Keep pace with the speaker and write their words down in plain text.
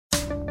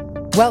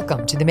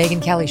Welcome to the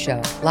Meghan Kelly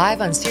Show,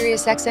 live on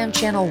Sirius XM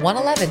Channel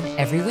 111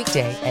 every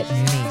weekday at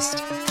noon East.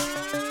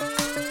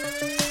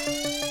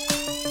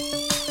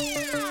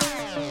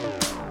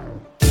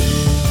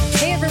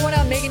 Hey everyone,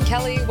 I'm Meghan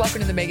Kelly. Welcome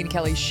to the Meghan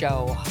Kelly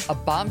Show. A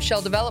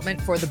bombshell development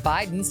for the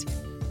Bidens.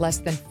 Less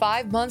than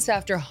 5 months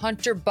after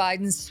Hunter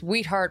Biden's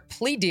sweetheart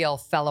plea deal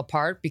fell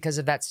apart because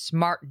of that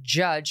smart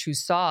judge who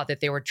saw that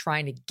they were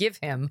trying to give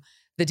him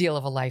the deal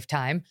of a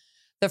lifetime,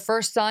 the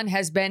first son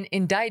has been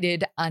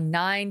indicted on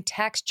 9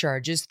 tax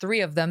charges,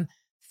 3 of them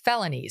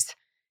felonies.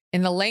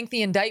 In the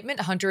lengthy indictment,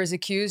 Hunter is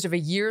accused of a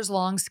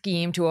years-long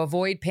scheme to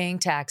avoid paying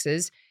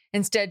taxes,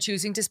 instead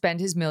choosing to spend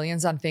his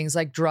millions on things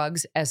like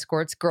drugs,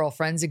 escorts,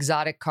 girlfriends,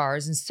 exotic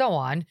cars, and so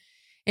on.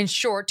 In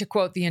short, to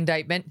quote the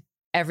indictment,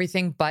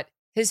 everything but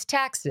his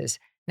taxes.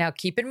 Now,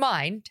 keep in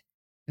mind,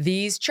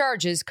 these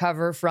charges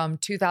cover from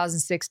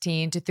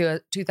 2016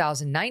 to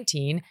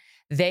 2019.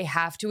 They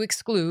have to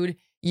exclude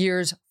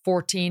years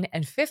 14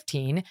 and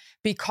 15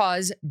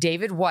 because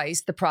David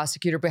Weiss, the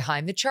prosecutor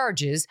behind the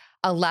charges,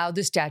 allowed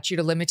the statute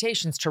of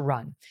limitations to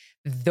run.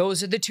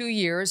 Those are the 2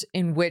 years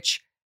in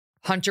which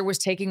Hunter was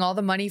taking all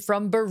the money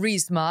from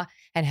Burisma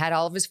and had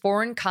all of his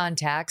foreign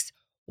contacts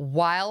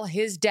while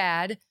his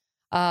dad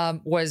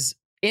was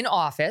in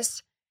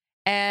office.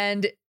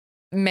 And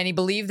many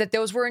believe that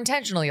those were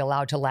intentionally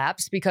allowed to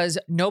lapse because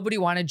nobody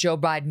wanted Joe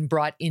Biden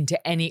brought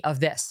into any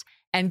of this.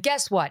 And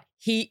guess what?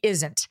 He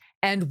isn't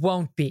and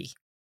won't be.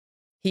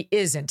 He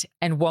isn't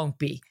and won't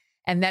be.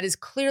 And that is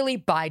clearly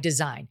by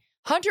design.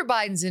 Hunter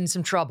Biden's in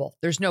some trouble.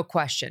 There's no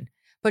question.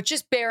 But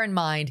just bear in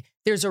mind,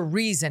 there's a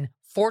reason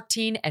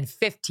 14 and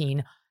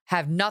 15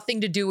 have nothing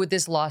to do with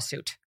this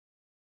lawsuit.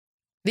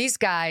 These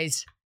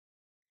guys,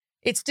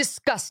 it's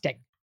disgusting.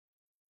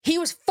 He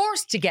was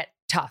forced to get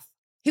tough.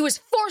 He was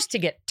forced to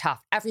get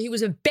tough after he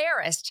was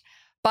embarrassed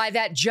by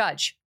that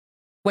judge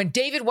when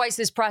David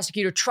Weiss's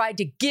prosecutor tried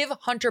to give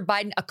Hunter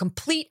Biden a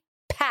complete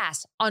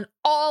pass on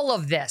all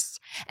of this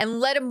and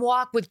let him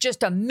walk with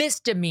just a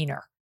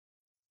misdemeanor.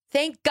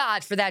 Thank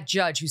God for that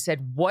judge who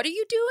said, "What are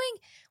you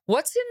doing?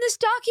 What's in this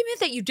document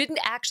that you didn't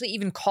actually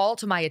even call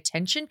to my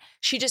attention?"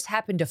 She just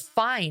happened to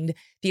find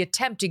the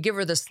attempt to give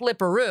her the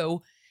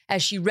slipperoo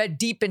as she read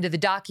deep into the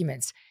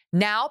documents.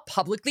 Now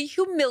publicly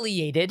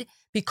humiliated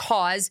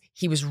because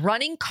he was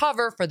running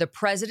cover for the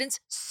president's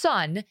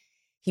son,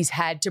 he's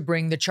had to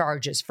bring the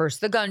charges.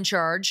 First the gun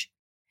charge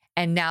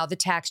and now the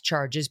tax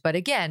charges. But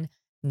again,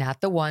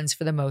 not the ones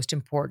for the most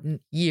important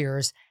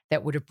years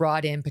that would have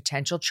brought in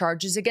potential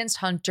charges against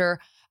Hunter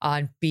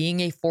on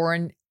being a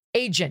foreign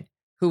agent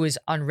who is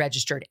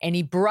unregistered,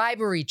 any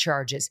bribery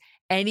charges,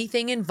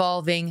 anything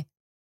involving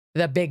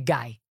the big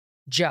guy,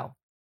 Joe.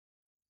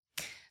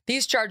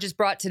 These charges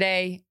brought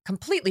today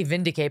completely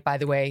vindicate, by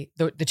the way,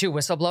 the 2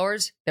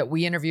 whistleblowers that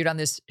we interviewed on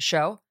this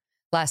show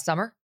last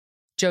summer,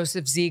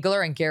 Joseph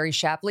Ziegler and Gary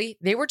Shapley.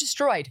 They were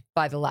destroyed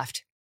by the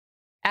left,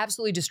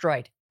 absolutely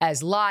destroyed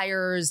as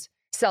liars,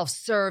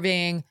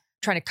 self-serving,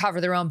 trying to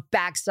cover their own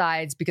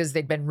backsides because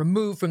they'd been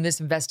removed from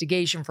this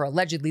investigation for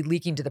allegedly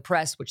leaking to the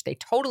press, which they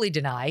totally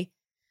deny.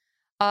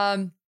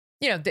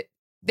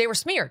 They were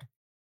smeared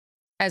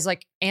as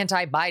like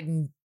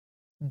anti-Biden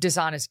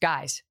dishonest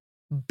guys.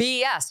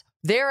 BS.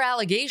 Their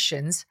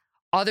allegations,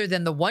 other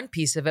than the one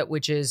piece of it,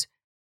 which is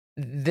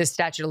the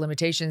statute of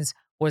limitations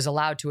was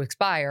allowed to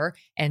expire,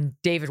 and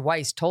David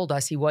Weiss told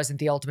us he wasn't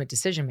the ultimate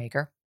decision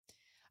maker,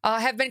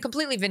 have been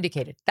completely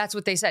vindicated. That's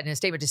what they said in a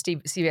statement to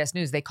CBS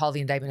News. They call the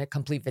indictment a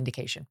complete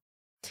vindication.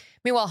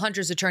 Meanwhile,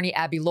 Hunter's attorney,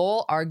 Abby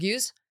Lowell,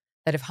 argues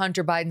that if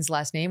Hunter Biden's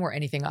last name were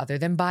anything other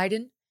than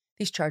Biden,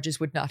 these charges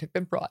would not have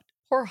been brought.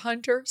 Poor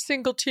Hunter,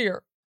 single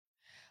tear.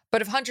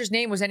 But if Hunter's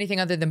name was anything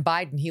other than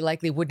Biden, he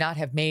likely would not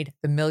have made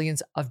the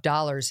millions of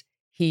dollars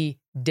he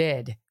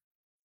did.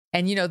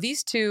 And,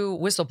 these 2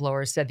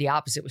 whistleblowers said the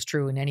opposite was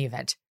true in any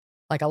event.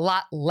 Like a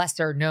lot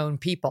lesser known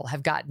people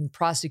have gotten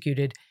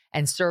prosecuted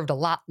and served a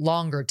lot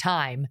longer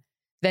time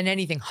than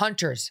anything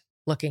Hunter's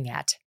looking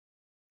at.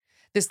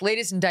 This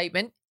latest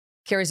indictment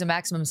carries a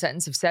maximum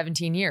sentence of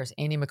 17 years,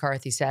 Andy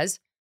McCarthy says.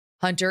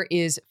 Hunter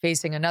is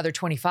facing another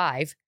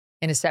 25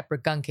 in a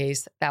separate gun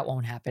case. That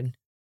won't happen.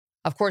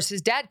 Of course,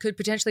 his dad could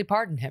potentially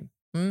pardon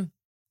him.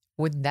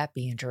 Wouldn't that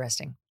be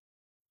interesting?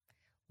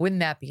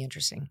 Wouldn't that be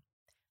interesting?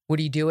 Would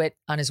he do it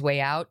on his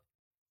way out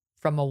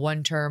from a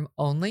 1-term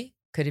only?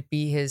 Could it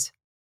be his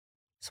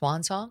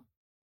swan song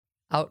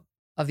out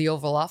of the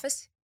Oval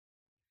Office?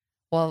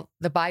 Well,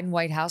 the Biden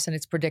White House and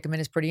its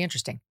predicament is pretty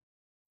interesting.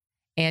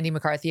 Andy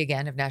McCarthy,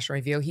 again, of National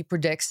Review, he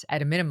predicts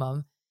at a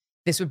minimum,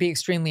 this would be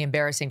extremely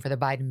embarrassing for the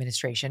Biden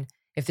administration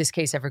if this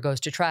case ever goes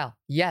to trial.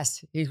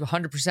 Yes, he's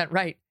 100%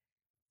 right.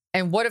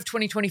 And what of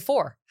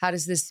 2024? How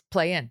does this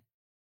play in?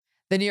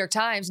 The New York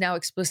Times now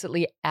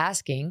explicitly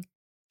asking,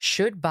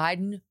 should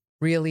Biden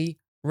really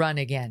run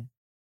again?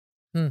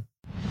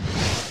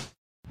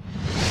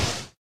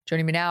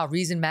 Joining me now,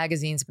 Reason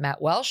Magazine's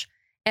Matt Welch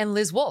and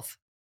Liz Wolfe.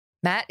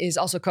 Matt is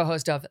also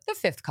co-host of The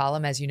Fifth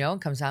Column, as you know, and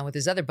comes on with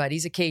his other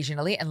buddies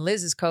occasionally. And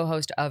Liz is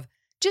co-host of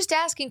Just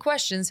Asking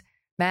Questions.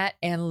 Matt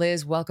and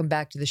Liz, welcome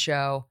back to the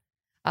show.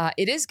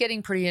 It is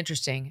getting pretty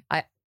interesting.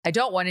 I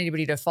don't want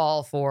anybody to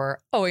fall for,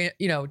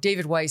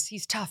 David Weiss,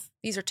 he's tough.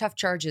 These are tough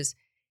charges.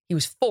 He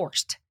was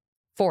forced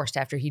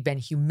after he'd been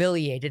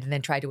humiliated and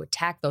then tried to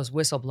attack those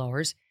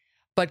whistleblowers.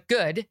 But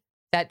good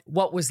that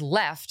what was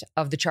left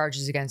of the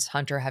charges against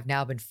Hunter have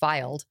now been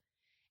filed.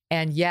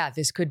 And yeah,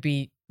 this could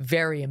be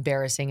very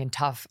embarrassing and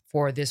tough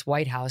for this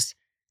White House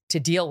to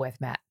deal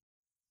with, Matt.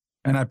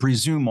 And I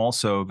presume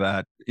also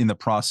that in the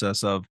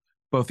process of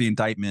both the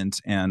indictment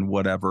and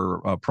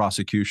whatever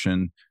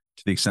prosecution,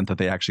 to the extent that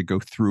they actually go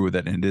through with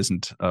it and it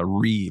isn't a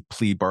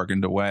plea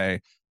bargained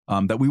away,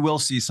 that we will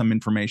see some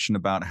information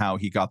about how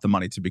he got the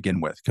money to begin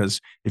with. Because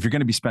if you're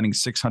going to be spending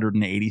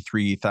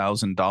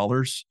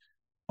 $683,000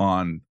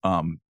 on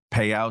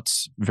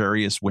payouts,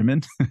 various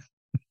women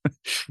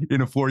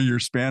in a 4-year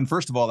span,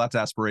 first of all, that's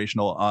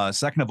aspirational.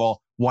 Second of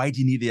all, why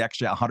do you need the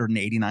extra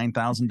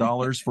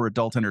 $189,000 for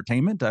adult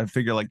entertainment? I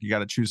figure like you got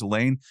to choose a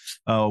lane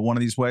one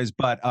of these ways.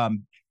 But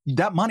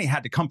that money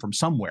had to come from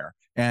somewhere.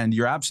 And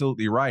you're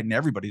absolutely right. And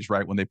everybody's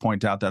right when they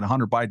point out that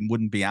Hunter Biden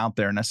wouldn't be out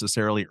there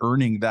necessarily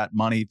earning that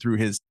money through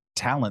his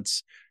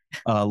talents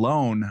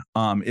alone.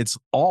 It's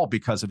all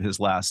because of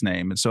his last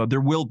name. And so there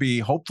will be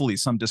hopefully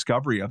some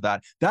discovery of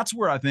that. That's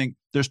where I think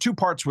there's two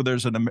parts where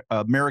there's an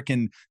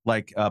American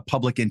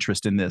public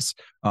interest in this.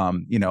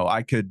 I'm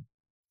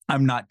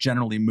not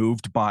generally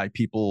moved by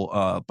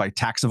people by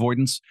tax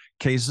avoidance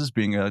cases,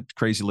 being a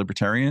crazy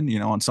libertarian.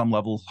 On some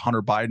level,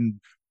 Hunter Biden,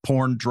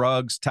 porn,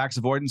 drugs, tax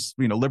avoidance,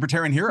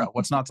 libertarian hero.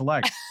 What's not to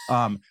like?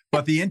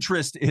 But the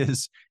interest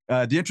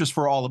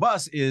for all of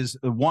us is,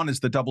 one, is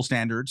the double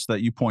standards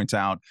that you point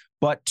out,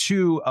 but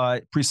two,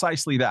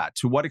 precisely that.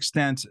 To what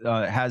extent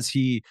has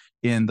he,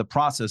 in the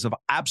process of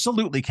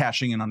absolutely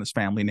cashing in on his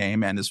family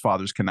name and his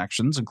father's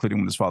connections, including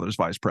when his father's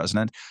vice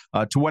president,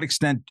 to what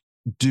extent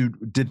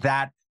did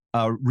that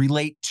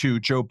relate to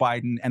Joe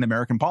Biden and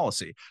American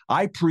policy?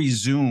 I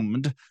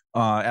presumed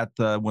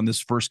when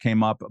this first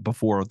came up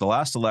before the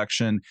last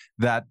election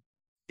that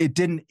it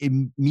didn't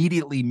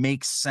immediately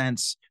make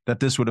sense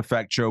that this would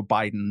affect Joe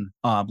Biden,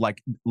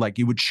 like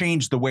it would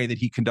change the way that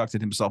he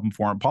conducted himself in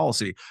foreign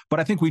policy. But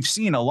I think we've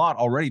seen a lot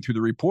already through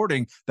the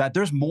reporting that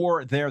there's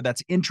more there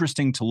that's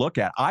interesting to look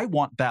at. I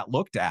want that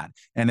looked at.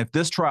 And if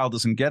this trial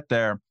doesn't get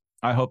there,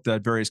 I hope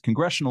that various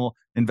congressional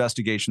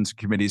investigations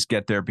committees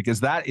get there, because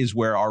that is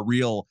where our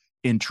real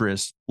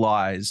interest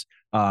lies,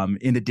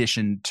 in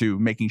addition to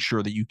making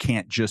sure that you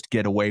can't just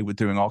get away with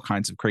doing all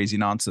kinds of crazy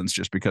nonsense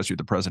just because you're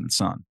the president's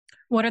son.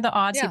 What are the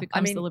odds he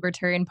becomes the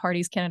Libertarian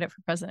Party's candidate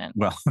for president?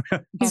 Well,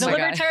 he's a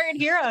libertarian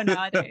hero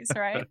nowadays,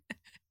 right?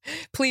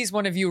 Please,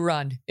 one of you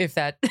run if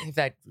that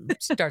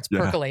starts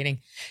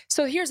percolating.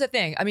 So here's the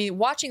thing.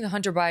 Watching the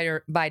Hunter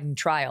Biden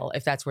trial,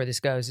 if that's where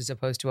this goes, as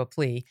opposed to a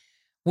plea,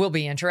 will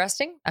be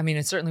interesting.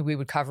 And certainly we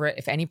would cover it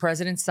if any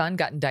president's son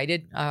got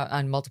indicted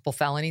on multiple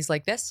felonies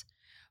like this.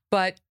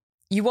 But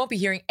you won't be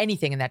hearing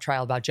anything in that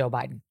trial about Joe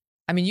Biden.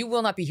 You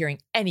will not be hearing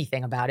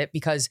anything about it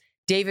because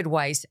David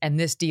Weiss and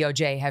this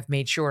DOJ have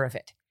made sure of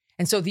it.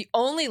 And so the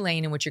only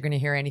lane in which you're going to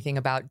hear anything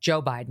about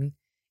Joe Biden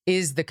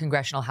is the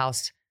Congressional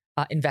House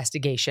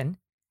investigation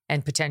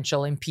and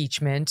potential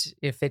impeachment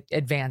if it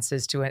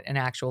advances to an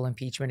actual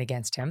impeachment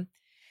against him.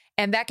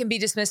 And that can be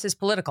dismissed as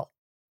political.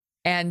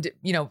 And,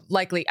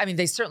 likely,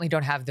 they certainly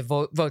don't have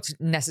the votes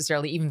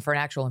necessarily even for an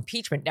actual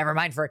impeachment, never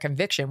mind for a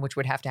conviction, which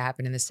would have to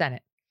happen in the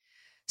Senate.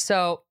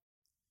 So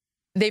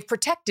they've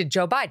protected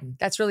Joe Biden.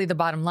 That's really the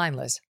bottom line,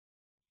 Liz.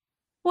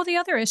 Well, the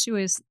other issue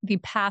is the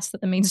pass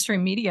that the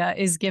mainstream media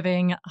is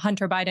giving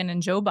Hunter Biden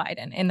and Joe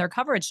Biden in their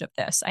coverage of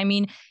this.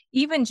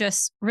 Even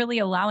just really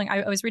allowing,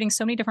 I was reading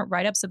so many different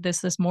write-ups of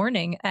this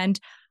morning, and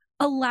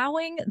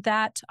allowing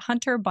that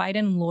Hunter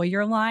Biden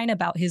lawyer line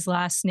about his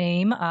last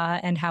name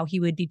and how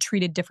he would be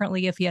treated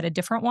differently if he had a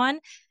different one.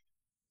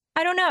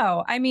 I don't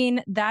know.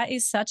 That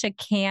is such a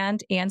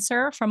canned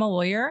answer from a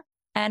lawyer.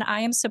 And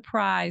I am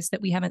surprised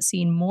that we haven't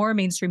seen more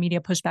mainstream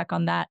media pushback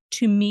on that.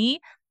 To me,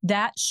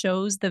 that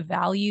shows the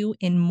value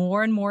in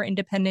more and more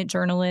independent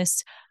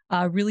journalists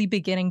really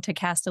beginning to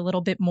cast a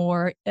little bit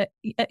more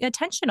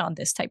attention on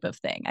this type of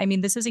thing.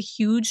 This is a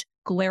huge,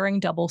 glaring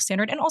double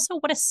standard. And also,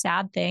 what a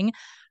sad thing.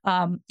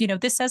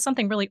 This says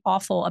something really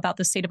awful about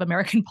the state of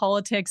American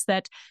politics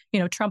that,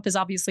 Trump is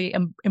obviously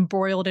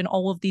embroiled in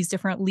all of these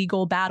different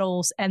legal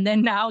battles. And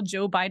then now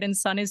Joe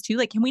Biden's son is too.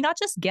 Can we not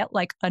just get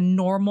a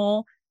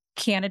normal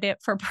candidate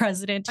for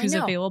president who's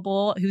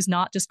available, who's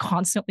not just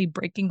constantly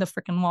breaking the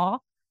freaking law?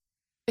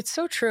 It's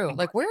so true.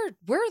 Where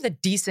are the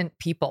decent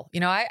people?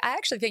 I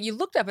actually think you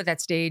looked up at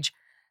that stage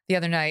the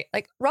other night,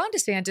 Ron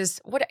DeSantis,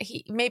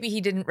 maybe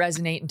he didn't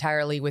resonate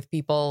entirely with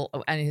people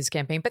in his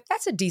campaign, but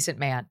that's a decent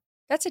man.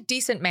 That's a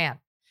decent man.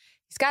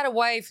 He's got a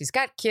wife, he's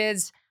got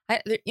kids.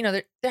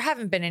 There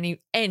haven't been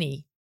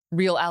any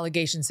real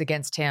allegations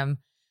against him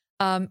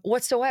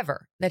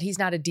whatsoever that he's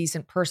not a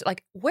decent person.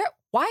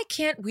 Why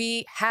can't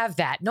we have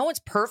that? No one's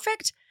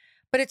perfect,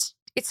 but it's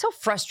so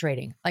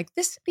frustrating.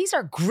 These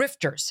are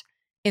grifters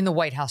in the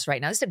White House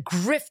right now. This is a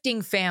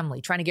grifting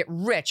family trying to get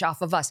rich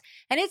off of us.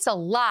 And it's a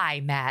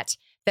lie, Matt,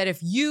 that if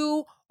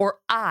you or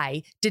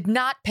I did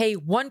not pay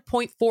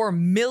 $1.4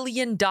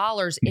 million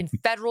in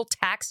federal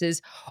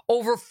taxes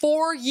over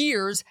 4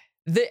 years,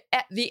 the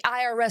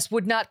IRS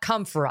would not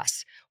come for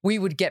us. We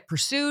would get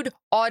pursued,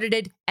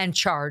 audited, and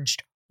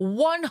charged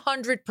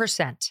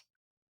 100%.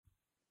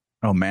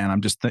 Oh man,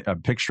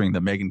 I'm picturing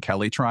the Meghan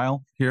Kelly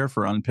trial here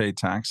for unpaid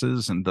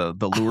taxes and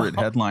the lurid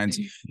headlines.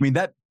 I mean,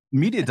 that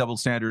media double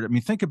standard. I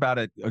mean, think about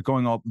it.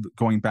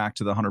 Going back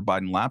to the Hunter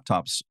Biden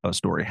laptops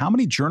story. How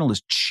many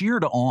journalists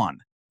cheered on,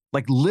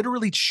 like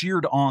literally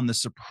cheered on the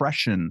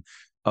suppression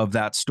of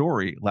that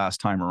story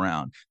last time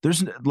around?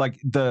 There's like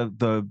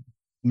the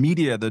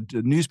media, the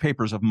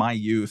newspapers of my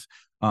youth,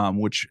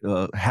 which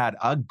had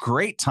a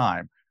great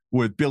time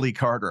with Billy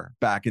Carter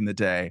back in the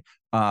day.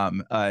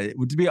 It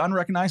would be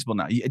unrecognizable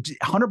now.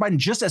 Hunter Biden,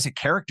 just as a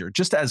character,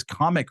 just as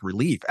comic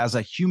relief, as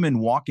a human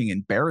walking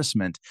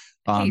embarrassment.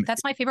 Hey,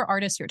 that's my favorite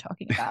artist you're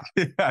talking about.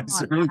 Yeah,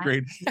 it's a really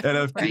great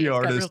NFT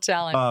artist. Real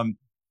talent.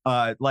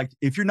 Like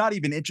if you're not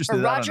even interested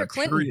in Roger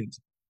Clinton.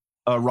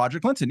 Roger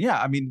Clinton.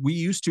 Yeah. I mean, we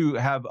used to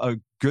have a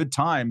good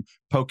time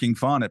poking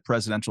fun at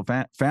presidential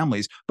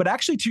families, but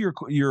actually to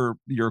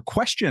your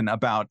question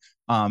about,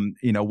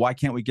 why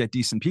can't we get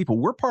decent people?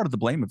 We're part of the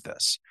blame of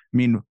this. I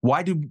mean,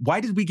 why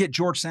did we get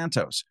George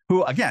Santos,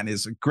 who again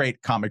is a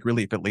great comic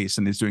relief at least,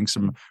 and is doing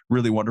some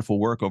really wonderful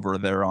work over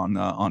there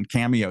on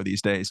Cameo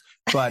these days.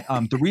 But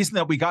the reason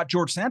that we got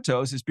George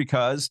Santos is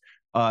because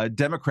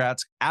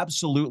Democrats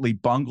absolutely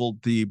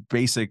bungled the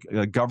basic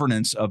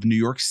governance of New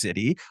York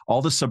City.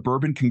 All the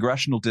suburban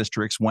congressional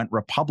districts went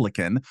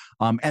Republican,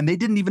 and they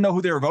didn't even know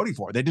who they were voting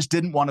for. They just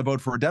didn't want to vote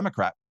for a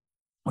Democrat,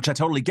 which I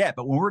totally get.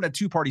 But when we're in a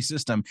two-party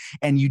system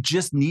and you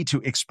just need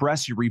to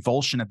express your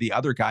revulsion at the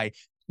other guy,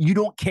 you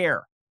don't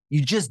care.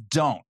 You just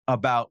don't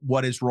about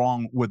what is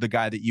wrong with the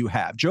guy that you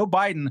have. Joe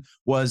Biden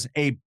was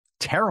a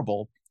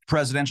terrible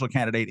presidential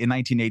candidate in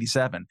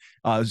 1987,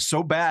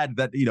 so bad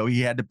that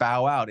he had to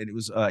bow out, and it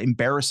was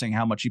embarrassing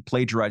how much he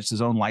plagiarized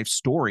his own life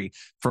story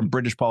from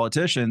British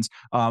politicians.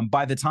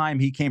 By the time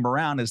he came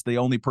around as the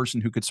only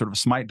person who could sort of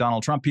smite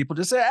Donald Trump, people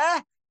just say,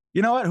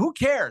 you know what? Who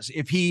cares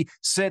if he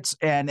sits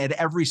and at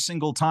every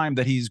single time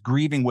that he's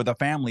grieving with a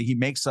family, he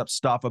makes up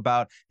stuff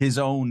about his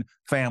own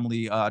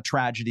family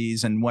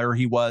tragedies and where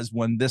he was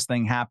when this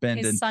thing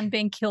happened. His son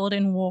being killed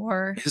in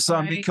war. His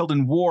son being killed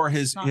in war.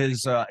 His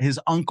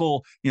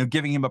uncle,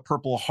 giving him a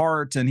Purple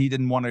Heart, and he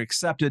didn't want to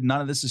accept it. None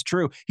of this is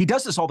true. He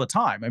does this all the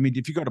time. I mean,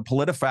 if you go to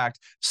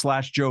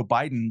PolitiFact/Joe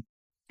Biden,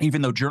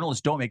 even though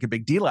journalists don't make a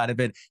big deal out of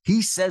it,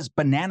 he says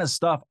banana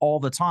stuff all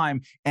the time.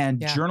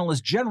 And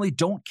journalists generally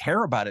don't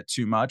care about it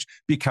too much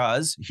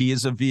because he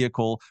is a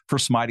vehicle for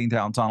smiting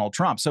down Donald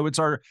Trump. So it's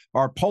our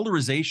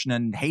polarization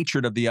and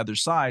hatred of the other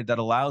side that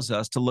allows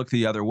us to look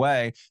the other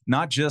way,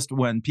 not just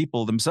when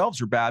people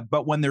themselves are bad,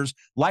 but when there's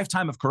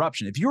lifetime of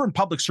corruption. If you're in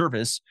public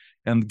service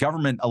and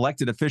government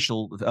elected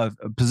official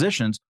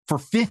positions for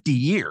 50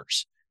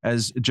 years,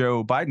 as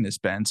Joe Biden has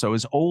been, so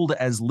as old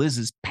as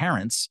Liz's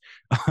parents,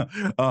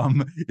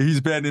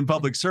 he's been in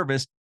public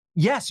service.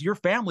 Yes, your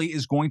family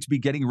is going to be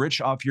getting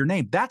rich off your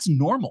name. That's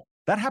normal.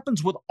 That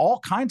happens with all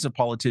kinds of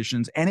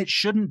politicians, and it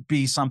shouldn't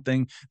be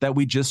something that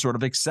we just sort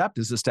of accept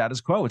as the status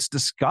quo. It's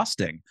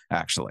disgusting,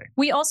 actually.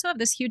 We also have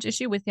this huge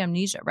issue with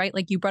amnesia, right?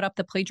 Like you brought up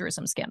the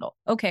plagiarism scandal.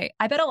 Okay,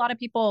 I bet a lot of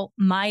people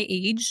my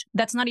age,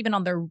 that's not even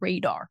on their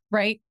radar,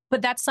 right?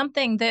 But that's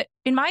something that,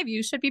 in my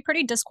view, should be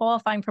pretty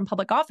disqualifying from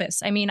public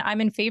office. I mean, I'm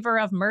in favor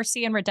of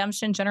mercy and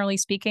redemption, generally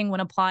speaking, when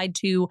applied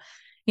to,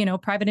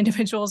 private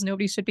individuals.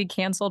 Nobody should be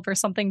canceled for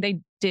something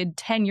they did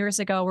 10 years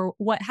ago or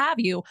what have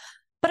you.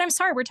 But I'm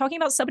sorry, we're talking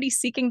about somebody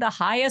seeking the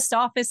highest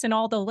office in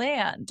all the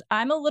land.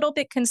 I'm a little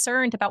bit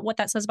concerned about what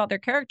that says about their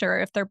character.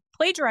 If they're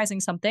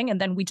plagiarizing something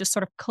and then we just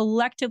sort of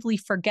collectively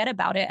forget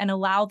about it and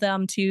allow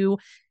them to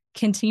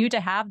continue to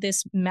have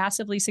this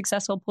massively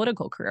successful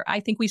political career. I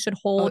think we should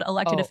hold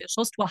elected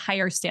officials to a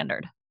higher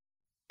standard.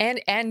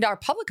 And our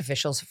public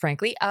officials,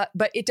 frankly.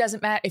 But it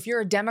doesn't matter. If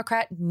you're a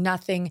Democrat,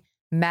 nothing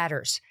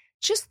matters.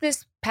 Just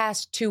this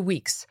past 2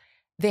 weeks,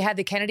 they had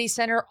the Kennedy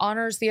Center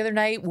honors the other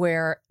night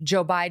where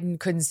Joe Biden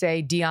couldn't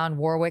say Dionne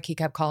Warwick. He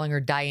kept calling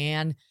her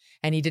Diane,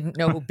 and he didn't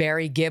know who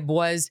Barry Gibb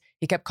was.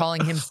 He kept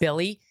calling him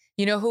Billy.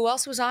 You know who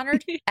else was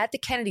honored at the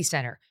Kennedy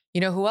Center? You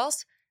know who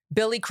else?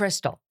 Billy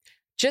Crystal.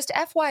 Just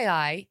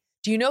FYI,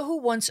 do you know who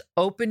once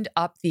opened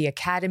up the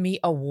Academy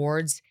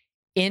Awards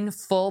in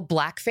full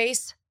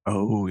blackface?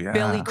 Oh, yeah.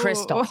 Billy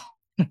Crystal.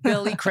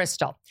 Billy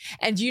Crystal.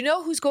 And do you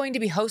know who's going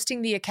to be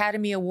hosting the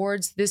Academy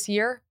Awards this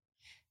year?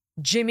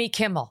 Jimmy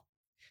Kimmel.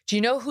 Do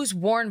you know who's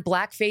worn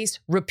blackface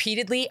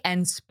repeatedly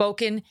and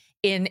spoken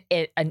in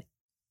an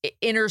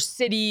inner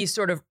city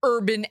sort of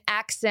urban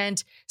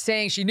accent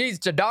saying she needs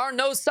to darn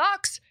those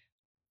socks?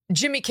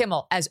 Jimmy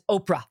Kimmel as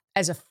Oprah,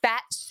 as a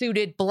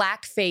fat-suited,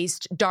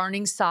 black-faced,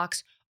 darning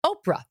socks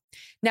Oprah.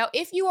 Now,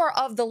 if you are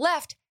of the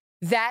left,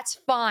 that's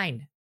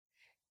fine.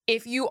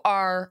 If you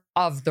are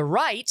of the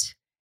right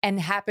and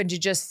happen to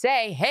just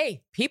say,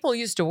 hey, people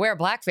used to wear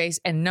blackface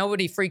and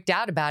nobody freaked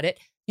out about it,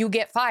 you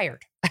get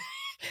fired,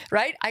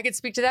 right? I could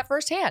speak to that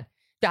firsthand.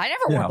 I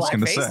never wore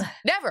blackface,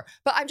 never.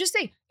 But I'm just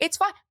saying, it's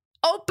fine.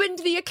 opened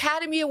the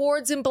Academy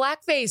Awards in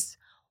blackface,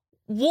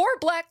 wore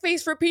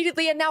blackface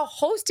repeatedly, and now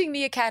hosting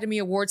the Academy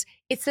Awards.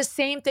 It's the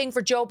same thing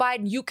for Joe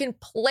Biden. You can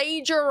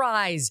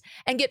plagiarize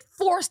and get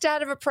forced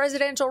out of a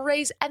presidential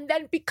race and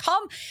then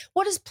become,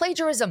 what is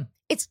plagiarism?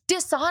 It's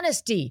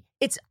dishonesty.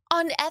 It's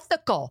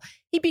unethical.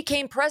 He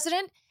became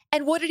president,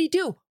 and what did he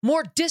do?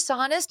 More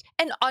dishonest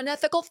and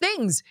unethical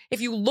things. If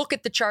you look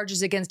at the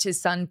charges against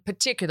his son,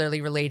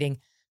 particularly relating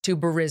to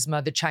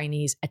Burisma, the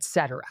Chinese,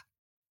 etc.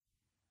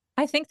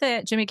 I think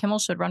that Jimmy Kimmel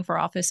should run for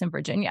office in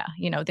Virginia.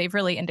 They've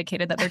really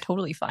indicated that they're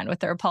totally fine with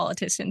their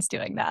politicians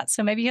doing that.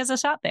 So maybe he has a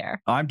shot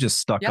there. I'm just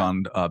stuck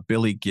on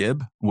Billy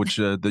Gibb, which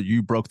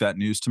you broke that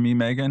news to me,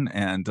 Meghan.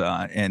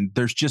 And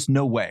there's just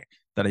no way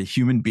that a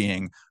human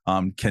being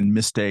can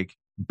mistake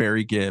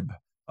Barry Gibb,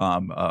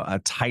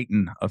 a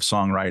titan of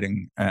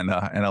songwriting and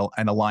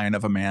a lion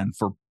of a man,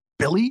 for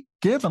Billy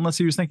Gibb, unless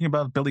he was thinking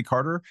about Billy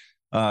Carter.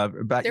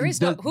 There is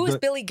who is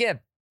Billy Gibb?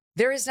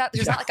 There's not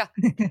like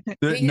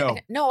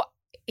a no.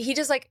 He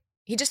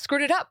just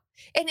screwed it up.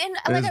 And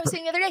like I was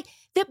saying the other day,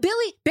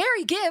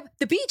 Barry Gibb,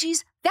 the Bee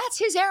Gees, that's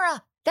his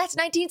era. That's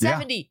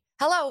 1970. Yeah.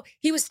 Hello.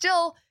 He was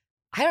still,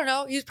 I don't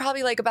know, he was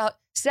probably like about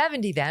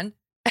 70 then.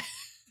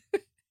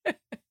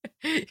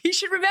 He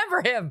should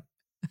remember him.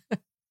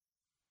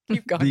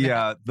 Keep going.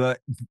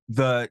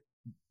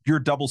 Your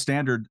double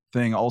standard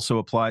thing also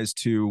applies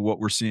to what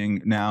we're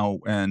seeing now,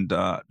 and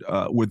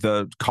with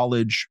the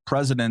college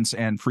presidents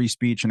and free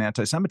speech and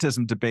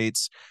anti-Semitism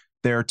debates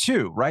there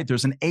too, right?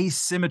 There's an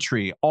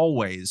asymmetry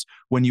always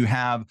when you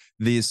have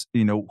these,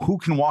 who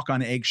can walk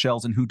on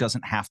eggshells and who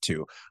doesn't have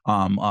to,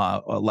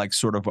 like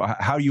sort of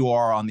how you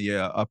are on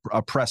the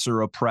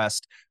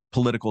oppressor-oppressed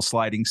political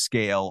sliding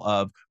scale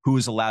of who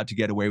is allowed to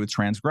get away with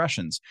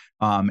transgressions.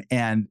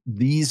 And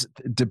these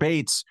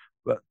debates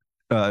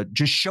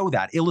just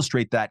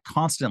illustrate that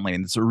constantly.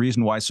 And it's a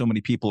reason why so many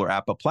people are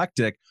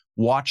apoplectic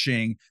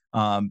watching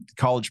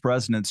college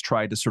presidents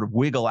try to sort of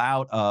wiggle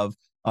out of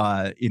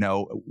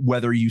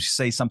whether you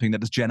say something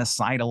that is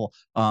genocidal,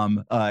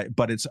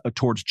 but it's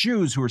towards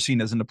Jews who are seen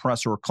as an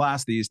oppressor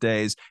class these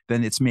days,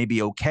 then it's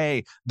maybe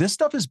okay. This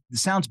stuff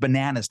sounds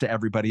bananas to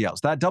everybody else.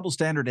 That double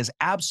standard is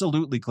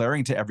absolutely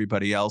glaring to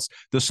everybody else.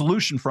 The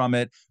solution from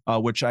it,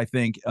 which I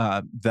think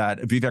that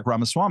Vivek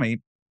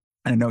Ramaswamy,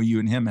 I know you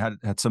and him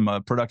had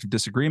some productive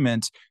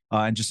disagreement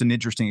and just an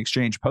interesting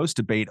exchange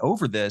post-debate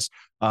over this.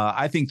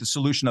 I think the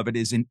solution of it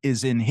is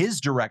in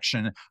his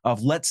direction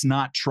of let's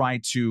not try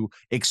to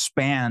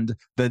expand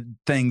the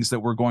things that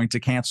we're going to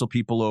cancel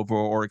people over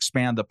or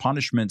expand the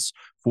punishments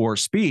for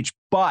speech.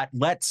 But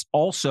let's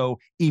also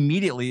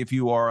immediately, if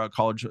you are a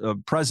college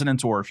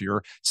president or if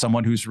you're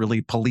someone who's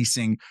really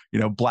policing,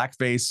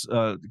 blackface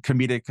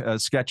comedic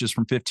sketches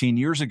from 15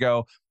 years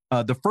ago,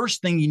 the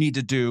first thing you need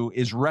to do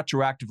is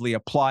retroactively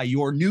apply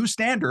your new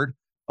standard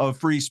of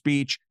free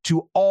speech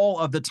to all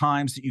of the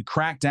times that you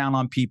crack down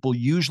on people,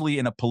 usually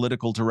in a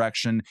political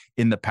direction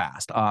in the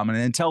past. And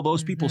until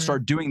those people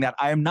start doing that,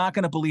 I am not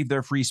going to believe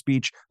their free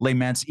speech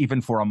laments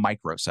even for a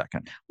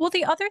microsecond. Well,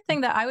 the other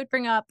thing that I would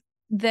bring up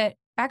that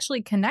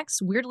actually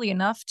connects weirdly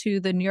enough to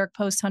the New York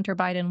Post Hunter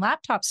Biden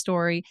laptop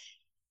story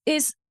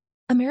is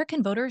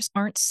American voters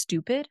aren't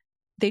stupid.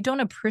 They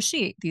don't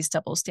appreciate these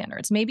double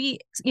standards.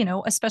 Maybe,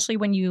 especially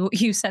when you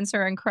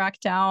censor and crack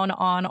down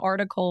on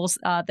articles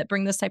that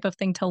bring this type of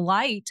thing to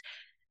light,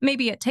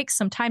 maybe it takes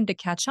some time to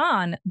catch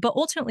on, but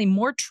ultimately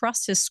more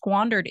trust is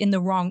squandered in the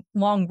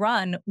long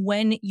run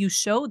when you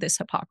show this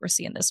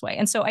hypocrisy in this way.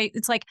 And so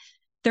it's like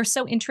they're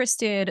so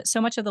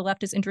much of the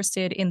left is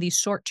interested in these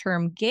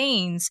short-term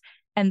gains,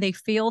 and they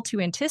fail to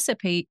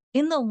anticipate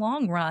in the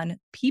long run,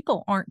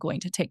 people aren't going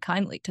to take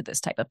kindly to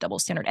this type of double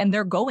standard, and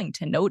they're going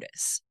to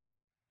notice.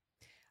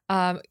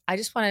 I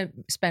just want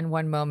to spend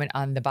one moment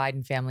on the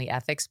Biden family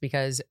ethics,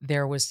 because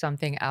there was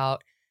something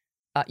out.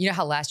 You know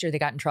how last year they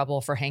got in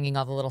trouble for hanging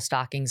all the little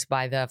stockings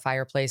by the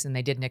fireplace and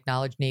they didn't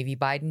acknowledge Navy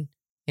Biden,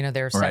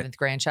 their seventh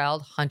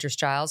grandchild, Hunter's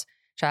child.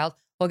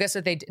 Well, guess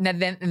what they did?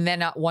 And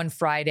then one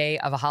Friday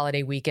of a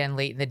holiday weekend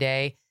late in the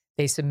day,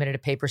 they submitted a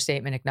paper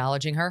statement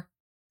acknowledging her.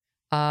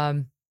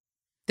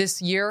 This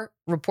year,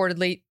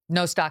 reportedly,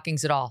 no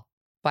stockings at all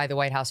by the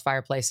White House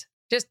fireplace.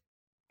 Let's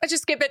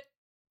just skip it.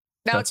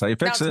 Now That's how you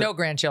fix it. No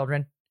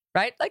grandchildren,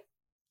 right? Like,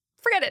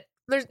 forget it.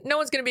 There's no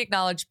one's going to be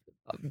acknowledged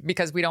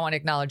because we don't want to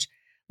acknowledge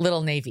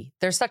little Navy.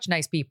 They're such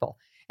nice people.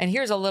 And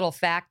here's a little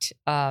fact.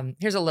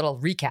 Here's a little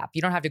recap.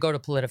 You don't have to go to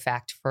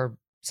PolitiFact for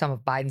some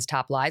of Biden's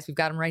top lies. We've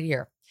got them right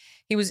here.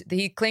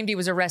 He claimed he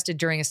was arrested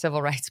during a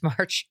civil rights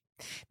march.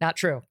 Not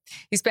true.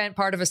 He spent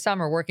part of a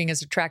summer working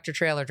as a tractor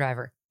trailer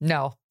driver.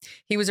 No.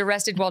 He was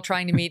arrested while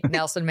trying to meet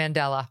Nelson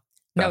Mandela.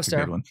 No, That's sir.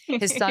 A good one.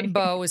 His son,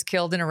 Bo, was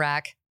killed in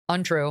Iraq.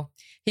 Untrue.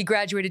 He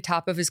graduated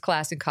top of his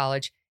class in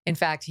college. In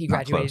fact, he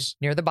graduated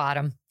near the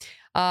bottom.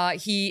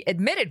 He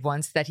admitted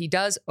once that he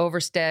does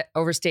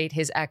overstate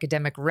his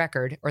academic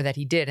record, or that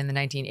he did in the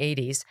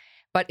 1980s,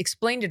 but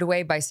explained it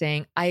away by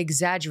saying, I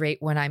exaggerate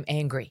when I'm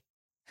angry.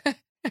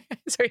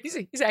 So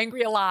he's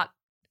angry a lot.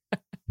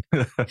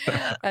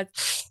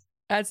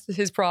 That's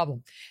his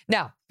problem.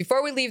 Now,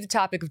 before we leave the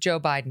topic of Joe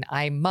Biden,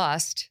 I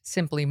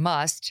simply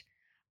must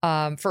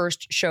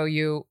first show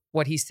you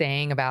what he's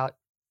saying about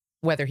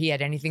whether he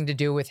had anything to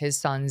do with his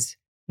son's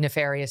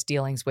nefarious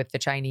dealings with the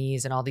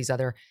Chinese and all these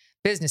other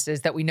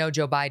businesses that we know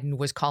Joe Biden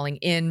was calling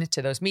in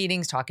to those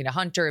meetings, talking to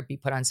Hunter. It'd be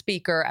put on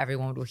speaker.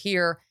 Everyone would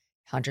hear.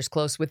 Hunter's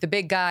close with the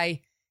big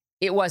guy.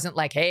 It wasn't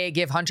like, hey,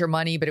 give Hunter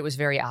money, but it was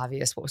very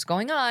obvious what was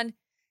going on.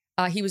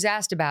 He was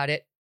asked about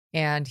it,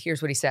 and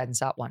here's what he said in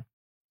SOT 1.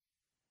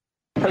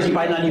 President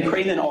Biden, on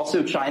Ukraine and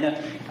also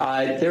China,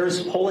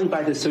 there's polling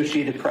by the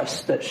Associated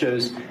Press that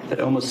shows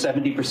that almost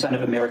 70%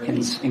 of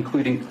Americans,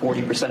 including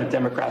 40% of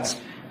Democrats,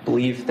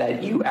 believe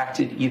that you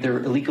acted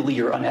either illegally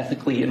or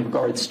unethically in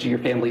regards to your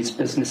family's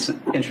business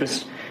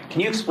interests. Can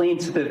you explain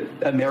to the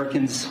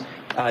Americans,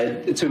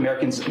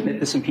 amid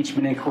this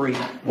impeachment inquiry,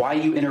 why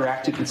you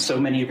interacted with so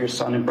many of your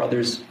son and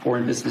brother's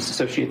foreign business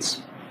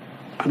associates?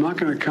 I'm not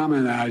going to comment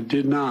on that. I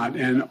did not,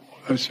 and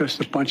it's just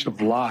a bunch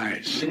of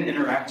lies. You didn't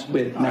interact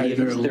with many of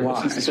their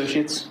business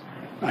associates?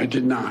 I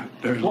did not.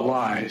 There's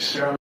lies.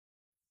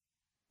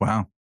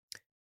 Wow.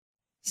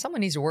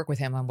 Someone needs to work with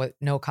him on what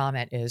no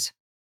comment is.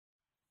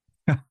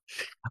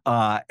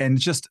 And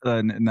just,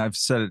 and I've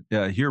said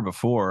it here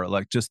before,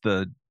 like just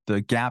the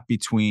gap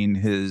between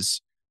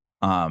his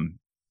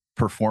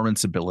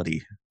performance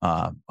ability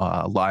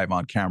live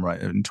on camera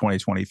in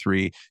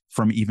 2023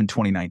 from even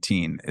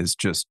 2019 is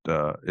just,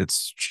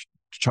 it's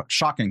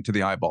shocking to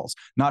the eyeballs.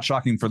 Not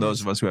shocking for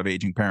those of us who have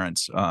aging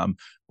parents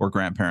or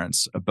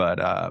grandparents, but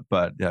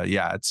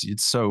yeah,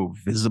 it's so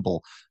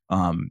visible.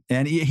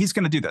 And he's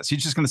going to do this.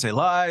 He's just going to say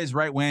lies,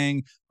 right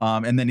wing,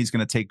 and then he's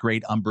going to take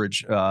great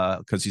umbrage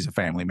because he's a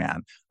family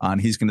man, and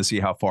he's going to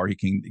see how far he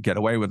can get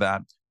away with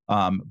that.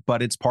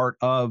 But it's part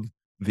of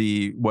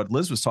what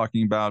Liz was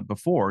talking about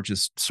before.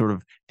 Just sort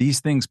of these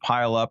things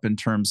pile up in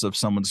terms of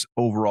someone's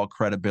overall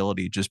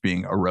credibility just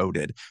being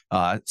eroded.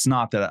 It's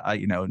not that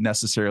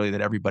necessarily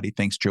that everybody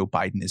thinks Joe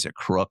Biden is a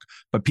crook,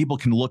 but people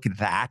can look at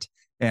that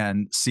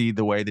and see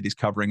the way that he's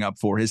covering up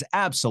for his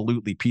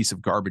absolutely piece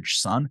of garbage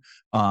son,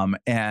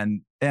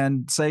 and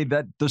say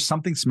that there's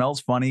something smells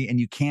funny, and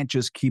you can't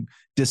just keep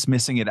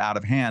dismissing it out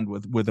of hand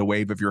with a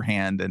wave of your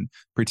hand and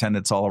pretend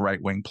it's all a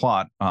right wing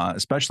plot,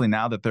 especially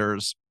now that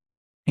there's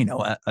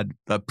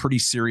a pretty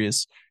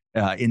serious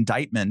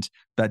indictment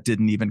that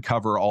didn't even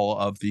cover all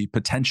of the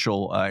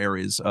potential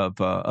areas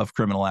of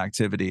criminal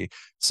activity.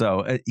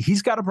 So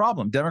he's got a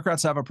problem.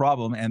 Democrats have a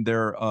problem, and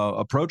their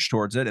approach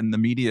towards it, and the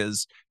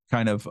media's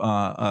kind of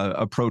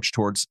approach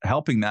towards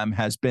helping them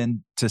has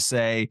been to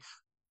say,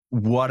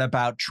 what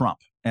about Trump?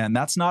 And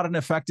that's not an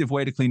effective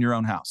way to clean your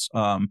own house.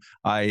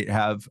 I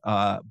have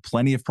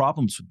plenty of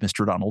problems with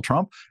Mr. Donald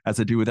Trump, as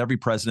I do with every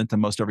president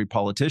and most every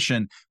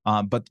politician.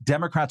 But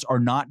Democrats are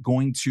not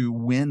going to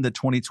win the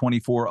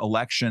 2024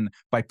 election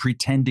by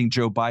pretending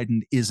Joe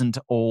Biden isn't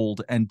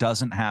old and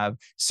doesn't have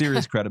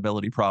serious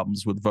credibility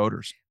problems with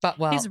voters. But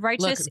his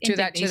righteous to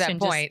that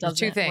point,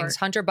 two things. Work.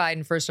 Hunter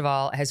Biden, first of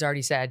all, has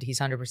already said he's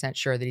 100%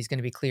 sure that he's going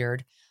to be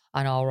cleared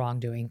on all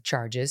wrongdoing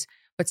charges.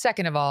 But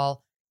second of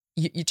all,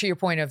 to your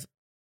point of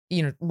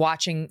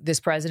watching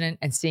this president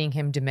and seeing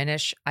him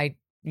diminish,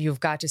 you've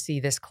got to see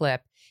this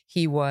clip.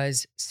 He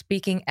was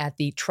speaking at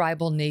the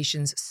Tribal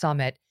Nations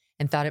Summit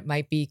and thought it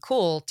might be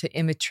cool to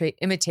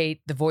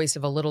imitate the voice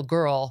of a little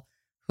girl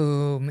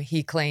whom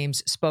he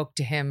claims spoke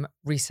to him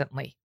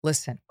recently.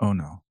 Listen. Oh,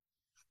 no.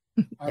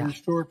 I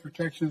restored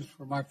protections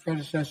for my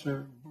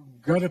predecessor,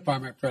 gutted by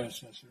my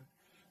predecessor,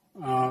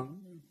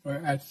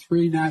 at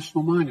 3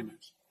 national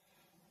monuments: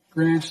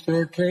 Grand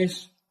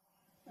Staircase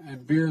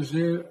and Bears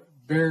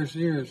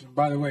Ears. And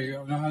by the way, you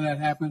know how that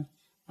happened?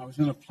 I was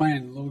in a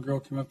plane. A little girl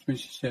came up to me.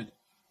 She said,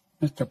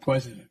 "Mr.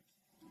 President,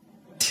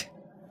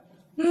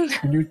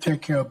 can you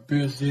take care of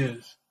Bears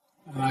Ears?"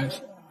 And I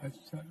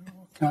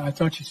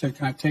thought she said,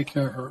 "Can I take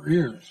care of her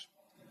ears?"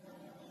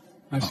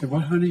 And I said,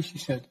 "What, honey?" She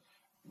said,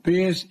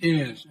 "Bears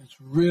Ears.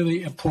 It's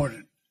really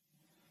important."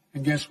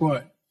 And guess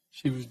what?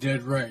 She was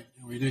dead right,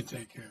 and we did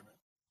take care of it.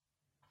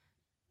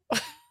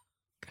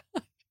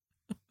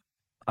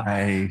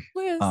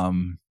 Liz,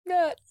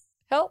 Matt,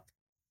 help.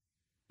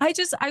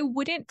 I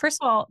wouldn't,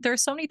 first of all,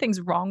 there's so many things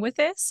wrong with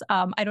this.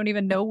 I don't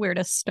even know where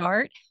to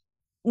start.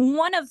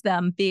 One of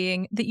them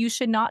being that you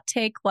should not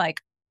take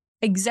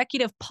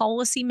executive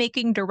policy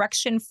making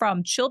direction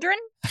from children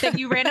that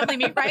you randomly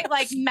meet, right?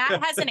 Like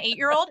Matt has an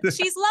 8-year-old.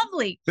 She's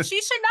lovely.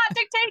 She should not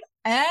dictate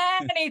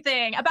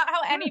anything about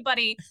how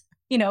anybody,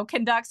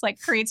 conducts,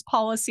 creates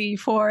policy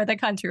for the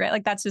country, right?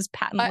 Like that's just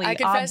patently I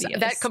confess obvious.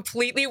 that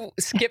completely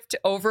skipped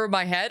over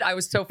my head. I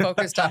was so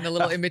focused on the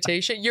little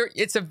imitation.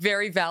 It's a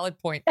very valid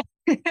point.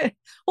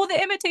 Well,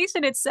 the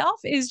imitation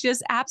itself is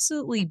just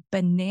absolutely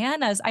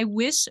bananas. I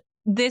wish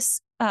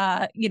this,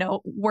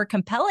 were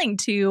compelling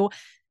to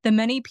the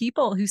many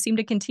people who seem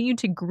to continue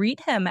to greet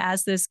him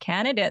as this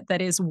candidate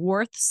that is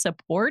worth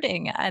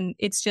supporting. And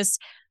it's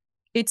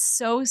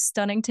so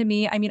stunning to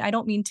me. I mean, I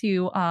don't mean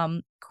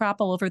to crap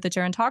all over the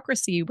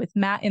gerontocracy with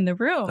Matt in the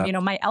room,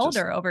 my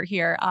elder over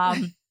here.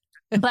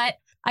 But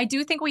I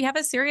do think we have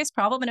a serious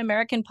problem in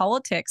American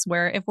politics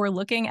where if we're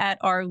looking at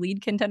our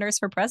lead contenders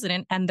for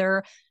president and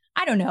they're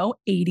I don't know,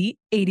 80,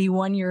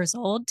 81 years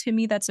old. To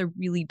me, that's a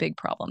really big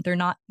problem. They're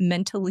not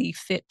mentally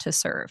fit to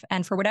serve.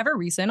 And for whatever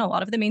reason, a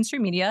lot of the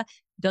mainstream media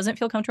doesn't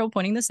feel comfortable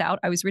pointing this out.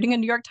 I was reading a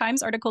New York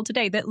Times article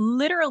today that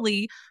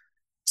literally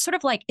sort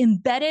of like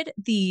embedded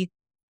the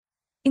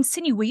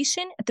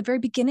insinuation at the very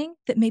beginning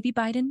that maybe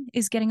Biden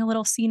is getting a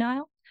little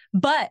senile,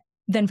 but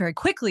then very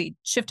quickly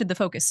shifted the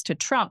focus to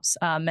Trump's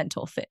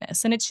mental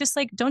fitness. And it's just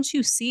like, don't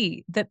you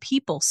see that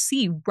people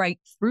see right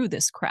through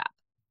this crap?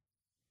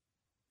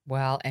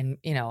 Well, and,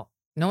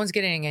 no one's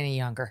getting any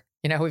younger.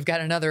 We've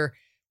got another,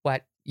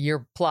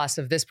 year plus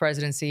of this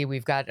presidency.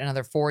 We've got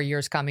another 4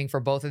 years coming for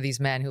both of these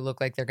men who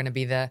look like they're going to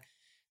be the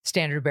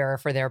standard bearer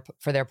for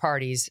their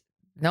parties.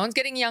 No one's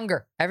getting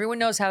younger. Everyone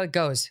knows how it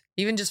goes.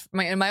 Even just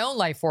in my own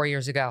life 4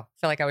 years ago, I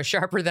feel like I was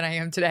sharper than I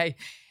am today.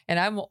 And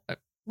I'm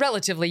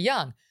relatively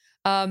young.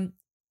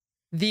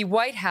 The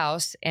White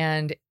House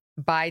and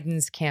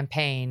Biden's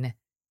campaign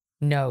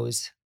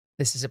knows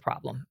this is a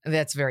problem.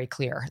 That's very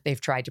clear.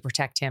 They've tried to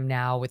protect him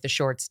now with the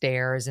short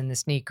stairs and the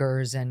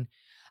sneakers and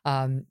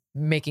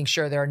making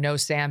sure there are no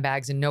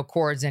sandbags and no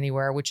cords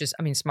anywhere, which is,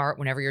 smart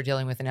whenever you're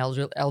dealing with an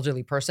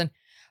elderly person.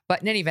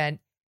 But in any event,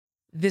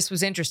 this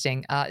was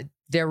interesting.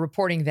 They're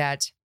reporting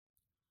that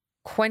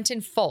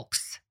Quentin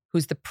Fulks,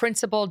 who's the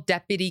principal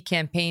deputy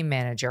campaign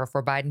manager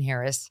for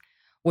Biden-Harris,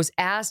 was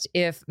asked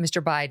if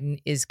Mr. Biden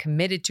is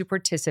committed to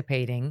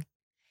participating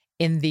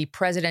in the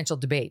presidential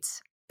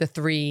debates, the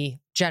 3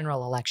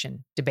 general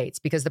election debates,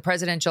 because the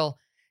Presidential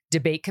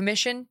Debate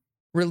Commission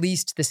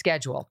released the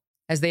schedule,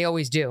 as they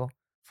always do,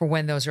 for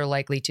when those are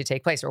likely to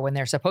take place or when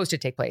they're supposed to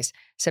take place.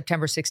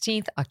 September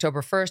 16th,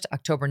 October 1st,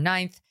 October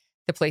 9th.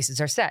 The places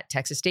are set: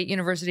 Texas State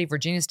University,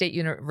 Virginia State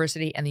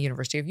University, and the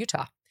University of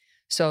Utah.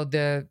 So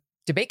the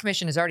debate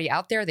commission is already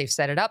out there. They've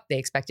set it up. They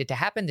expect it to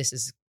happen. This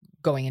is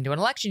going into an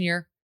election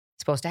year.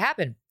 It's supposed to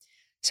happen.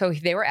 So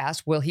they were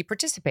asked, will he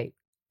participate?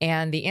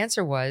 And the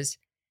answer was,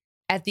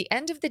 at the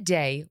end of the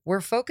day, we're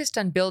focused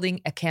on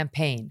building a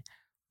campaign.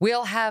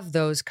 We'll have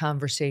those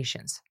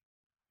conversations.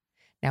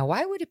 Now,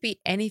 why would it be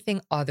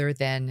anything other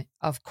than,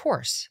 of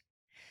course?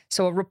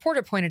 So a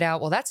reporter pointed out,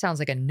 well, that sounds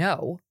like a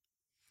no.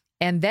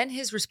 And then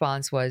his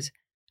response was,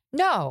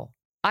 no,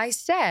 I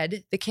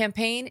said the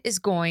campaign is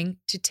going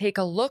to take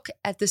a look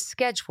at the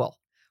schedule.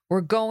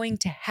 We're going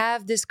to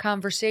have this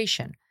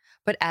conversation.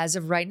 But as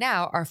of right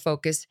now, our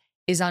focus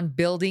is on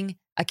building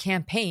a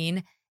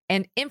campaign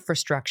and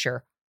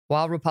infrastructure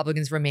while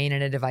Republicans remain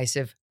in a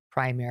divisive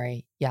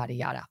primary, yada,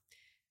 yada.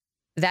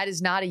 That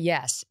is not a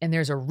yes. And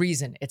there's a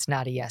reason it's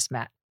not a yes,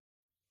 Matt.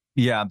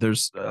 Yeah,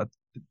 there's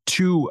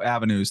 2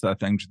 avenues that I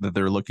think that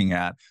they're looking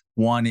at.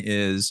 One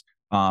is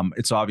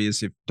it's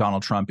obvious if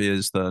Donald Trump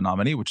is the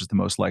nominee, which is the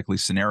most likely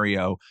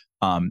scenario,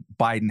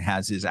 Biden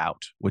has his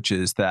out, which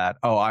is that,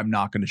 I'm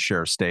not going to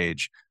share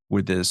stage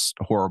with this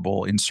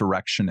horrible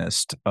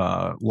insurrectionist,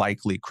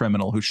 likely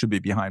criminal who should be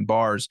behind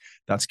bars.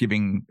 That's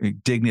giving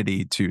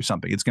dignity to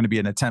something. It's going to be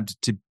an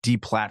attempt to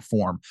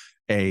deplatform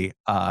a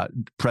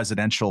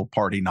presidential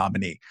party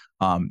nominee.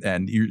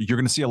 And you're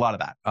going to see a lot of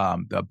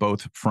that,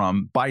 both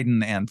from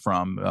Biden and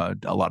from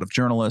a lot of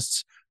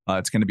journalists.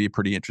 It's going to be a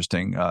pretty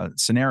interesting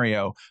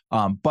scenario.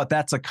 But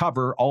that's a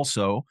cover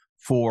also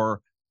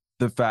for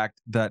the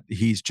fact that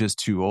he's just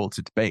too old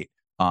to debate.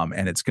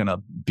 And it's going to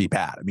be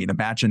bad.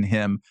 Imagine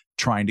him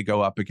trying to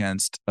go up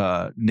against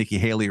Nikki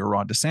Haley or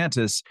Ron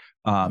DeSantis.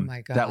 Oh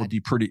my God. That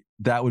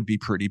would be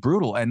pretty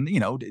brutal. And,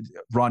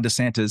 Ron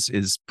DeSantis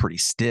is pretty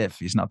stiff.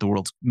 He's not the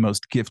world's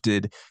most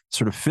gifted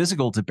sort of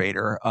physical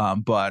debater,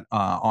 but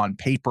on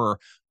paper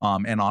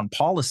and on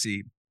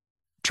policy,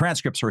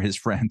 transcripts are his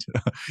friend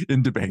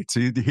in debates.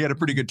 He had a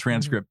pretty good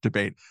transcript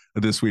debate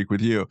this week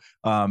with you.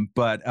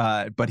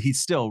 But he'd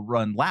still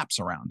run laps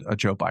around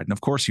Joe Biden.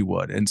 Of course he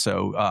would. And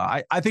so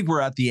I think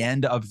we're at the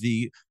end of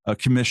the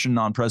Commission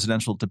on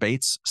Presidential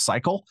Debates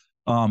cycle.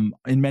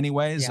 In many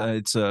ways, Yeah.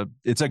 it's a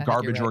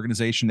garbage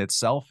organization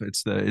itself.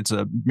 It's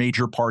a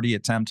major party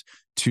attempt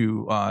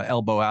to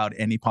elbow out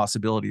any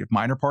possibility of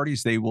minor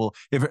parties. They will,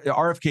 if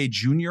RFK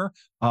Jr.,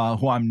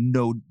 who I'm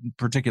no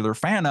particular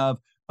fan of,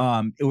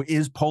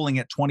 is polling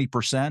at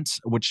 20%,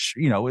 which,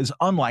 is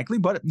unlikely,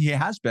 but he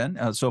has been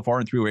so far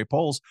in 3-way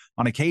polls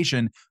on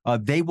occasion.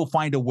 They will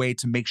find a way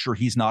to make sure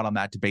he's not on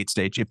that debate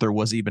stage if there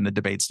was even a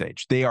debate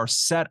stage. They are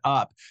set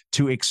up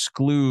to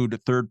exclude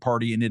third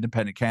party and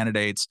independent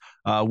candidates,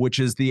 which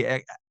is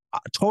the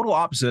total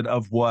opposite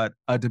of what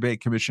a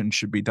debate commission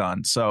should be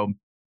done. So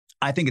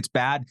I think it's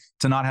bad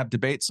to not have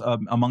debates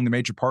among the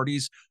major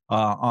parties.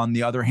 On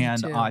the other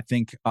hand, I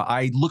think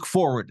I look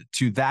forward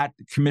to that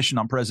Commission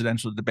on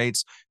Presidential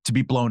Debates to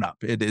be blown up.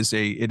 It is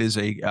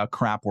a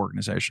crap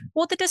organization.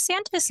 Well, the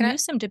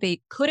DeSantis-Newsom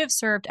debate could have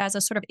served as a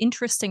sort of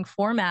interesting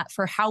format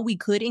for how we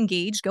could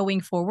engage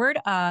going forward.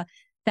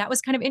 That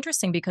was kind of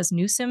interesting because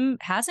Newsom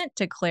hasn't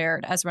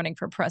declared as running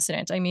for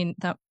president.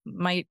 That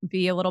might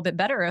be a little bit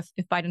better if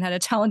Biden had a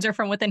challenger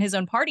from within his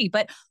own party.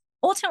 But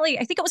ultimately,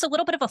 I think it was a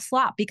little bit of a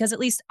flop because at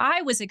least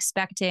I was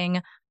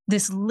expecting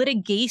this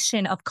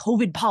litigation of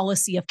COVID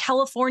policy of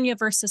California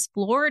versus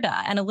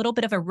Florida and a little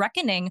bit of a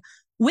reckoning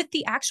with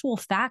the actual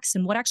facts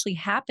and what actually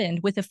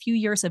happened with a few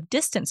years of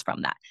distance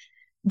from that.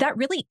 That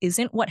really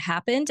isn't what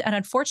happened. And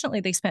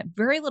unfortunately, they spent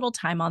very little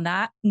time on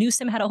that.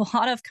 Newsom had a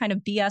lot of kind of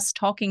BS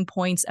talking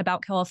points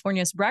about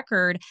California's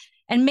record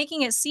and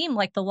making it seem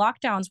like the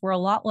lockdowns were a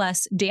lot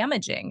less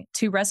damaging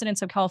to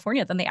residents of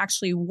California than they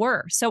actually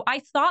were. So I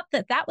thought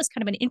that that was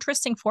kind of an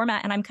interesting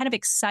format. And I'm kind of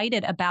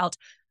excited about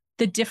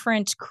the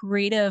different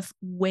creative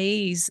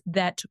ways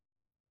that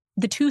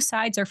the two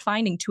sides are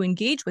finding to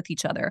engage with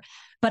each other.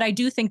 But I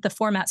do think the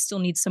format still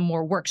needs some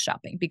more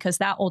workshopping because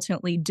that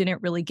ultimately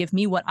didn't really give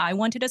me what I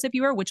wanted as a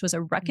viewer, which was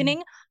a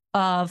reckoning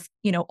of,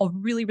 you know, a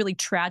really, really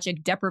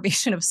tragic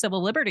deprivation of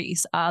civil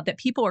liberties that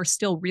people are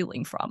still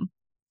reeling from.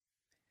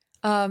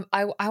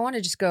 I want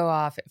to just go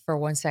off for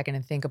 1 second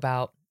and think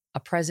about a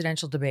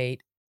presidential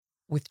debate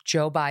with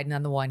Joe Biden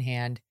on the one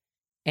hand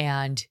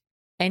and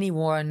any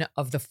one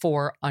of the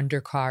 4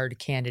 undercard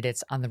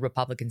candidates on the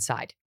Republican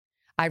side.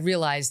 I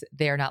realize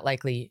they are not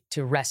likely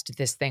to wrest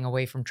this thing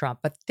away from Trump,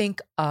 but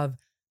think of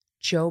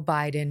Joe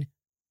Biden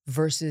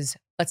versus,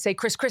 let's say,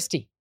 Chris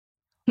Christie.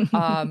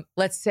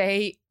 Let's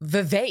say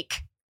Vivek.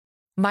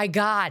 My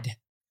God.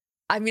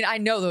 I mean, I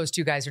know those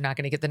two guys are not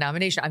going to get the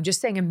nomination. I'm just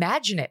saying,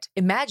 imagine it.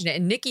 Imagine it.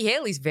 And Nikki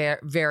Haley's very,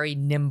 very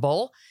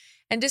nimble,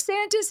 and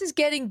DeSantis is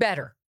getting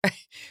better.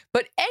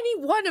 But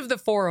any one of the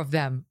 4 of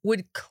them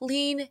would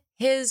clean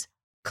his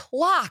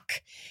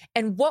clock.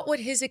 And what would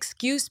his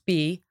excuse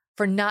be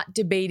for not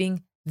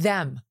debating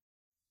them?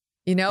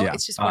 You know,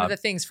 it's just one of the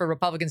things for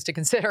Republicans to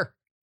consider.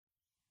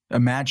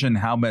 Imagine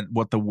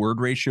what the word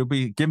ratio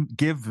be. Give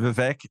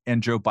Vivek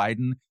and Joe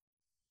Biden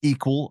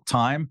equal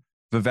time.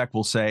 Vivek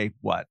will say,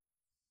 what,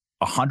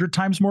 100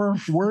 times more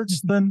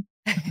words than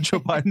Joe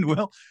Biden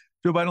will?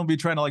 Joe Biden will be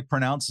trying to like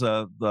pronounce,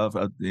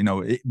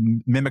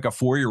 mimic a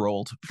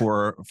 4-year-old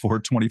for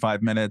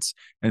 25 minutes.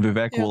 And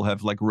Vivek will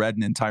have like read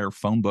an entire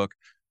phone book.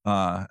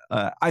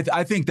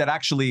 I think that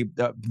actually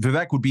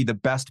Vivek would be the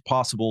best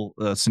possible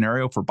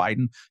scenario for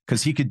Biden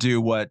because he could do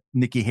what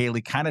Nikki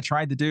Haley kind of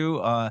tried to do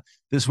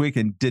this week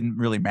and didn't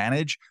really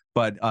manage,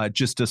 but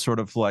just to sort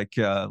of shut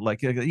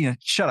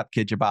up,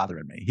 kid, you're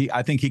bothering me.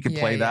 I think he could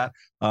play that.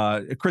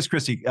 Chris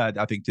Christie,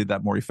 I think, did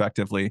that more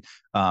effectively.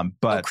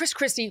 But Chris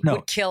Christie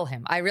would kill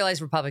him. I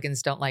realize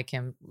Republicans don't like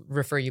him.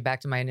 Refer you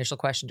back to my initial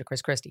question to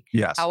Chris Christie.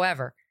 Yes.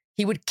 However,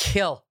 he would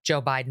kill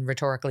Joe Biden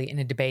rhetorically in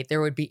a debate. It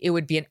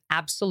would be an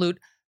absolute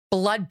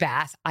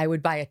bloodbath. I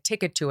would buy a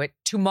ticket to it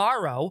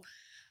tomorrow.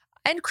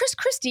 And Chris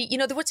Christie,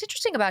 what's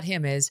interesting about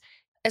him is,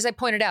 as I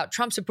pointed out,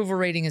 Trump's approval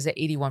rating is at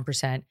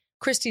 81%.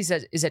 Christie's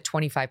is at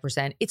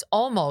 25%. It's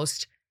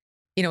almost,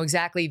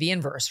 exactly the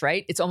inverse,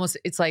 right? It's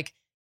like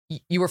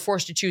you were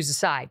forced to choose a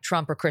side,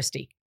 Trump or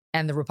Christie,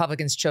 and the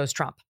Republicans chose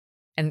Trump.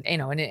 And,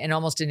 and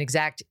almost in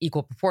exact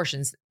equal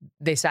proportions,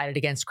 they sided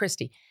against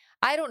Christie.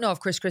 I don't know if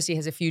Chris Christie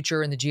has a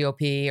future in the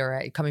GOP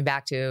or coming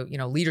back to,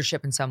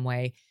 leadership in some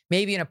way,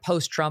 maybe in a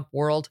post-Trump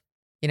world,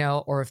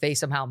 or if they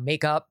somehow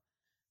make up,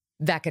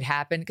 that could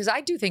happen. Because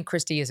I do think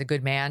Christie is a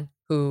good man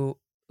who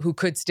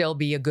could still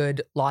be a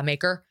good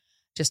lawmaker.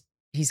 Just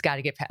he's got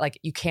to get,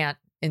 you can't,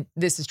 and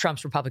this is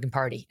Trump's Republican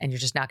Party, and you're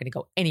just not going to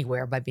go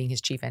anywhere by being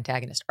his chief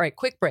antagonist. All right,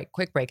 quick break.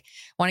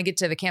 Want to get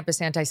to the campus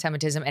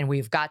anti-Semitism, and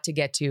we've got to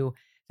get to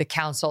the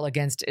Council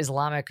Against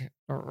Islamic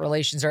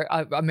Relations or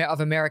of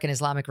American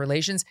Islamic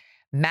Relations.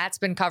 Matt's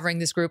been covering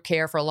this group,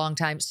 CARE, for a long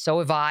time. So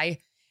have I.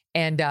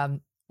 And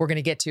we're going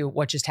to get to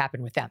what just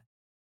happened with them.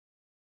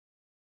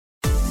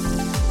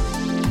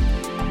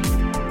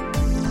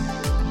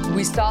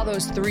 We saw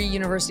those 3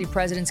 university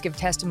presidents give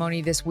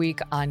testimony this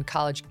week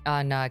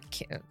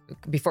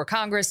before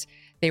Congress.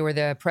 They were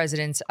the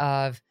presidents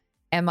of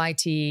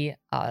MIT,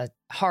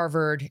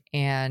 Harvard,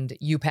 and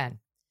UPenn.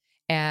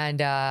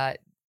 And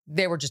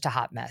they were just a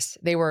hot mess.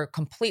 They were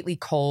completely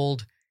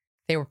cold.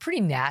 They were pretty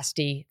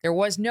nasty. There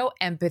was no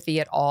empathy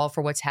at all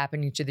for what's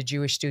happening to the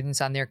Jewish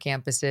students on their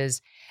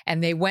campuses.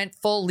 And they went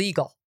full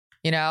legal,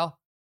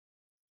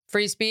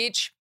 free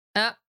speech.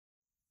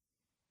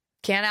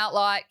 Can't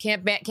outlaw it.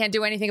 Can't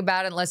do anything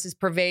about it unless it's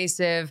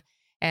pervasive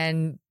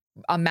and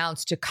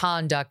amounts to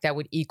conduct that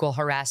would equal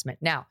harassment.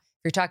 Now,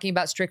 if you're talking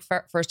about strict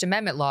First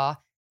Amendment law,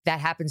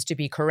 that happens to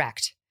be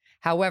correct.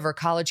 However,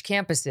 college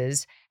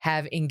campuses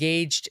have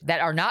engaged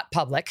that are not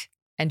public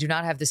and do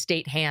not have the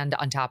state hand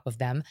on top of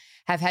them,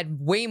 have had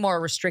way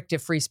more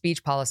restrictive free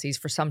speech policies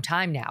for some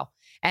time now.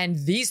 And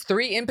these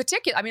 3 in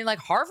particular, I mean, like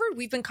Harvard,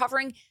 we've been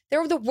covering,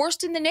 they're the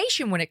worst in the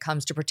nation when it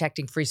comes to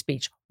protecting free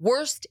speech.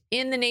 Worst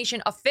in the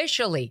nation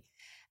officially,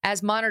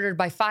 as monitored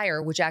by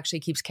FIRE, which actually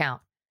keeps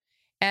count.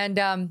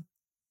 And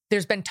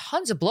there's been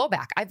tons of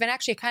blowback. I've been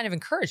actually kind of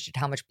encouraged at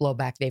how much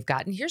blowback they've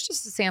gotten. Here's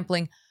just a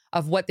sampling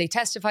of what they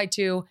testified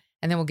to,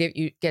 and then we'll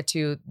get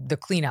to the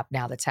cleanup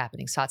now that's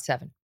happening. SOT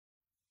 7.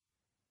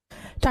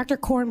 Dr.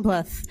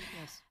 Kornbluth,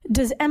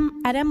 yes.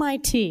 At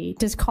MIT,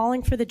 does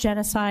calling for the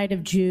genocide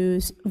of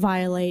Jews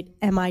violate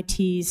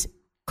MIT's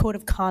code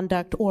of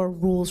conduct or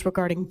rules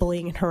regarding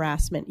bullying and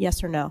harassment?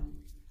 Yes or no?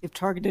 if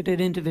targeted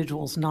at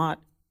individuals, not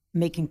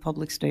making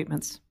public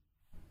statements.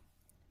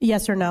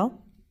 Yes or no?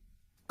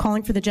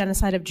 Calling for the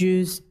genocide of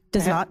Jews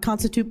does not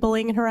constitute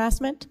bullying and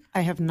harassment?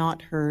 I have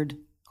not heard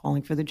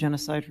calling for the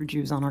genocide for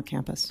Jews on our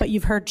campus. But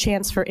you've heard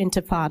chants for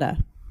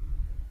intifada.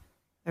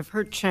 I've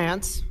heard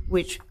chants,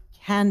 which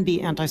can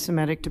be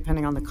anti-Semitic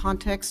depending on the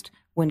context,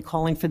 when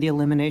calling for the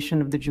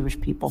elimination of the Jewish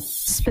people.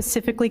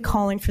 Specifically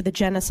calling for the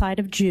genocide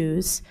of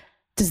Jews,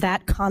 does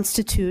that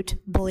constitute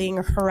bullying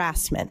or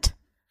harassment?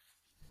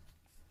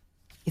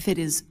 If it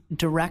is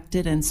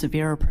directed and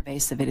severe or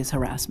pervasive, it is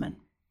harassment.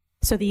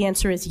 So the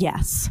answer is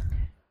yes.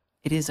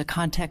 It is a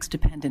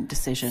context-dependent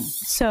decision.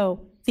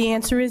 So the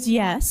answer is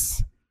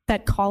yes,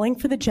 that calling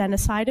for the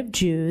genocide of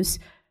Jews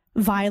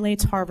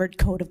violates Harvard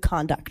Code of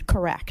Conduct,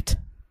 correct?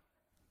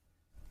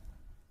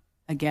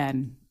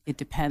 Again, it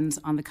depends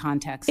on the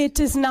context. It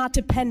does not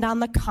depend on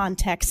the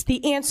context.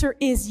 The answer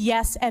is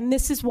yes, and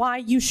this is why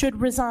you should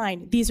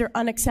resign. These are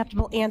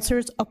unacceptable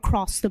answers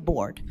across the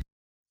board.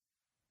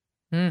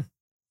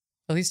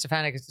 Elise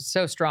Stefanik is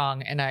so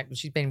strong, and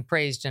she's been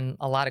praised in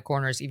a lot of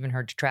corners, even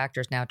her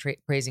detractors now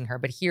praising her.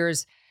 But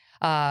here's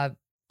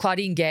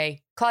Claudine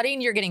Gay. Claudine,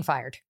 you're getting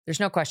fired. There's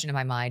no question in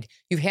my mind.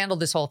 You've handled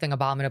this whole thing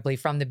abominably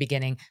from the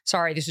beginning.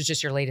 Sorry, this was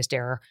just your latest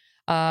error.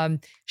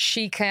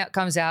 She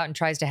comes out and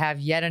tries to have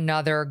yet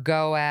another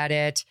go at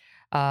it.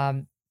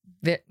 I'm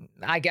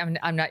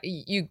not,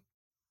 you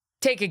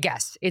take a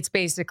guess. It's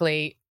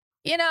basically,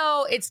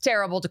 it's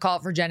terrible to call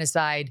for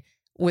genocide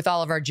with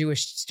all of our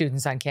Jewish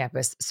students on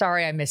campus.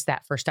 Sorry, I missed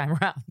that first time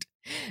around.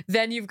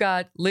 Then you've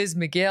got Liz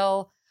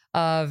McGill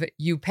of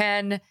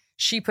UPenn.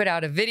 She put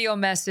out a video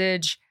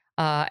message,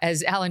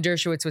 as Alan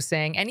Dershowitz was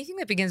saying, anything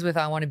that begins with,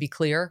 I want to be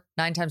clear,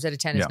 9 times out of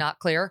 10 is not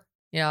clear.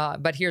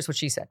 But here's what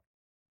she said.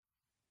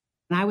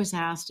 And I was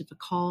asked if a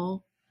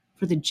call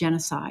for the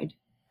genocide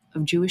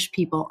of Jewish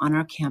people on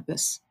our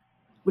campus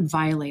would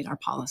violate our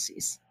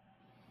policies.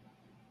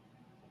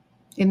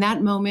 In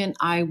that moment,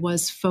 I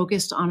was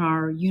focused on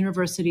our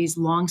university's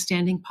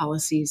longstanding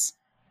policies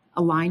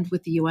aligned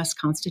with the U.S.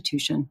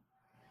 Constitution,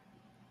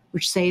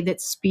 which say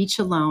that speech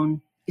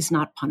alone is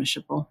not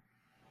punishable.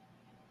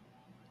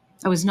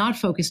 I was not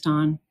focused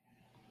on,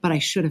 but I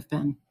should have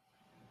been,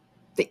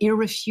 the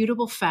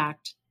irrefutable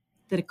fact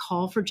that a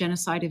call for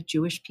genocide of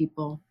Jewish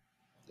people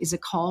is a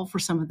call for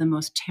some of the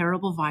most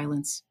terrible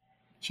violence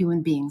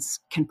human beings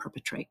can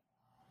perpetrate.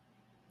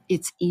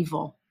 It's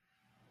evil,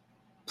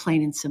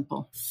 plain and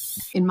simple.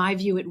 In my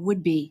view, it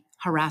would be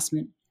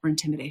harassment or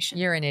intimidation.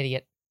 You're an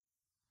idiot.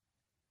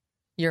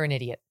 You're an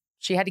idiot.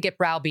 She had to get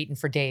browbeaten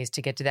for days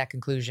to get to that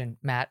conclusion,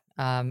 Matt.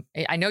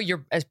 I know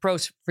you're as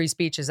pro-free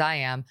speech as I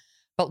am,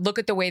 but look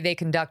at the way they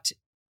conduct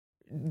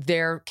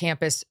their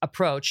campus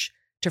approach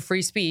to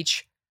free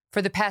speech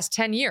for the past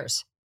 10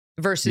 years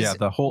versus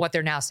what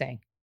they're now saying.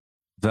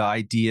 The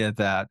idea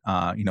that,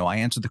 I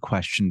answered the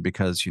question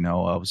because,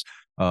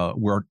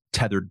 we're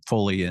tethered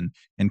fully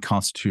in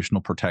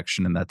constitutional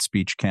protection and that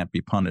speech can't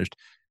be punished.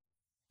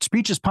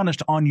 Speech is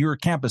punished on your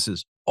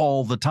campuses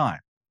all the time.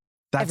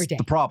 That's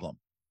the problem.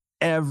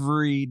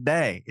 Every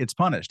day it's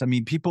punished. I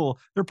mean, there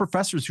are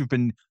professors who've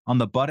been on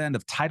the butt end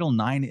of Title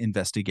IX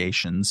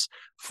investigations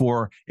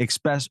for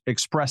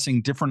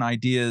expressing different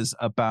ideas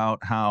about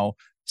how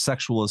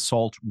sexual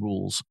assault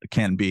rules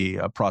can be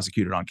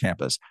prosecuted on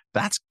campus.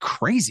 That's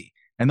crazy.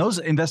 And those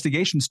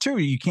investigations, too,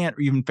 you can't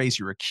even face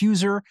your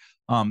accuser.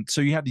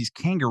 So you have these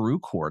kangaroo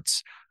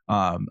courts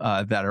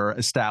that are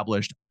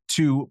established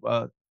to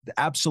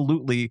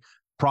absolutely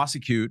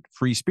prosecute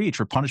free speech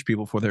or punish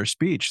people for their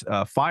speech.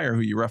 FIRE, who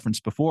you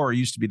referenced before,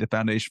 used to be the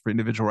Foundation for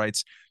Individual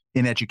Rights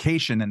in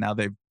Education, and now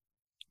they've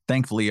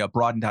thankfully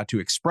broadened out to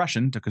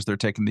expression because they're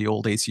taking the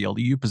old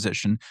ACLU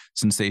position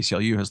since the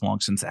ACLU has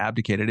long since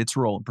abdicated its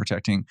role in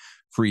protecting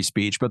free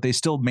speech. But they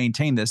still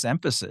maintain this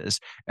emphasis.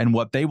 And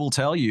what they will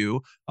tell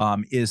you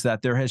is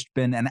that there has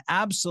been an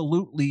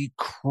absolutely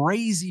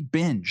crazy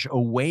binge,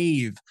 a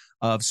wave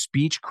of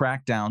speech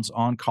crackdowns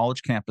on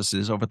college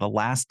campuses over the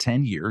last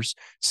 10 years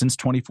since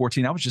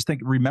 2014. I was just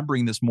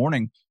remembering this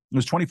morning, it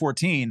was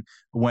 2014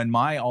 when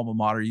my alma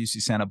mater,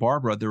 UC Santa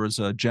Barbara, there was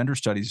a gender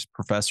studies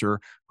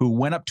professor who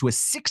went up to a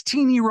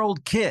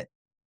 16-year-old kid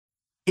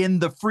in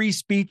the free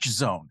speech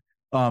zone.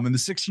 And the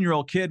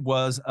 16-year-old kid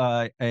was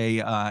a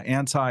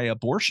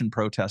anti-abortion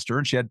protester,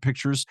 and she had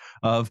pictures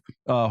of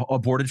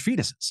aborted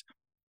fetuses.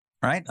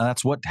 Right.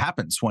 That's what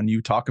happens when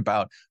you talk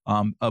about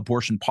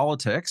abortion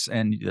politics.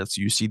 And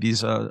you see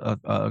these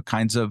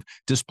kinds of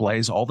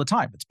displays all the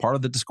time. It's part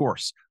of the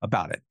discourse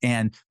about it.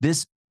 And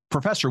this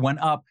professor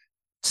went up,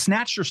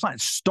 snatched her sign,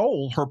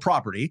 stole her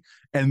property,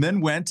 and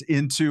then went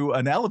into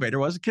an elevator.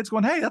 The kid's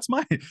going, hey, that's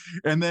mine.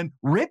 And then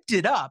ripped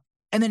it up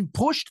and then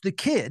pushed the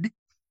kid,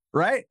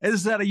 right? This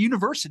is at a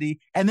university,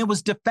 and then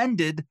was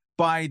defended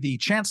by the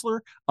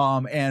chancellor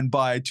and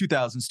by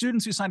 2,000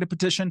 students who signed a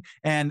petition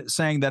and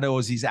saying that it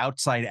was these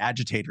outside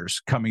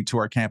agitators coming to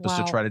our campus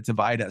to try to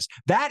divide us.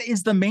 That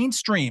is the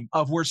mainstream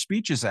of where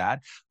speech is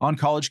at on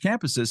college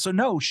campuses. So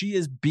no, she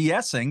is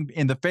BSing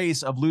in the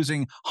face of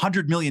losing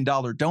 $100 million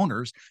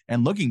donors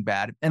and looking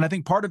bad. And I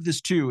think part of this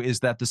too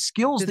is that the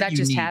skills that you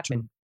need. Did that just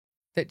happen?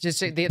 That just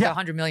the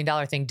 $100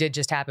 million thing did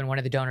just happen. One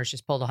of the donors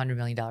just pulled $100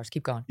 million.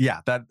 Keep going.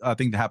 Yeah, that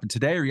thing that happened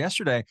today or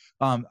yesterday.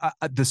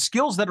 The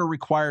skills that are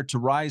required to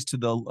rise to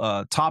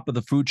the top of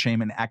the food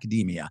chain in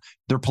academia,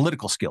 they're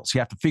political skills. You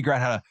have to figure out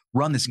how to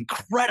run this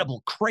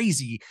incredible,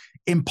 crazy,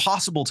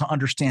 impossible to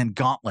understand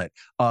gauntlet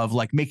of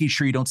like making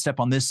sure you don't step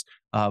on this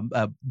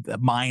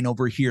mine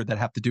over here that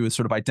have to do with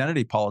sort of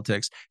identity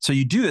politics. So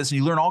you do this and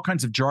you learn all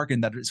kinds of jargon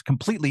that is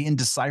completely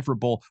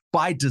indecipherable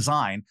by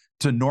design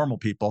to normal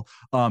people.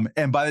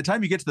 And by the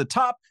time you get to the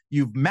top,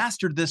 you've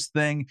mastered this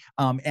thing,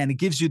 and it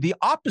gives you the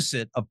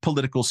opposite of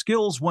political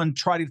skills when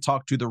trying to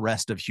talk to the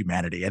rest of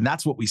humanity. And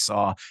that's what we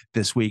saw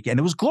this week. And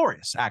it was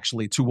glorious,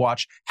 actually, to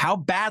watch how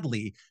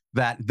badly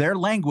that their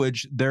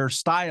language, their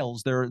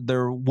styles,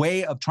 their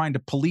way of trying to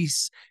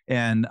police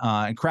and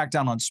crack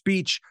down on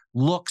speech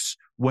looks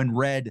when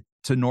read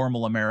to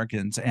normal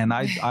Americans. And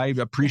I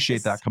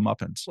appreciate that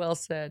comeuppance. Well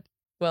said.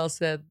 Well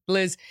said.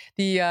 Liz,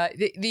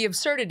 the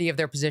absurdity of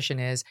their position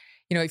is,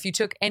 if you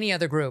took any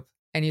other group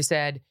and you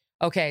said,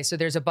 okay, so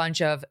there's a bunch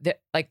of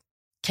like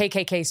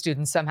KKK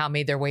students somehow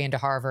made their way into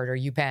Harvard or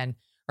UPenn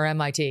or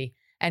MIT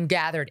and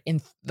gathered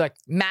in like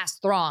mass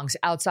throngs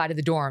outside of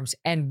the dorms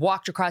and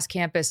walked across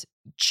campus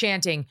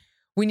chanting,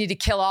 "We need to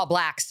kill all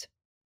blacks.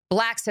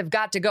 Blacks have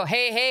got to go.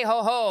 Hey, hey,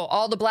 ho, ho.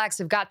 All the blacks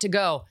have got to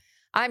go."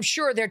 I'm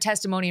sure their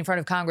testimony in front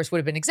of Congress would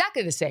have been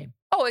exactly the same.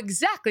 Oh,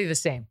 exactly the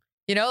same.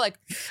 Like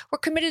we're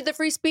committed to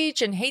free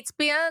speech and hate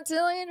speech.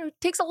 It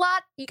takes a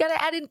lot. You got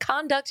to add in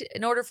conduct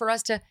in order for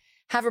us to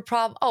have a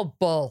problem. Oh,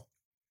 bull.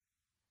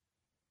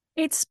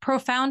 It's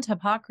profound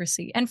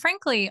hypocrisy. And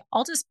frankly,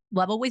 I'll just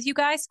level with you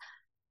guys.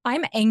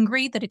 I'm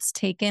angry that it's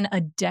taken a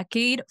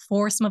decade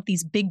for some of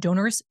these big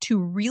donors to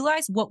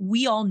realize what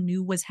we all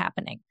knew was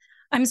happening.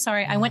 I'm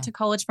sorry. I went to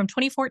college from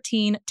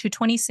 2014 to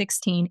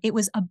 2016. It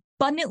was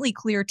abundantly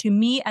clear to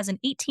me as an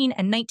 18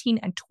 and 19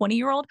 and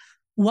 20-year-old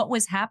what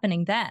was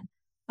happening then.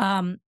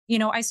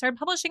 I started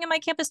publishing in my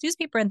campus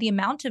newspaper, and the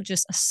amount of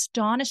just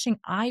astonishing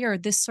ire,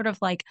 this sort of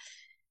like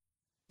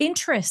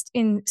interest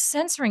in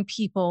censoring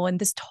people and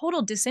this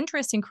total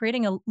disinterest in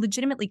creating a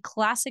legitimately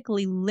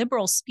classically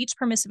liberal speech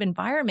permissive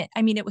environment.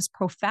 I mean, it was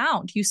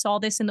profound. You saw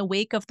this in the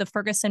wake of the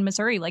Ferguson,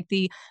 Missouri, like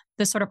the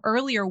sort of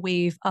earlier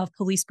wave of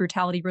police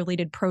brutality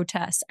related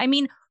protests. I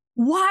mean,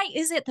 why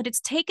is it that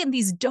it's taken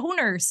these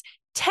donors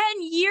 10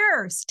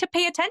 years to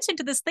pay attention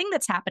to this thing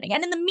that's happening?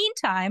 And in the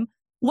meantime,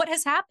 what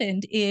has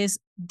happened is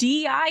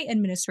DEI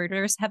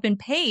administrators have been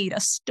paid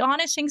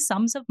astonishing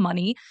sums of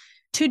money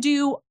to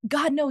do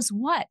God knows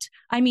what.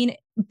 I mean,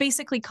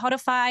 basically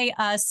codify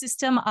a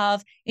system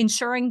of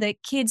ensuring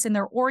that kids in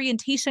their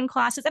orientation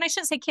classes, and I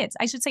shouldn't say kids,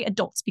 I should say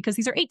adults, because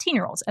these are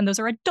 18-year-olds and those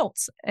are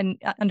adults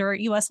and under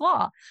US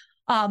law.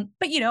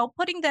 But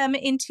putting them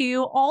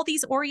into all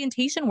these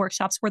orientation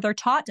workshops where they're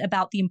taught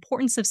about the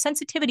importance of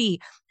sensitivity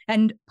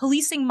and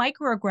policing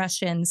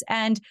microaggressions.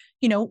 And,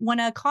 when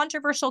a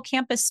controversial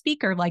campus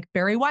speaker like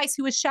Barry Weiss,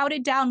 who was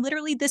shouted down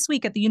literally this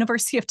week at the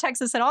University of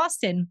Texas at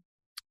Austin,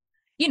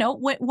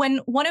 when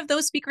one of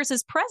those speakers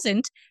is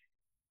present,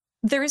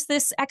 there's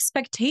this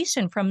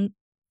expectation from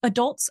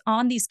adults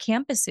on these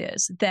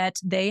campuses that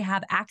they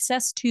have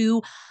access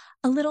to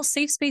a little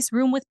safe space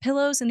room with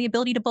pillows and the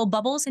ability to blow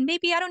bubbles, and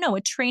maybe, I don't know,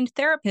 a trained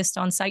therapist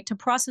on site to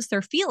process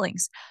their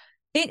feelings.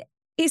 It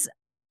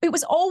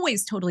was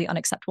always totally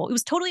unacceptable. It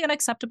was totally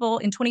unacceptable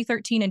in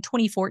 2013 and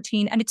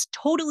 2014, and it's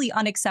totally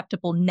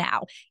unacceptable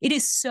now. It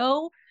is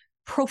so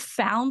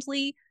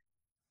profoundly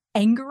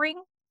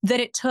angering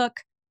that it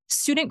took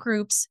student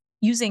groups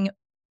using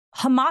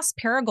Hamas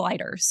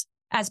paragliders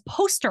as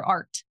poster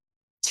art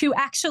to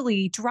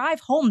actually drive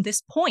home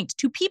this point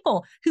to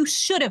people who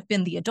should have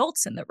been the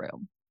adults in the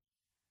room.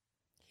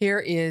 Here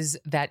is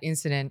that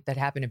incident that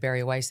happened to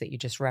Barry Weiss that you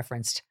just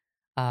referenced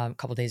a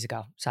couple days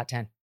ago. SOT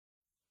 10.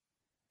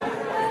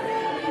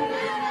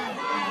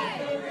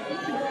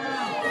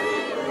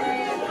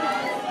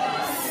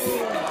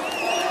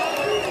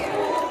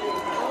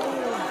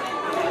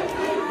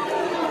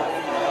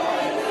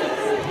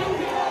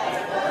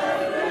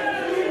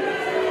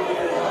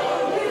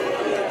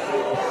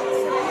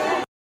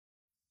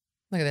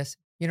 Look at this.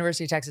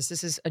 University of Texas.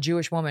 This is a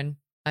Jewish woman.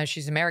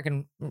 She's an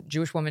American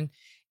Jewish woman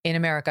in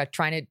America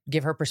trying to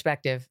give her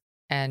perspective.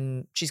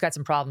 And she's got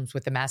some problems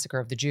with the massacre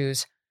of the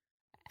Jews.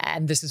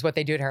 And this is what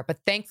they do to her. But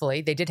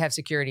thankfully, they did have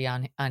security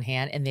on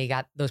hand,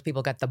 and those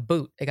people got the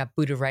boot. They got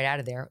booted right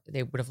out of there.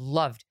 They would have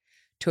loved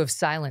to have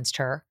silenced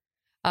her.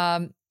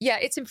 Yeah,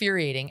 it's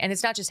infuriating. And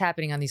it's not just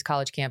happening on these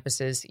college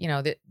campuses.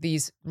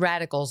 These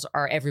radicals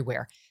are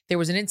everywhere. There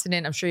was an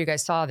incident, I'm sure you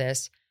guys saw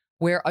this,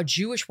 where a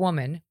Jewish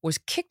woman was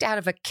kicked out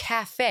of a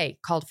cafe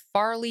called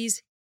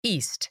Farley's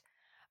East.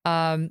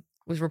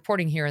 Was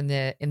reporting here in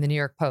the New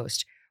York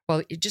Post.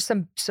 Well, just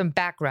some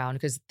background,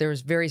 because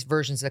there's various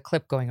versions of the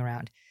clip going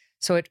around.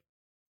 So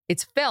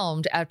it's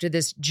filmed after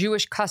this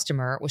Jewish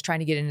customer was trying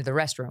to get into the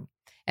restroom,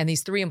 and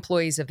these 3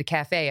 employees of the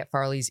cafe at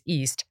Farley's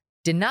East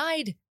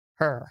denied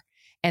her,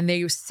 and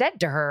they said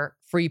to her,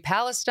 "Free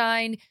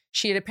Palestine."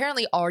 She had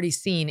apparently already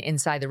seen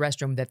inside the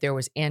restroom that there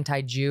was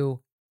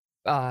anti-Jew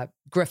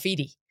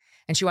graffiti.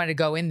 And she wanted to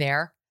go in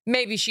there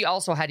Maybe she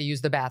also had to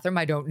use the bathroom.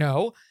 I don't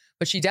know.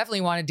 But she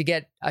definitely wanted to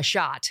get a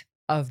shot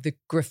of the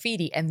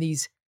graffiti. And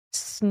these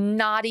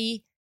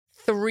snotty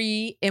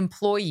 3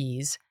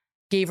 employees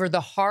gave her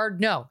the hard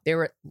no. They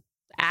were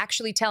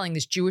actually telling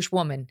this Jewish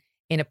woman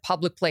in a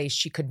public place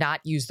she could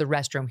not use the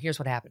restroom. Here's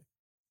what happened.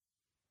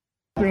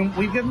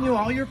 We've given you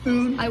all your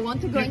food. I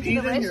want to go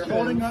into the restroom. You're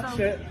holding up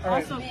shit.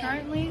 Also,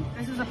 currently,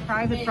 this is a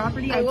private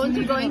property. I want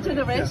to go into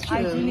the restroom.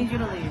 I do need you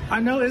to leave. I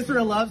know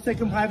Israel loves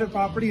taking private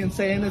property and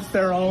saying it's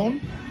their own,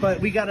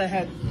 but we gotta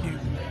head.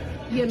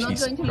 You're not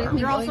going to let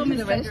me go into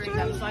the restroom?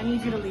 Them, so I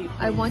need you to leave. Please.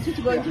 I want you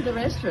to go into the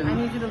restroom. I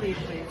need you to leave,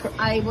 please.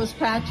 I was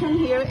patterned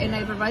here, and I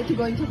have a right to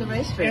go into the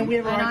restroom. And we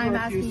have a right I'm to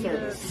asking refuse you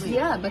service. to leave.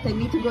 Yeah, but I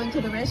need to go into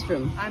the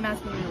restroom. I'm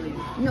asking you to leave.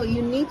 No,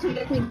 you need to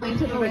let me go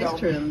into the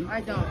restroom. I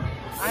don't.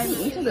 I'm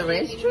into the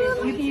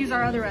restroom? You can use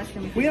our other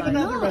restroom. We have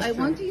another restroom. I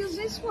want to use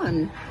this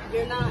one.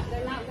 They're not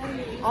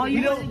letting you. All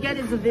you want to get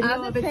is a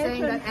video of it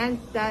saying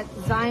that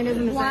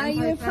Zionism is. Why are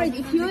you afraid?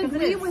 If you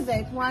agree with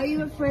it, why are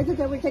you afraid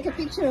that I will take a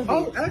picture of it?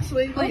 Oh,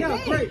 actually, okay.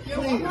 Yeah, great.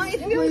 Please. No, if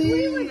you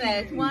agree with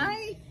it,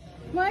 why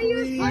are you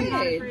afraid? I'm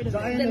not afraid of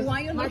it. Then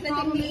why are you not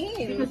letting me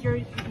in? Because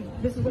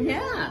this is what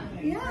Yeah.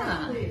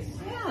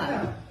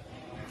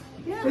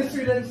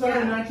 History didn't start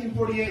in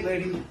 1948,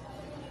 lady.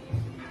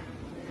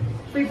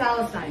 Free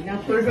Palestine.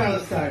 Now Free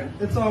Palestine.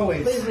 It's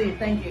always. Please leave.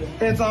 Thank you.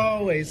 It's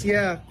always.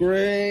 Yeah.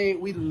 Great.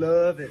 We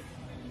love it.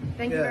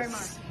 Thank you very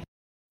much.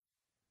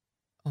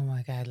 Oh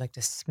my God, I'd like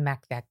to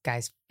smack that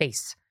guy's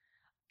face.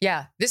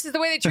 Yeah, this is the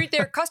way they treat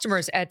their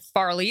customers at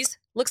Farley's.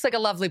 Looks like a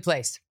lovely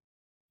place.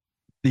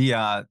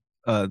 The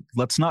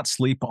let's not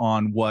sleep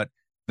on what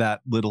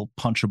that little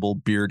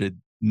punchable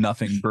bearded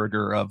nothing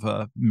burger of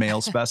a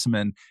male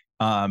specimen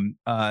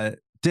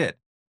did.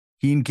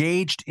 He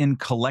engaged in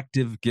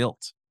collective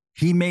guilt.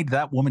 He made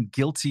that woman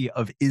guilty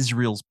of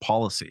Israel's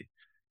policy.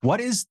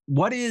 What is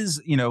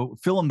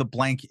fill in the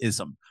blank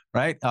ism,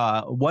 right?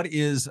 What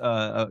is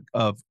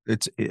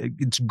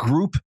it's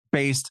group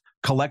based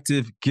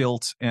collective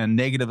guilt and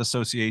negative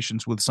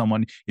associations with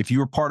someone. If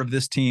you're part of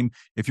this team,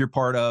 if you're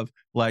part of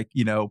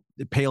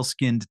pale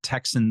skinned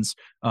Texans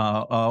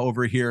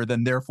over here,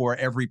 then therefore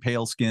every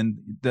pale skinned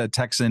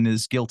Texan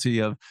is guilty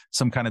of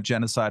some kind of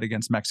genocide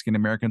against Mexican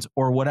Americans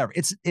or whatever.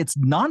 It's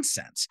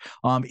nonsense.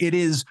 It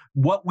is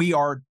what we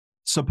are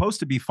supposed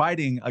to be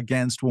fighting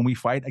against when we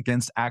fight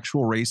against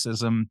actual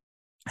racism,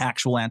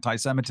 actual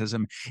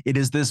anti-Semitism. It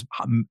is this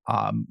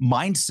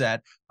mindset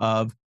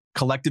of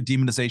collective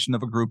demonization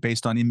of a group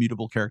based on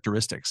immutable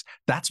characteristics.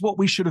 That's what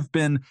we should have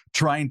been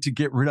trying to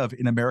get rid of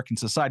in American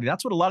society.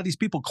 That's what a lot of these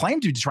people claim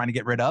to be trying to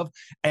get rid of,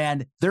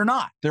 and they're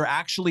not. They're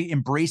actually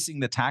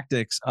embracing the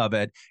tactics of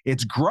it.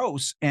 It's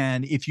gross,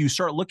 and if you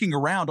start looking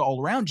around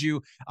all around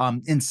you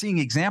and seeing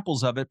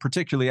examples of it,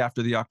 particularly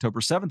after the October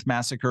 7th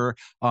massacre,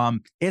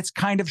 it's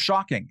kind of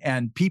shocking,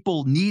 and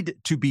people need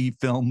to be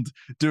filmed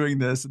doing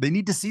this. They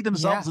need to see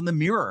themselves in the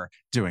mirror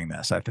doing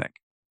this, I think.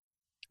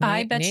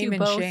 I bet you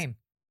both.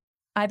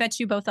 I bet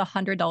you both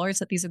 $100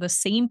 that these are the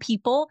same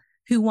people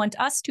who want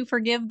us to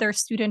forgive their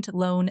student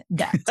loan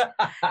debt.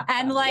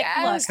 And look,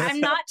 I'm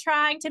not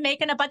trying to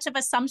make a bunch of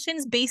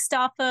assumptions based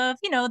off of,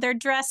 their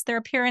dress, their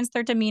appearance,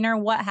 their demeanor,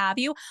 what have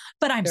you.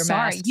 But I'm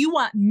sorry, masks. You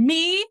want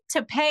me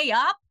to pay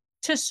up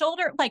to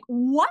shoulder? Like,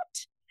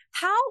 what?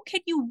 How can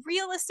you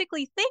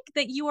realistically think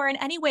that you are in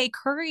any way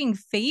currying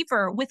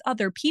favor with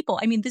other people?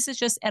 I mean, this is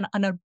just an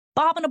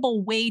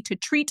abominable way to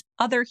treat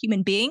other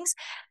human beings.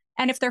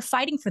 And if they're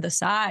fighting for the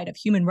side of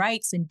human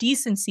rights and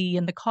decency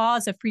and the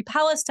cause of free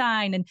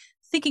Palestine and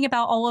thinking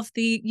about all of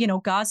the,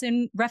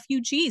 Gazan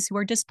refugees who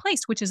are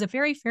displaced, which is a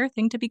very fair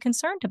thing to be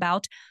concerned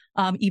about,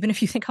 even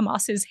if you think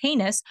Hamas is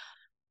heinous,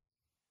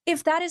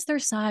 if that is their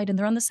side and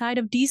they're on the side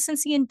of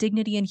decency and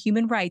dignity and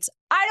human rights,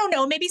 I don't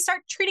know, maybe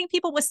start treating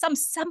people with some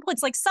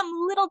semblance, like some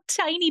little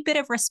tiny bit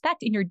of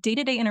respect in your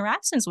day-to-day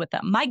interactions with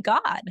them. My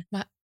God.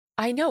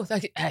 I know.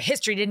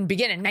 History didn't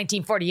begin in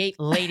 1948,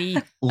 lady.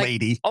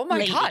 Lady. Oh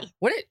my God.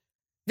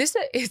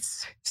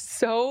 It's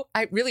so,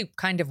 I really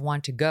kind of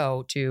want to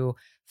go to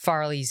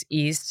Farley's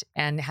East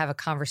and have a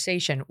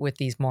conversation with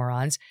these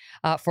morons.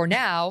 For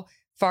now,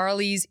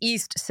 Farley's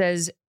East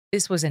says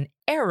this was an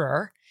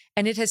error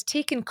and it has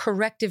taken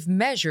corrective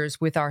measures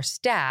with our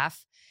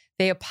staff.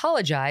 They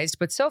apologized,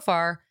 but so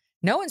far,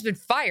 no one's been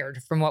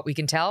fired from what we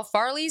can tell.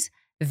 Farley's,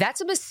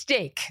 that's a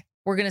mistake.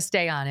 We're going to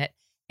stay on it.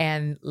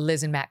 And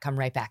Liz and Matt come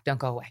right back. Don't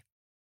go away.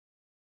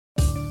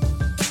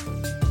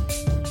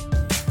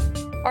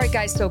 All right,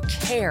 guys. So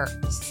CAIR,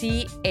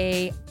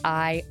 C-A-I-R,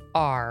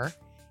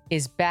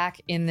 is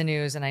back in the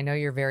news. And I know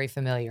you're very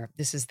familiar.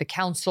 This is the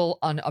Council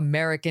on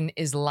American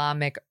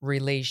Islamic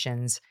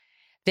Relations.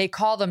 They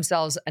call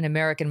themselves an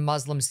American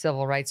Muslim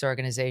civil rights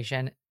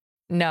organization.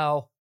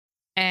 No,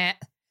 they're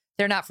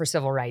not for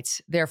civil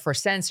rights. They're for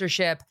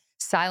censorship,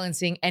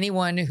 silencing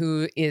anyone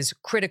who is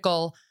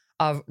critical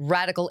of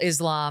radical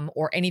Islam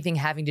or anything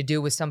having to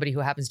do with somebody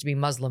who happens to be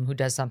Muslim who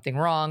does something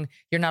wrong.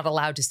 You're not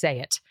allowed to say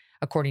it,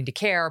 according to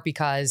CAIR,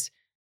 because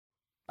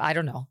I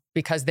don't know,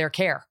 because they're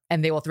CARE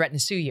and they will threaten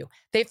to sue you.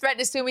 They've threatened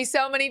to sue me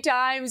so many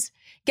times.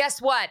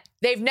 Guess what?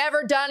 They've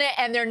never done it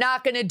and they're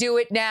not going to do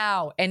it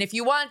now. And if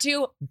you want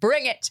to,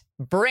 bring it.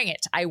 Bring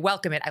it. I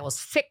welcome it. I will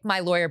sick my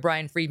lawyer,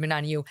 Brian Friedman,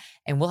 on you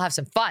and we'll have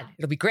some fun.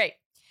 It'll be great.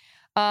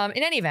 In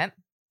any event,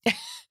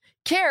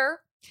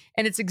 CARE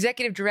and its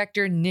executive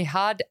director,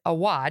 Nihad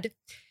Awad,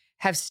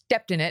 have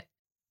stepped in it.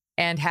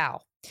 And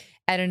how?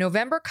 At a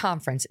November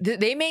conference,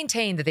 they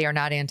maintain that they are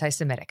not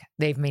anti-Semitic.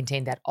 They've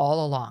maintained that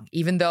all along,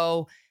 even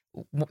though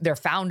their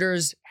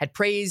founders had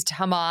praised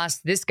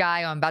Hamas. This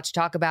guy I'm about to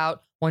talk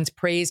about once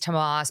praised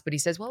Hamas, but he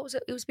says, well,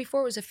 it was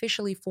before it was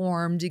officially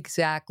formed.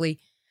 Exactly.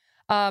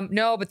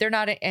 No, but they're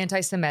not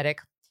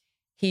anti-Semitic.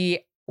 He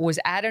was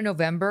at a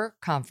November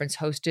conference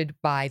hosted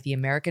by the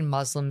American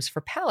Muslims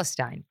for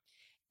Palestine.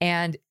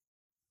 And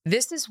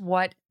this is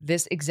what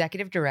this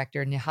executive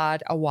director,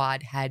 Nihad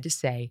Awad, had to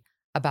say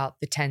about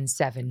the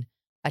 10/7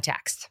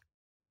 attacks.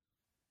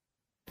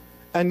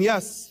 And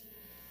yes,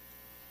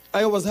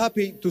 I was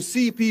happy to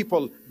see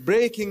people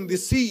breaking the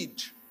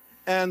siege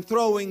and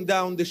throwing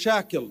down the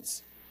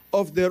shackles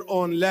of their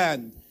own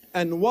land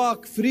and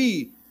walk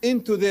free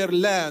into their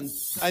land.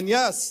 And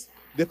yes,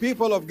 the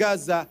people of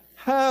Gaza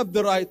have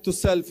the right to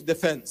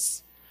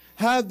self-defense,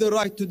 have the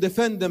right to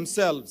defend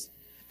themselves.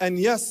 And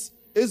yes,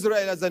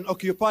 Israel as an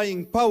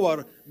occupying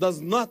power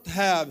does not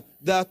have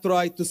that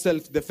right to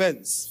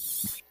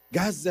self-defense.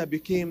 Gaza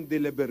became the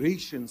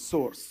liberation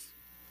source,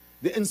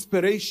 the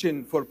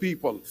inspiration for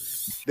people.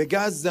 The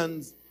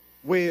Gazans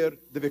were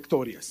the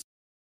victorious.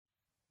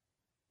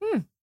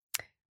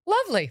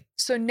 Lovely.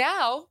 So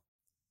now,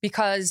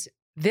 because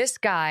this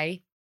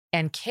guy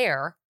and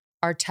CARE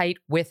are tight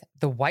with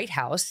the White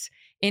House,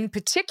 in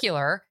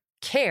particular,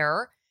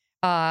 CARE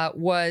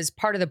was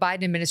part of the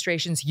Biden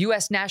administration's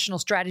U.S. national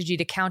strategy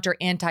to counter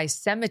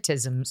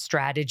anti-Semitism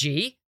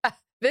strategy.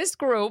 This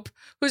group,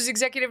 whose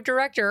executive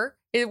director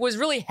was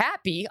really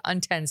happy on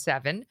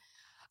 10/7,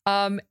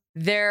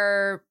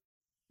 they're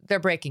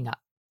breaking up.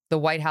 The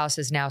White House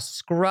has now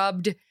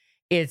scrubbed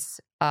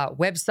its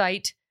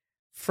website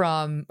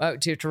from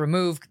to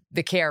remove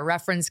the CARE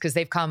reference because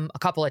they've come a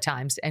couple of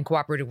times and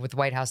cooperated with the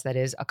White House. That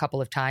is a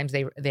couple of times.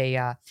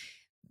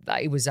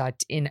 It was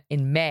in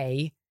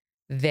May.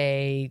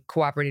 They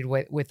cooperated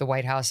with the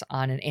White House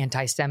on an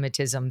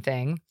anti-Semitism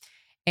thing.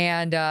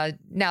 And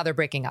now they're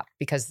breaking up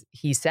because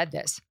he said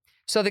this.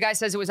 So the guy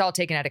says it was all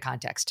taken out of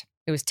context.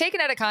 It was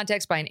taken out of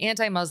context by an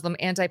anti-Muslim,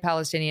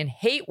 anti-Palestinian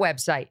hate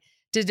website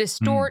to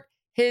distort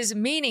his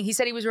meaning. He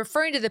said he was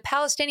referring to the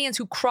Palestinians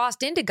who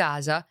crossed into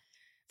Gaza,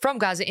 from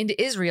Gaza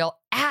into Israel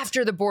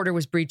after the border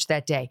was breached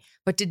that day,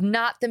 but did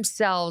not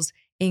themselves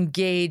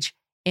engage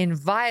in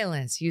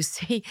violence. You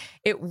see,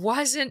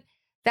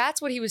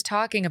 that's what he was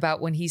talking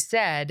about when he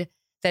said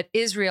that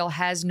Israel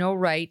has no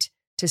right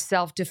to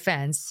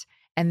self-defense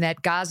and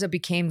that Gaza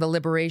became the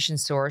liberation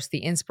source, the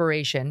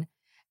inspiration,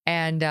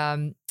 and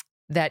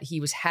that he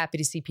was happy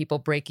to see people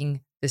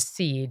breaking the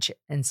siege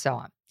and so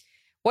on.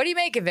 What do you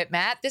make of it,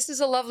 Matt? This is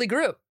a lovely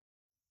group.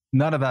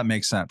 None of that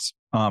makes sense.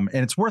 And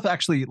it's worth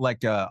actually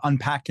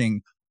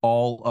unpacking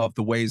all of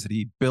the ways that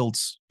he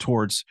builds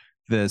towards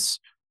this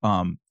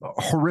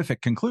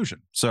horrific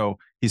conclusion. So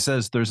he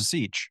says there's a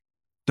siege.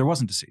 There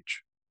wasn't a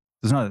siege.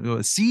 There's not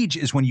a siege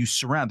is when you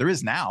surround. There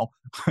is now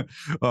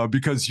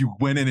because you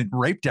went in and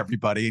raped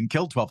everybody and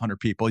killed 1,200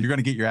 people. You're going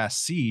to get your ass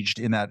sieged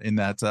in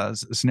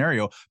that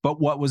scenario.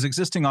 But what was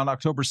existing on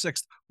October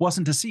 6th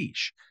wasn't a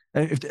siege.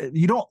 If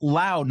you don't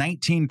allow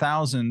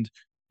 19,000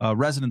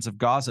 residents of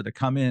Gaza to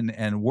come in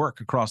and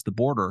work across the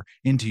border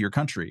into your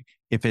country,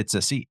 if it's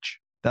a siege,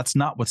 that's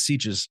not what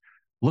sieges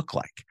look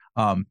like.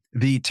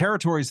 The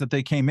territories that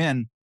they came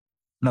in,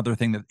 another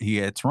thing that he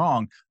gets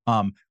wrong,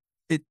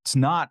 it's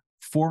not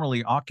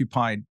formerly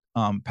occupied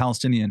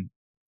Palestinian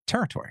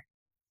territory.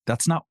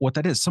 That's not what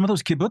that is. Some of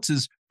those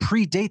kibbutzes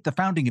predate the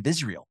founding of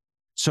Israel.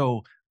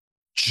 So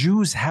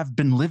Jews have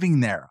been living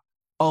there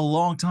a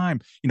long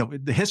time. You know,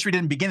 the history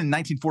didn't begin in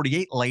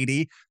 1948,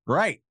 lady,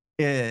 right?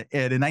 In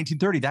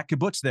 1930, that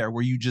kibbutz there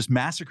where you just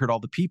massacred all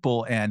the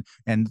people and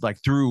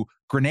threw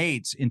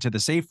grenades into the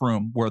safe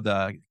room where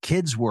the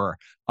kids were.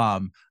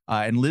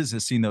 And Liz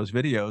has seen those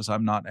videos.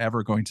 I'm not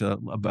ever going to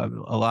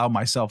allow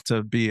myself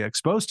to be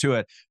exposed to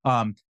it.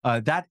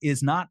 That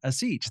is not a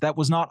siege. That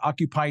was not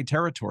occupied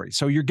territory.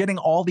 So you're getting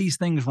all these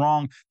things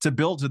wrong to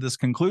build to this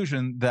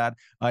conclusion that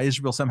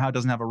Israel somehow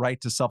doesn't have a right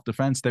to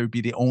self-defense. They would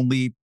be the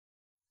only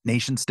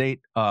nation state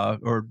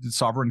or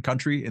sovereign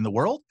country in the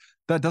world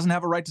that doesn't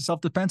have a right to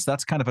self-defense.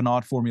 That's kind of an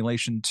odd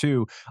formulation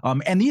too.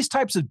 And these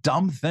types of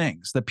dumb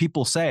things that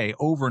people say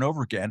over and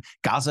over again,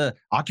 Gaza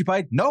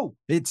occupied? No,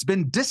 it's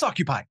been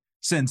disoccupied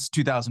since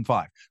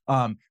 2005.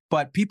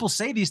 But people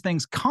say these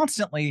things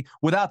constantly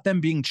without them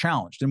being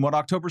challenged. And what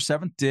October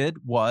 7th did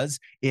was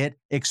it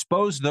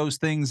exposed those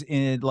things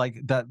in like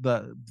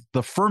the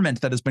ferment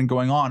that has been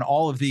going on,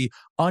 all of the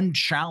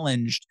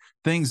unchallenged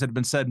things that have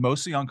been said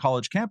mostly on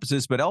college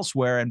campuses, but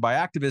elsewhere and by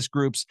activist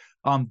groups.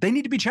 They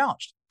need to be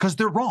challenged because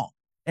they're wrong.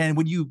 And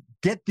when you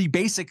get the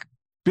basic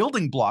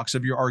building blocks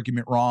of your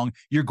argument wrong,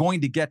 you're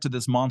going to get to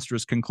this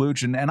monstrous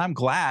conclusion. And I'm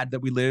glad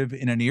that we live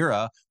in an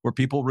era where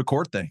people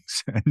record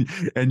things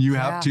and you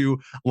have to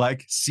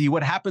like see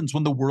what happens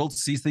when the world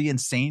sees the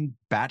insane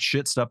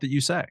batshit stuff that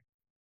you say.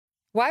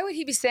 Why would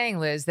he be saying,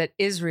 Liz, that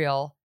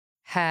Israel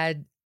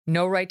had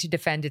no right to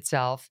defend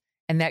itself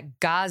and that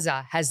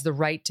Gaza has the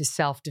right to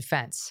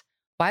self-defense?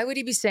 Why would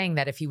he be saying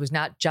that if he was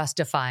not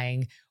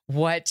justifying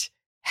what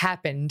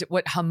happened,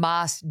 what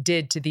Hamas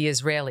did to the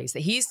Israelis?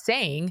 That he's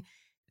saying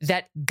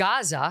that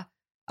Gaza,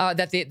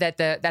 that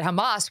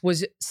Hamas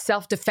was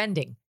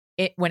self-defending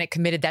when it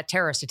committed that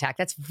terrorist attack.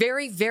 That's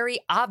very, very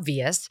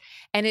obvious.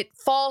 And it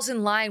falls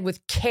in line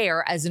with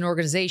CARE as an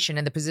organization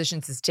and the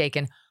positions it's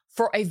taken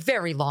for a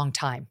very long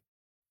time.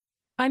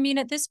 I mean,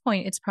 at this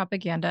point, it's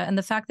propaganda. And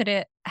the fact that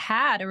it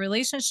had a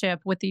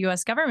relationship with the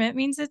U.S. government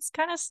means it's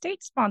kind of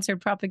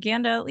state-sponsored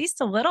propaganda, at least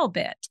a little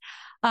bit.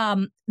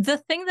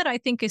 The thing that I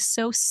think is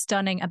so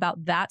stunning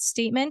about that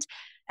statement,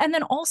 and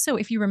then also,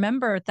 if you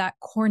remember that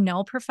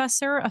Cornell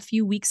professor a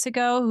few weeks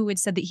ago who had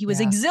said that he was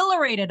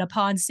exhilarated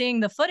upon seeing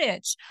the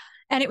footage.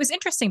 And it was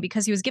interesting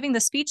because he was giving the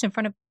speech in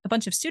front of a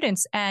bunch of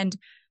students, and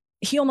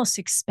he almost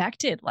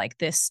expected like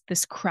this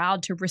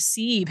crowd to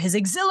receive his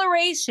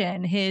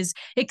exhilaration, his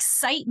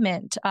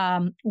excitement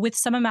with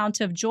some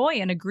amount of joy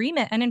and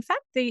agreement. And in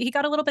fact, he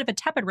got a little bit of a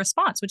tepid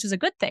response, which is a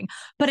good thing.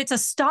 But it's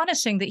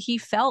astonishing that he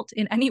felt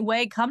in any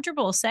way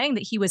comfortable saying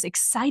that he was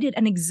excited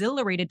and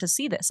exhilarated to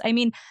see this. I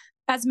mean,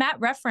 as Matt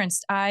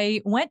referenced,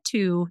 I went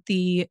to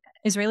the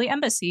Israeli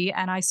embassy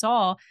and I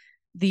saw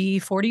the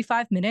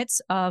 45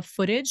 minutes of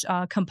footage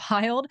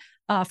compiled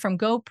from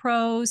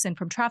GoPros and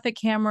from traffic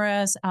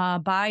cameras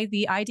by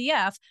the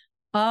IDF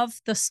of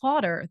the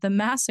slaughter, the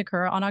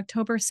massacre on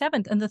October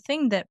 7th. And the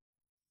thing that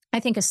I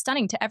think is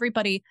stunning to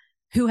everybody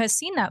who has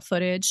seen that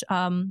footage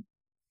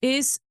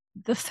is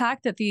the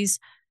fact that these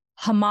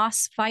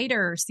Hamas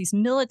fighters, these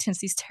militants,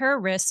 these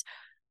terrorists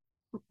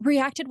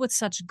reacted with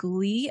such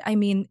glee. I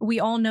mean, we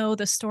all know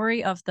the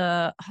story of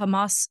the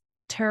Hamas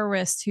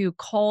terrorist who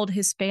called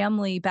his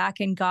family back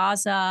in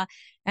Gaza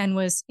and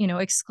was,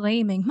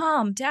 exclaiming,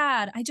 "Mom,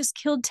 Dad, I just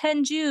killed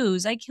 10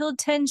 Jews. I killed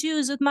 10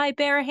 Jews with my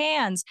bare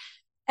hands."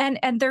 And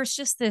there's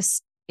just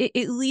this,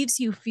 it leaves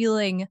you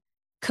feeling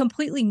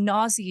completely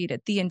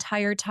nauseated the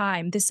entire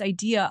time. This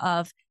idea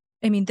of,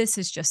 I mean, this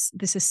is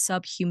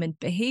subhuman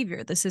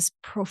behavior. This is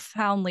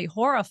profoundly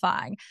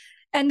horrifying.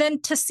 And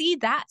then to see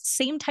that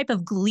same type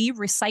of glee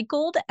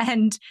recycled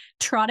and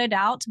trotted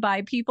out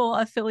by people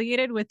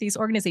affiliated with these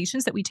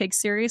organizations that we take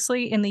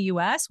seriously in the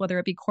US, whether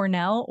it be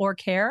Cornell or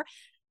CARE,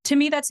 to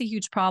me, that's a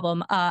huge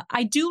problem.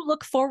 I do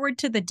look forward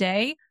to the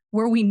day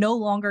where we no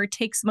longer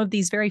take some of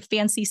these very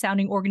fancy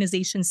sounding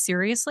organizations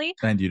seriously.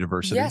 And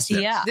universities. Yes.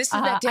 Yeah. This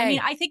is that day. I mean,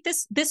 I think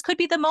this could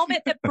be the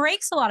moment that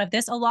breaks a lot of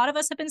this. A lot of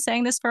us have been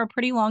saying this for a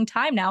pretty long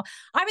time now.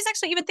 I was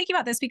actually even thinking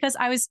about this because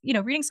I was,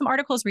 reading some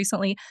articles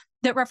recently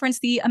that reference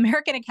the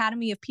American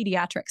Academy of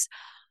Pediatrics.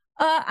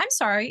 I'm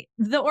sorry,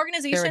 the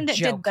organization that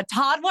did the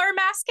toddler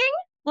masking?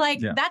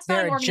 That's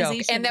not an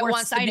organization and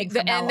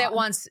that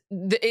wants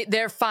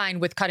they're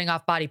fine with cutting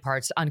off body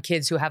parts on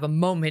kids who have a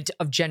moment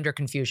of gender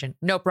confusion.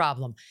 No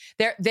problem.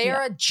 They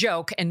are a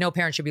joke, and no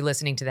parent should be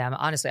listening to them.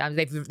 Honestly,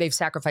 they've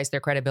sacrificed their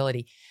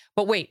credibility.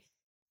 But wait,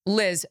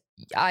 Liz,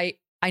 I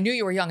knew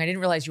you were young. I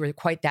didn't realize you were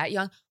quite that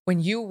young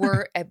when you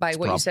were by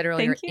what you said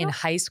earlier in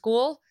high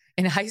school.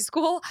 In high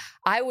school,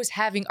 I was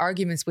having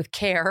arguments with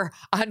CARE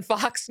on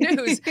Fox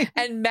News,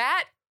 and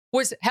Matt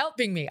was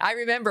helping me. I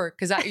remember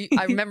because I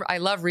remember I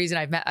love Reason.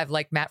 I've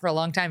liked Matt for a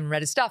long time and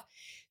read his stuff.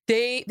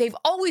 They've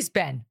always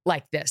been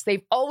like this.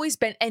 They've always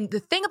been. And the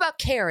thing about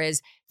CARE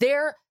is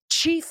they're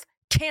chief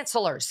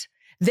cancelers.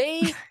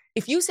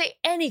 If you say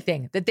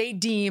anything that they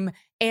deem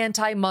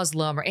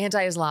anti-Muslim or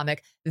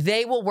anti-Islamic,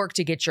 they will work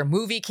to get your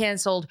movie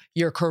canceled,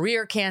 your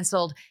career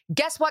canceled.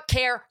 Guess what,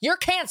 CARE? You're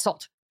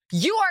canceled.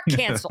 You are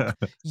canceled.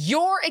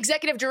 Your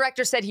executive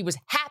director said he was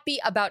happy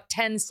about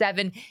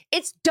 10/7.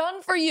 It's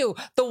done for you.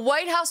 The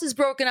White House is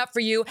broken up for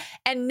you.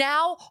 And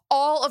now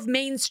all of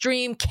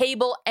mainstream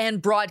cable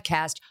and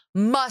broadcast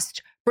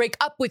must break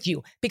up with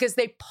you because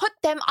they put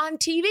them on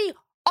TV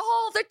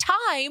all the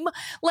time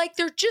like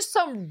they're just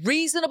some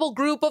reasonable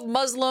group of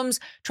Muslims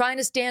trying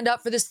to stand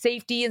up for the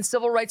safety and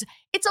civil rights.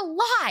 It's a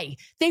lie.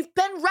 They've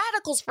been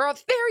radicals for a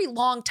very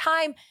long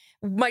time.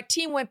 My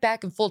team went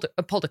back and pulled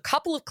a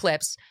couple of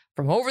clips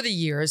from over the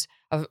years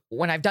of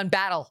when I've done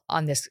battle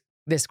on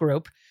this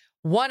group.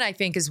 One, I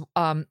think, is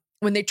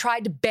when they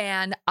tried to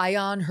ban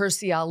Ayaan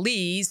Hirsi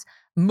Ali's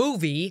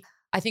movie.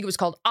 I think it was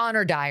called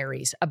Honor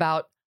Diaries,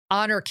 about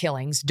honor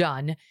killings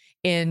done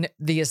in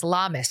the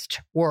Islamist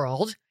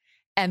world.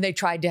 And they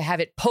tried to have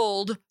it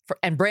pulled,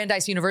 and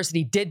Brandeis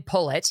University did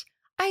pull it.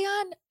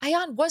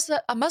 Ayaan was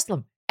a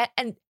Muslim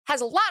and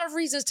has a lot of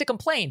reasons to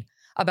complain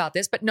about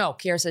this, but no,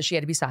 CARE says she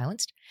had to be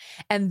silenced.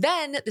 And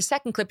then the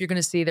second clip you're going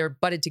to see, they're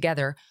butted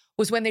together,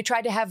 was when they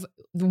tried to have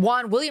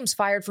Juan Williams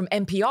fired from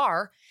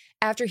NPR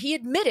after he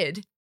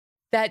admitted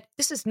that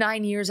this is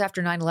 9 years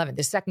after 9/11.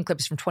 This second clip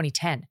is from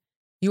 2010.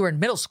 You were in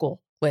middle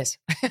school, Liz.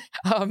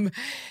 I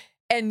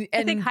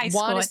think high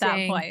school at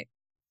that point.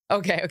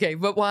 Okay.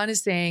 But Juan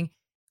is saying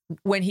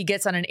when he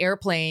gets on an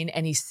airplane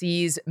and he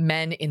sees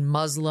men in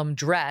Muslim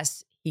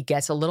dress, he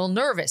gets a little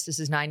nervous. This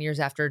is 9 years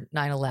after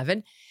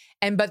 9/11.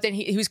 But then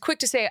he was quick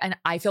to say, and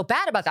I feel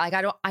bad about that.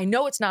 Like, I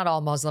know it's not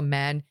all Muslim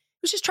men.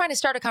 He was just trying to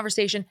start a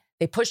conversation.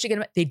 They pushed to get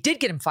him. They did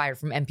get him fired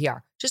from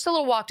NPR. Just a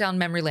little walk down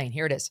memory lane.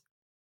 Here it is.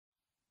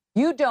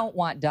 You don't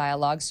want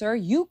dialogue, sir.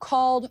 You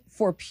called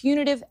for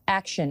punitive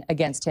action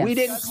against him. We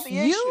didn't see the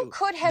issue. You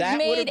could have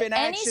made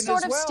any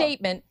sort of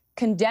statement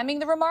condemning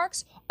the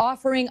remarks,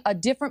 offering a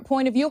different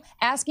point of view,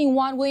 asking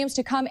Juan Williams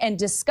to come and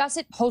discuss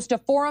it, host a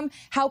forum.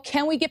 How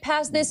can we get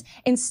past this?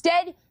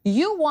 Instead,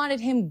 you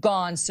wanted him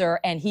gone, sir,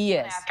 and he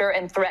is. After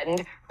and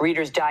threatened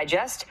Reader's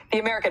Digest, the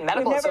American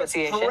Medical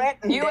Association,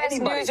 U.S.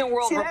 News and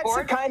World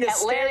Report,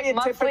 Atlantic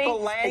Monthly,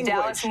 the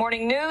Dallas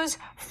Morning News,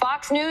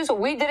 Fox News.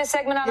 We did a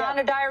segment on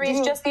Honor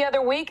Diaries just the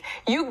other week.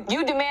 You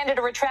demanded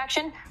a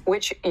retraction,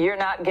 which you're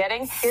not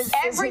getting.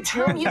 Every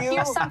time you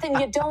hear something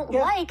you don't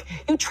like,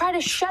 you try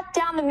to shut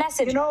down the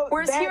message.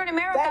 Whereas here in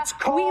America,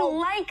 we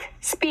like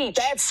speech.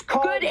 That's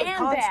called good the and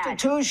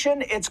Constitution.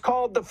 bad. It's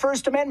called the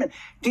First Amendment.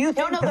 Do you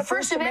think the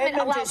First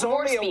Amendment allows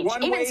more speech,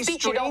 even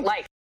speech you don't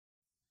like?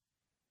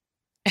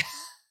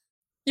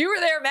 You were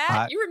there,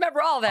 Matt. You remember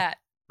all that.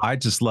 I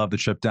just love the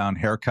trip down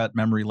haircut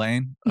memory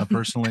lane,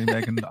 personally,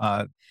 Megan.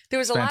 There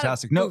was a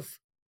fantastic. lot of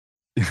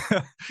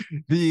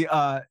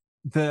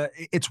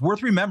It's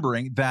worth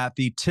remembering that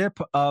the tip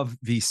of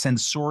the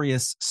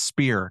censorious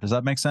spear, does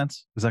that make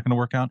sense? Is that going to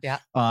work out? Yeah.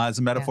 As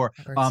a metaphor,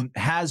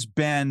 has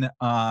been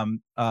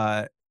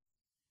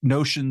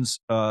notions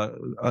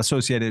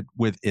associated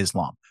with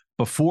Islam.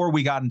 Before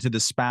we got into the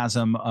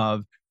spasm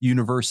of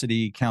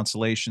university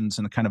cancellations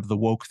and kind of the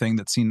woke thing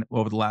that's seen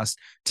over the last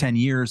 10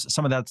 years,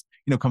 some of that,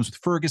 comes with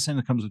Ferguson,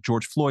 it comes with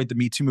George Floyd, the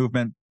Me Too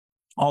movement.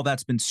 All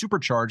that's been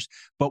supercharged.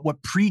 But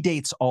what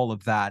predates all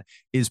of that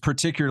is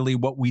particularly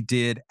what we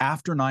did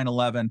after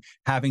 9/11,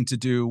 having to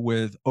do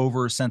with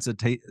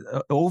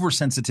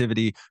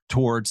oversensitivity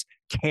towards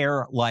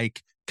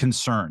care-like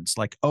concerns.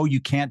 Like, you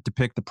can't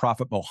depict the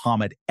Prophet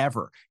Muhammad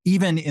ever,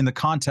 even in the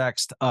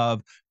context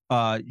of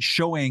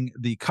showing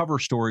the cover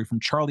story from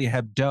Charlie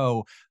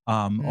Hebdo,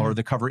 or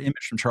the cover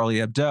image from Charlie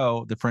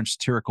Hebdo, the French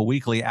satirical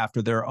weekly,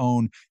 after their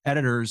own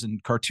editors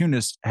and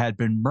cartoonists had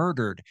been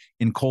murdered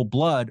in cold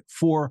blood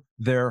for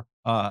their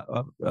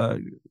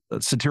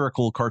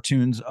satirical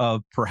cartoons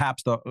of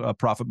perhaps the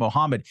Prophet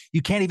Muhammad.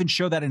 You can't even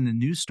show that in a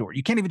news story.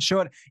 You can't even show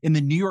it in the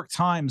New York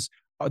Times.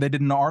 They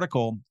did an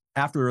article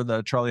after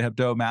the Charlie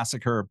Hebdo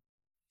massacre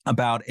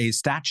about a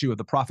statue of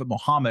the Prophet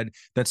Muhammad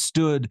that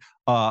stood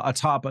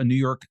atop a New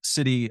York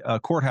City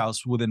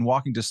courthouse within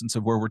walking distance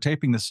of where we're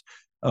taping this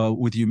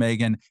with you,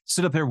 Megan,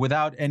 stood up there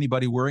without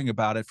anybody worrying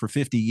about it for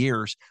 50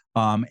 years,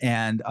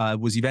 and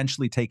was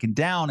eventually taken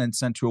down and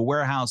sent to a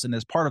warehouse. And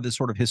as part of this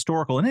sort of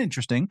historical and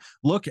interesting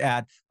look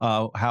at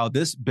how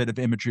this bit of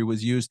imagery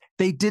was used,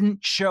 they didn't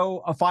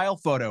show a file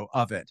photo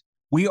of it.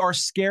 We are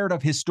scared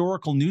of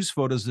historical news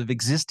photos of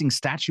existing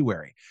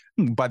statuary.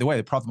 By the way,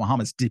 the Prophet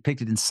Muhammad is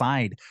depicted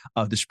inside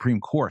of the Supreme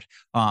Court.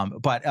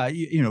 But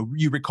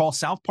you recall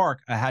South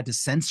Park had to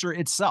censor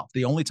itself.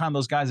 The only time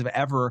those guys have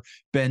ever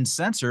been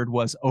censored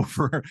was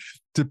over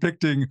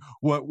depicting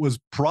what was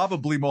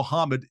probably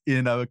Muhammad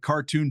in a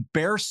cartoon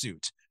bear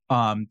suit.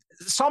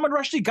 Salman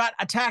Rushdie got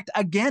attacked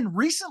again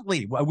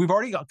recently. We've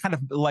already kind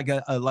of like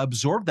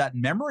absorbed that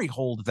memory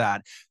hold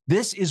that.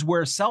 This is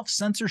where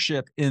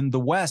self-censorship in the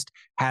West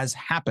has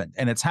happened.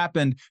 And it's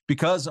happened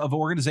because of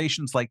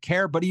organizations like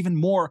CARE, but even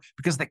more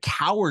because of the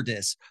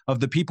cowardice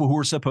of the people who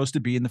were supposed to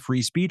be in the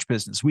free speech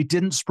business. We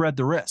didn't spread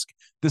the risk.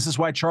 This is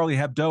why Charlie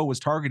Hebdo was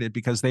targeted,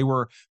 because they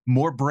were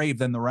more brave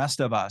than the rest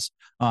of us.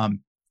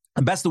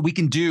 The best that we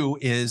can do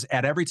is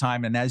at every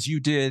time, and as you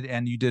did,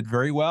 and you did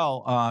very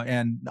well,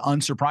 and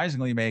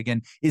unsurprisingly,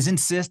 Megan, is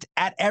insist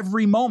at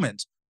every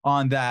moment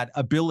on that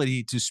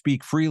ability to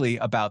speak freely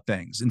about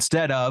things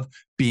instead of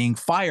being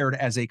fired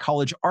as a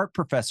college art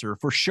professor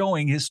for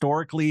showing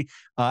historically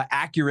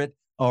accurate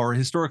or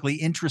historically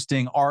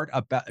interesting art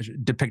about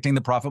depicting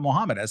the Prophet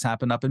Muhammad, as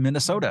happened up in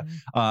Minnesota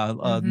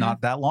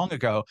not that long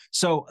ago.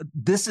 So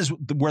this is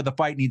where the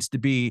fight needs to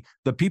be.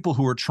 The people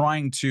who are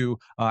trying to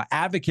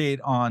advocate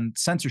on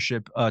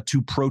censorship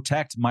to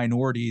protect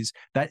minorities,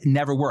 that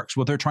never works.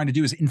 What they're trying to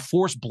do is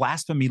enforce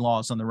blasphemy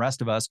laws on the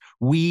rest of us.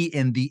 We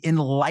in the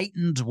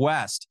enlightened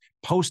West,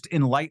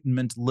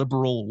 post-Enlightenment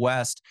liberal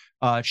West,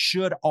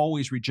 should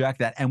always reject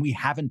that. And we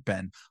haven't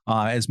been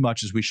as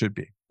much as we should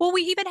be. Well,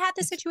 we even had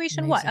the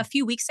situation, a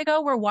few weeks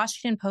ago where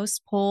Washington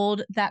Post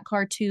pulled that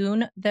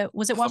cartoon that,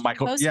 was it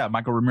Washington Post? Yeah,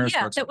 Michael Ramirez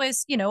cartoon. That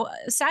was,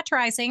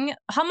 satirizing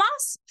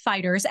Hamas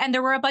fighters. And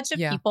there were a bunch of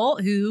people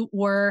who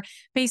were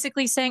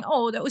basically saying,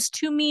 that was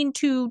too mean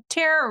to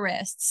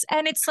terrorists.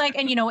 And it's like,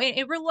 and,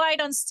 it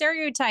relied on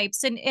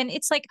stereotypes. And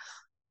it's like,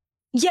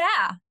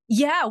 yeah,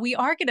 we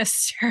are going to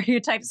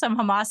stereotype some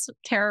Hamas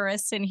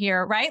terrorists in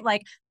here, right?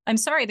 Like, I'm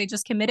sorry, they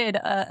just committed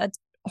a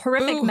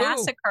horrific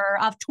massacre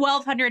of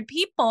 1,200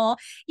 people.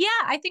 Yeah,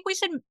 I think we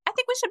should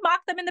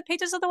mock them in the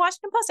pages of the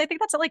Washington Post. I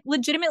think that's like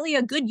legitimately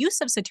a good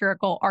use of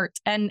satirical art.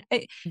 And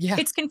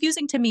it's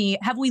confusing to me.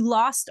 Have we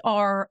lost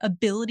our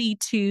ability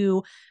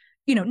to,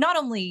 not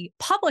only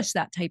publish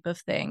that type of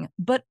thing,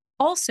 but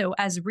also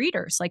as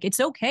readers, like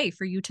it's okay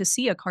for you to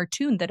see a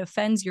cartoon that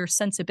offends your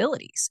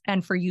sensibilities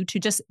and for you to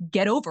just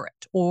get over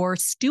it or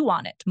stew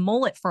on it,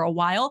 mull it for a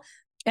while.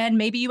 And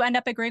maybe you end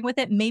up agreeing with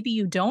it, maybe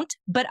you don't.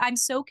 But I'm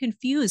so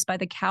confused by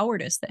the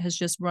cowardice that has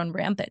just run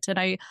rampant. And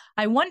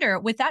I wonder,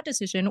 with that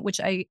decision, which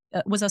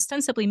was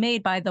ostensibly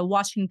made by the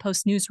Washington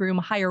Post newsroom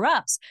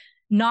higher-ups,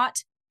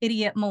 not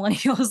idiot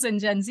millennials and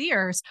Gen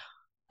Zers,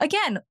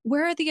 again,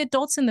 where are the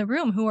adults in the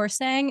room who are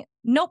saying,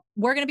 nope,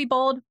 we're going to be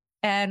bold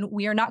and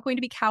we are not going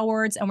to be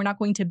cowards and we're not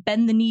going to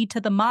bend the knee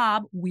to the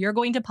mob. We are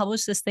going to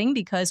publish this thing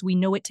because we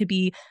know it to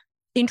be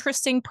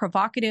interesting,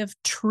 provocative,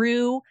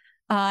 true,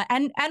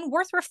 and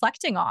worth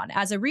reflecting on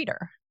as a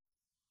reader.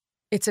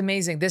 It's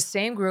amazing. This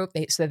same group,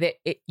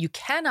 you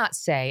cannot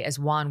say, as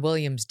Juan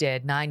Williams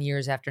did 9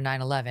 years after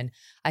 9/11,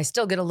 I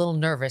still get a little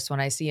nervous when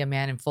I see a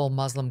man in full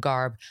Muslim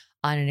garb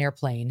on an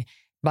airplane,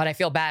 but I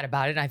feel bad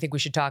about it. And I think we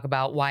should talk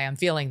about why I'm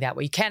feeling that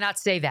way. You cannot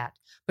say that,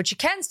 but you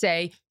can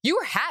say you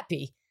were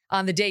happy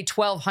on the day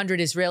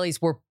 1,200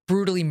 Israelis were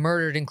brutally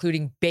murdered,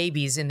 including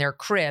babies in their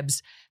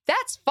cribs.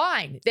 That's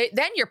fine.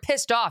 Then you're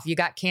pissed off. You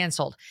got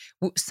canceled.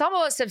 Some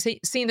of us have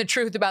seen the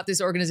truth about this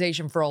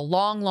organization for a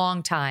long,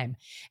 long time.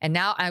 And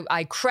now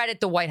I credit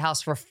the White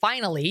House for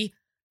finally,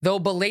 though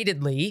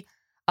belatedly,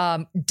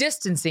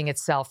 distancing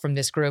itself from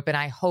this group. And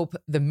I hope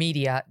the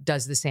media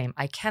does the same.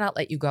 I cannot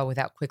let you go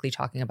without quickly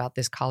talking about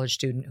this college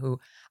student who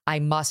I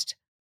must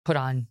put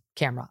on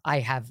camera. I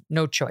have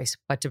no choice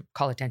but to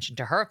call attention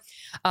to her.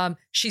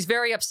 She's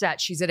very upset.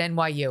 She's at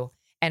NYU.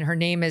 And her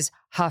name is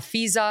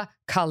Hafiza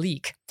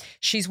Khalik.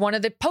 She's one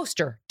of the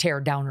poster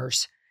tear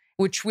downers,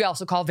 which we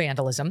also call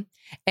vandalism.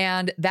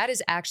 And that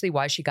is actually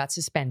why she got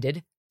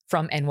suspended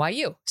from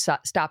NYU.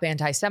 Stop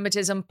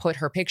Anti-Semitism put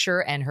her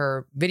picture and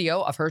her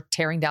video of her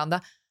tearing down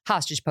the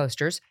hostage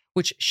posters,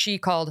 which she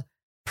called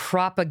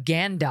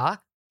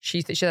propaganda.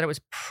 She thought it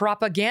was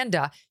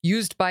propaganda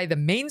used by the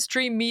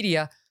mainstream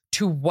media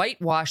to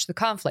whitewash the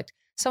conflict.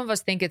 Some of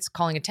us think it's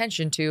calling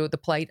attention to the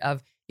plight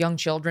of young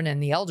children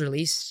and the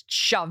elderly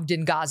shoved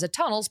in Gaza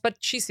tunnels, but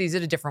she sees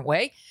it a different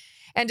way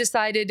and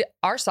decided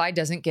our side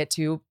doesn't get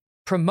to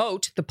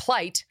promote the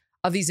plight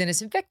of these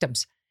innocent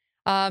victims.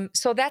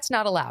 So that's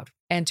not allowed.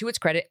 And to its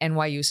credit,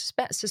 NYU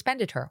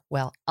suspended her.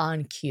 Well,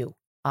 on cue,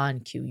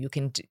 you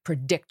can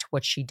predict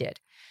what she did.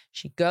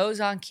 She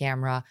goes on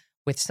camera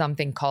with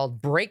something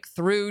called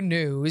breakthrough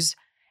news.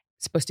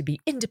 It's supposed to be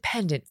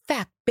independent,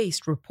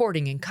 fact-based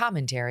reporting and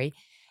commentary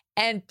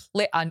and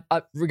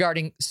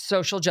regarding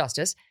social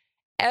justice.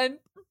 And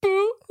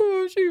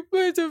boo-hoo, she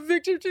plays a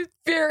victim. She's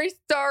very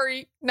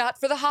sorry, not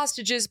for the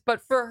hostages,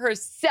 but for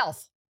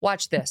herself.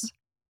 Watch this.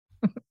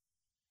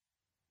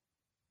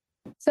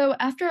 So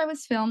after I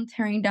was filmed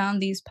tearing down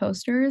these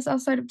posters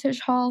outside of Tisch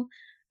Hall,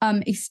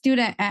 a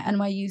student at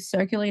NYU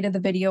circulated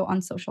the video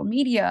on social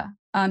media,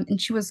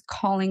 and she was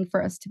calling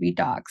for us to be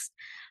doxxed.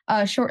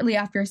 Shortly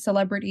after,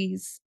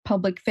 celebrities,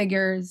 public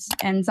figures,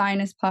 and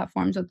Zionist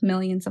platforms with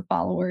millions of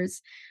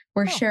followers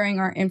were sharing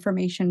our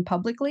information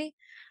publicly.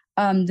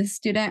 The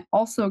student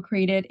also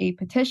created a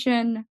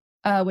petition,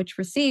 which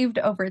received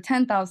over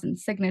 10,000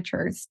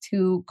 signatures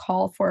to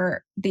call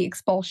for the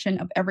expulsion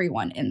of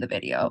everyone in the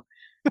video.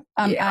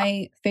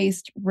 I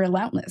faced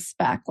relentless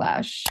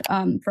backlash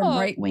from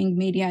right-wing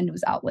media and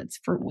news outlets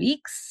for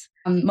weeks,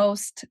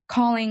 most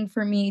calling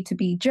for me to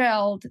be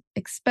jailed,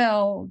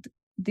 expelled,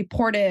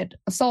 deported,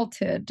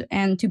 assaulted,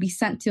 and to be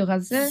sent to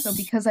Gaza. So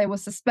because I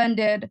was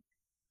suspended,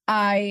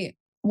 I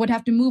would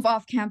have to move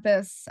off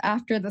campus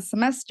after the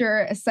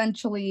semester,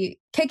 essentially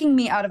kicking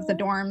me out of the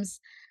dorms,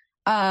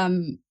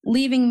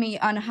 leaving me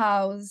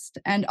unhoused,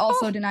 and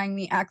also denying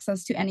me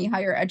access to any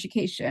higher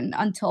education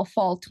until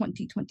fall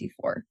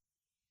 2024.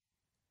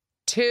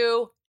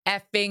 Too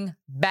effing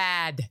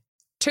bad.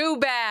 Too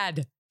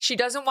bad. She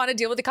doesn't want to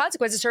deal with the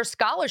consequences. Her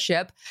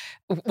scholarship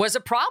was a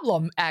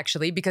problem,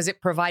 actually, because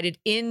it provided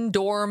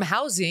in-dorm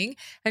housing.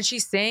 And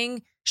she's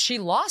saying she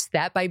lost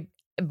that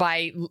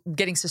by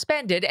getting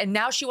suspended. And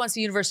now she wants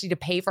the university to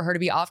pay for her to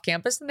be off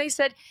campus. And they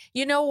said,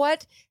 you know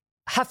what,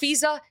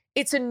 Hafiza,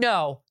 it's a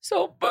no.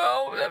 So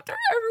boom, after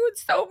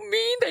everyone's so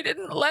mean, they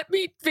didn't let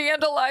me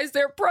vandalize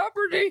their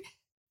property.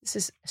 This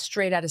is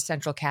straight out of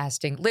Central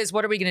Casting. Liz,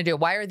 what are we going to do?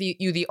 Why are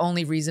you the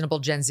only reasonable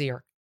Gen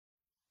Zer?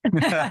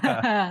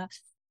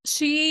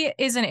 She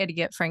is an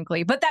idiot,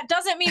 frankly, but that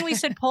doesn't mean we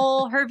should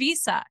pull her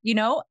visa.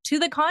 To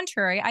the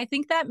contrary, I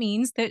think that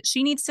means that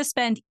she needs to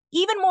spend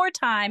even more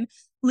time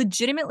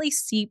legitimately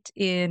steeped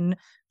in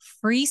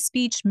free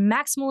speech,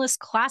 maximalist,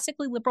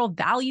 classically liberal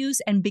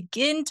values and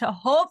begin to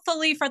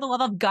hopefully, for the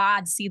love of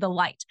God, see the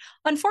light.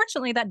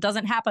 Unfortunately, that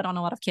doesn't happen on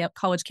a lot of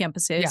college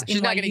campuses. Yeah,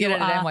 she's not going to get it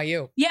at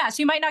NYU. Yeah,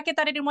 she might not get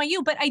that at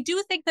NYU, but I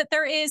do think that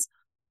there is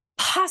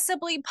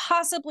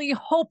possibly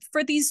hope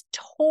for these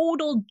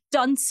total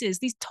dunces,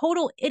 these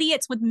total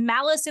idiots with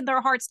malice in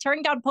their hearts,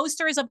 tearing down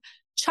posters of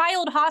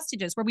child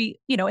hostages where we,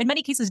 in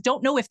many cases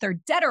don't know if they're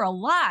dead or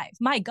alive.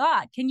 My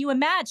God, can you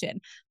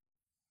imagine?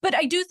 But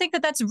I do think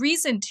that that's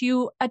reason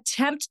to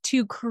attempt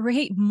to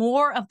create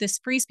more of this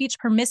free speech,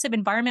 permissive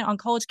environment on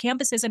college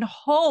campuses and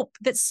hope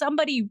that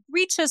somebody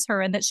reaches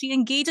her and that she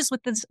engages with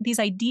these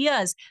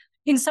ideas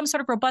in some sort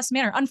of robust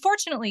manner.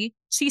 Unfortunately,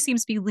 she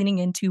seems to be leaning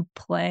into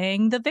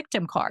playing the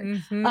victim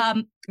card.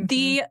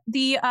 The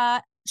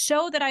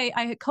show that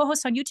I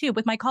co-host on YouTube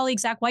with my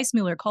colleague Zach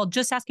Weissmuller called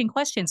Just Asking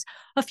Questions.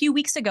 A few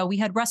weeks ago, we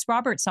had Russ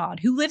Roberts on,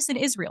 who lives in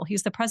Israel.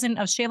 He's the president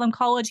of Shalem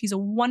College. He's a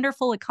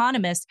wonderful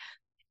economist.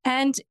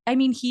 And I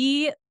mean,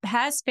 he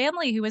has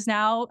family who is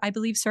now, I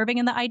believe, serving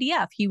in the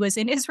IDF. He was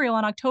in Israel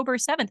on October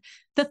 7th.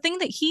 The thing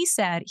that he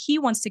said he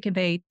wants to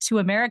convey to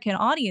American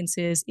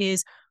audiences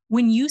is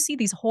when you see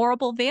these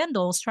horrible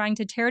vandals trying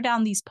to tear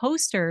down these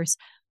posters,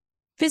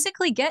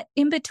 physically get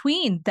in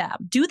between them.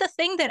 Do the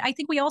thing that I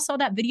think we all saw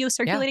that video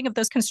circulating of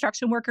those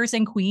construction workers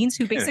in Queens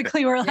who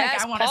basically were like,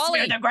 Yes, I want to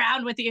smear the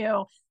ground with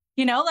you.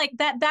 Like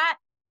that.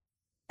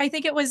 I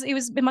think it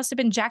must have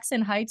been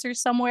Jackson Heights or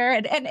somewhere.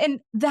 And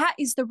that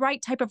is the right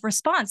type of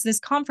response, this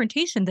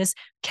confrontation, this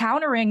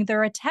countering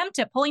their attempt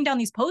at pulling down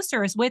these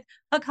posters with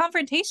a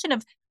confrontation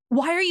of,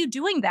 why are you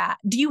doing that?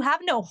 Do you have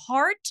no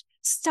heart?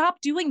 Stop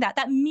doing that.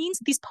 That means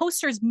these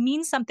posters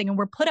mean something and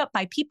were put up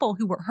by people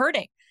who were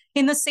hurting.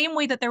 In the same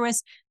way that there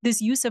was this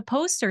use of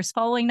posters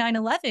following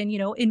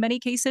 9/11, in many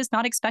cases,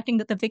 not expecting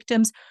that the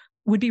victims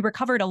would be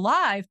recovered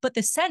alive, but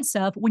the sense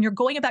of when you're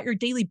going about your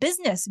daily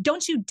business,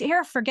 don't you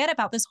dare forget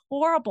about this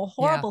horrible,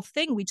 horrible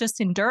thing we just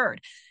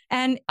endured.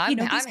 And I'm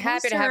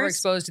happy to have her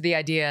exposed to the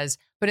ideas,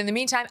 but in the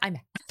meantime, I'm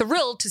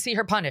thrilled to see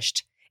her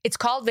punished. It's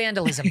called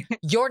vandalism.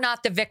 You're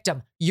not the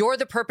victim. You're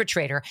the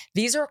perpetrator.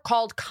 These are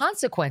called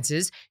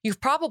consequences.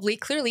 You've probably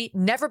clearly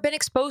never been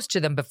exposed to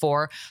them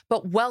before,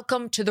 but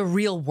welcome to the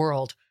real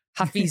world,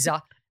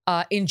 Hafiza.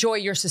 Enjoy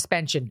your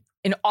suspension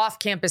in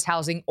off-campus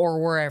housing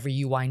or wherever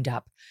you wind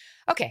up.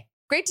 Okay.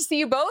 Great to see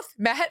you both.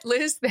 Matt,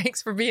 Liz,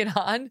 thanks for being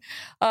on.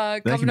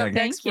 Coming up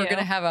next, we're going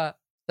to have a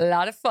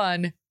lot of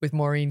fun with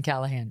Maureen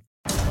Callahan.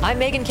 I'm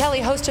Megyn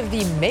Kelly, host of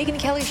The Megyn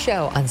Kelly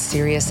Show on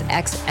Sirius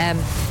XM.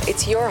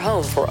 It's your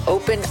home for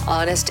open,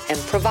 honest, and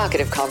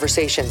provocative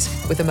conversations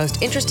with the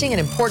most interesting and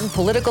important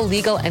political,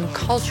 legal, and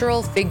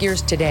cultural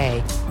figures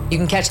today. You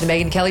can catch The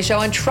Megyn Kelly Show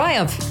on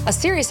Triumph, a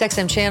Sirius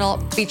XM channel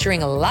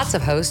featuring lots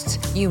of hosts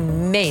you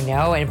may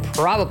know and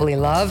probably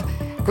love.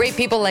 Great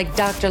people like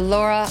Dr.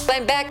 Laura,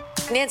 Glenn Beck,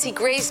 Nancy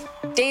Grace,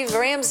 Dave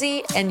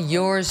Ramsey, and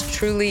yours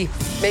truly,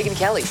 Megyn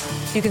Kelly.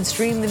 You can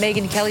stream The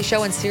Megyn Kelly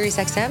Show on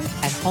SiriusXM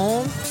at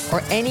home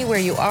or anywhere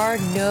you are.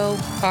 No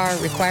car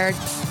required.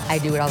 I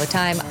do it all the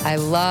time. I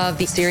love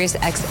the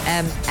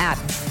SiriusXM app.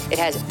 It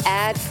has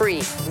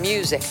ad-free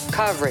music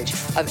coverage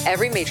of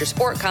every major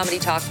sport, comedy,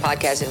 talk,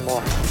 podcast, and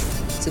more.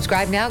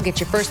 Subscribe now. Get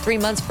your first 3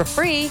 months for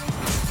free.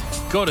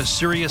 Go to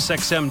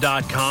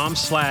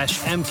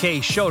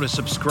SiriusXM.com/MK Show to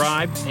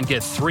subscribe and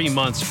get 3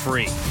 months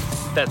free.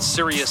 That's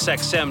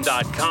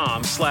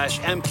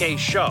SiriusXM.com/MK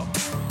Show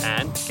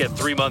and get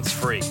 3 months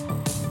free.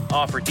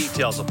 Offer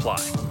details apply.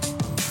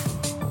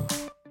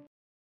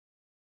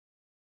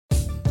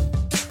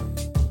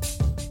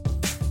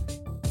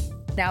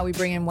 Now we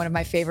bring in one of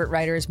my favorite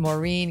writers,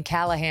 Maureen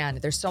Callahan.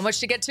 There's so much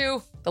to get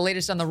to. The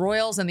latest on the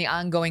royals and the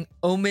ongoing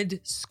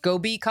Omid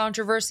Scobie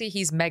controversy.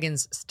 He's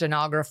Meghan's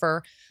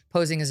stenographer,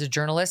 posing as a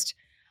journalist.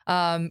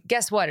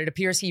 Guess what? It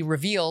appears he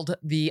revealed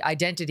the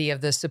identity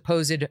of the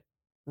supposed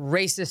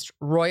racist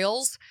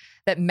royals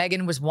that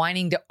Meghan was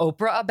whining to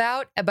Oprah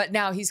about. But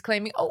now he's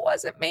claiming, oh, it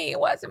wasn't me. It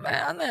wasn't me.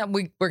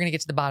 We're going to get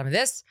to the bottom of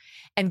this.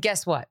 And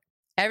guess what?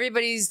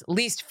 Everybody's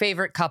least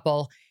favorite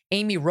couple,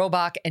 Amy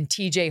Robach and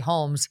TJ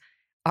Holmes,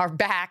 are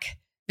back.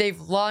 They've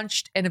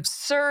launched an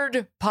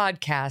absurd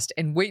podcast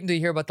and wait until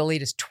you hear about the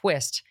latest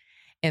twist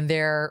in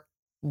their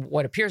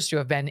what appears to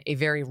have been a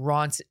very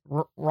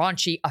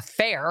raunchy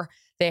affair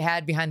they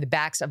had behind the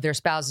backs of their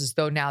spouses,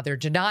 though now they're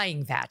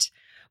denying that.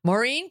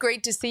 Maureen,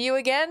 great to see you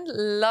again.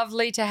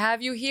 Lovely to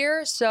have you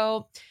here.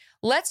 So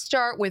let's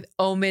start with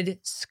Omid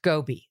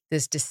Scobie,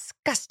 this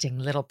disgusting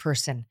little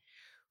person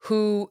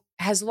who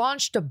has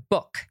launched a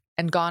book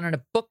and gone on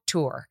a book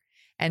tour.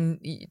 And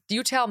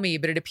you tell me,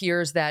 but it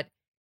appears that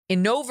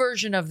in no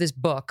version of this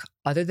book,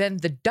 other than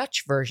the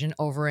Dutch version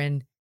over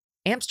in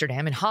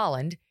Amsterdam, in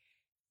Holland,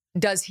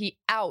 does he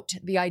out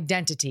the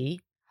identity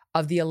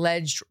of the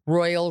alleged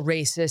royal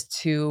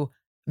racists who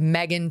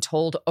Meghan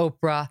told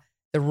Oprah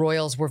the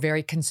royals were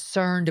very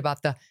concerned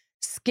about the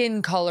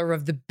skin color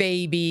of the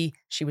baby.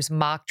 She was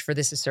mocked for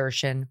this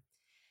assertion.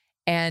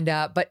 And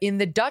but in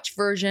the Dutch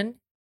version,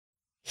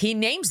 he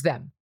names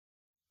them.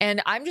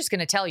 And I'm just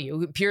going to tell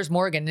you, Piers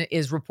Morgan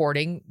is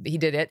reporting, he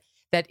did it,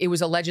 that it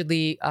was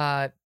allegedly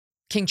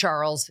King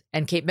Charles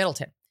and Kate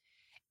Middleton.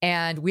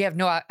 And we have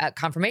no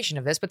confirmation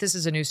of this, but this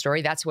is a news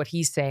story. That's what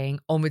he's saying.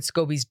 Omid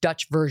Scobie's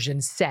Dutch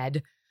version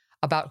said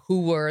about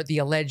who were the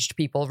alleged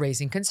people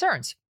raising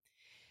concerns.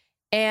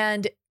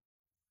 And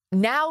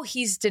now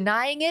he's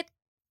denying it.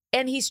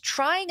 And he's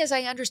trying, as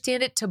I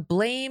understand it, to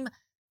blame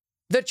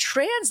the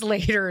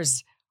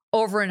translators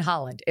over in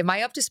Holland. Am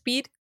I up to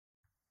speed?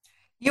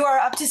 You are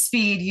up to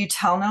speed. You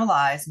tell no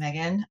lies,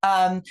 Meghan.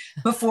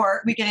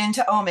 Before we get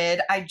into Omid,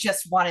 I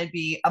just want to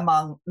be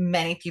among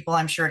many people,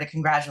 I'm sure, to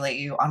congratulate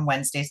you on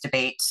Wednesday's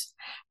debate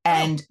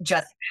and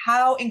just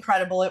how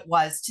incredible it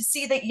was to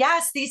see that,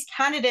 yes, these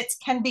candidates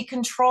can be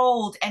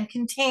controlled and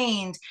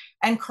contained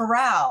and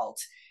corralled.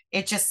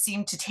 It just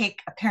seemed to take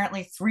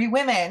apparently 3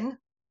 women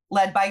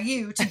led by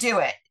you to do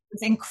it.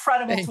 It's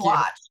incredible to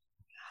watch.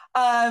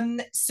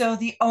 So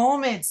the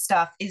Omid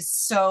stuff is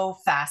so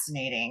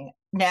fascinating.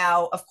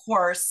 Now, of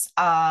course,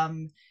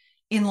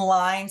 in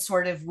line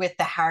sort of with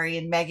the Harry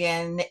and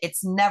Meghan,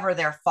 it's never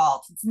their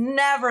fault. It's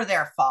never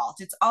their fault.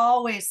 It's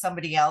always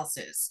somebody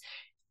else's.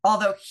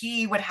 Although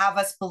he would have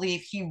us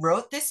believe he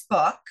wrote this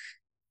book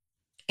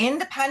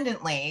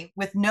independently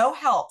with no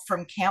help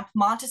from Camp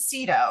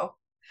Montecito.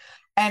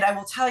 And I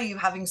will tell you,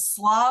 having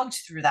slogged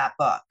through that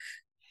book,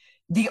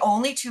 the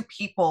only 2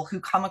 people who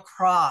come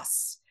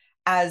across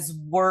as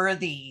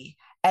worthy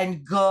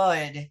and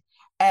good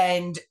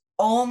and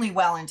only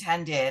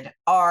well-intended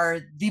are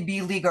the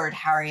beleaguered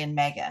Harry and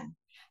Meghan.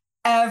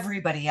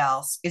 Everybody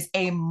else is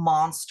a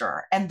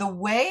monster. And the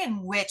way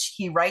in which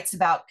he writes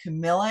about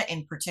Camilla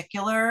in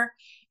particular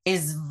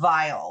is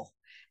vile.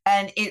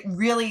 And it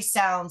really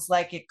sounds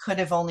like it could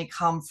have only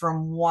come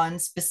from one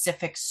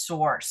specific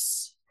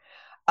source.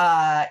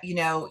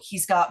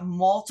 He's got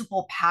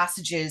multiple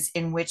passages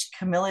in which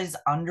Camilla's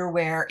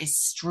underwear is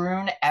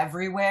strewn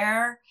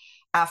everywhere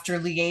after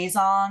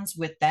liaisons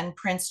with then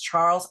Prince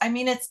Charles. I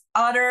mean, it's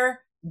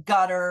utter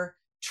gutter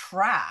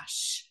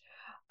trash.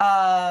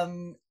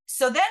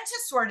 So then to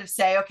sort of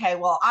say, okay,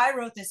 well, I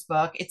wrote this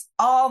book. It's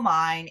all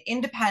mine,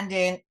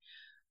 independent.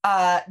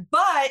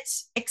 But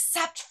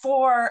except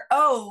for,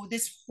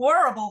 this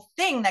horrible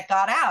thing that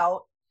got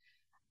out,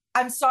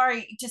 I'm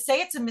sorry to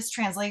say it's a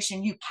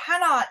mistranslation. You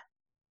cannot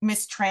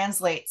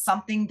mistranslate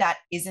something that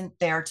isn't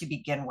there to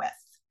begin with.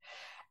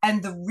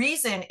 And the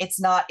reason it's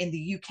not in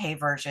the UK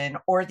version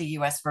or the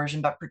US version,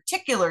 but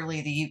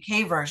particularly the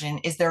UK version,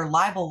 is their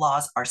libel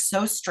laws are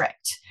so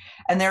strict.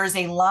 And there is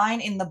a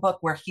line in the book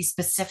where he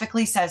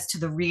specifically says to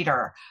the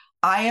reader,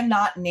 I am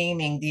not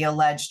naming the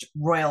alleged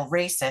royal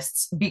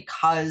racists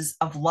because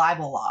of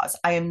libel laws.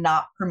 I am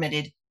not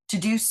permitted to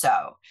do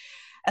so.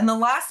 And the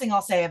last thing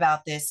I'll say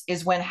about this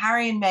is when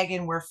Harry and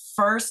Meghan were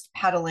first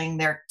peddling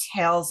their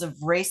tales of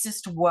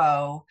racist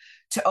woe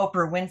to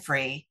Oprah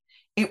Winfrey,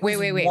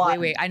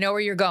 Wait. I know where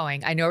you're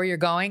going. I'm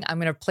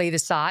going to play the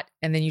SOT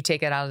and then you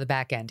take it out of the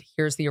back end.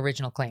 Here's the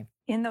original claim.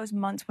 In those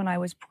months when I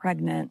was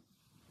pregnant,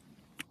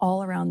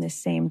 all around this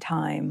same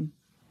time,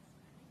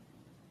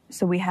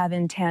 so we have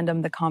in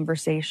tandem the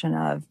conversation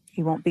of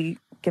he won't be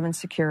given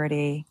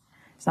security.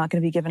 He's not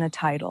going to be given a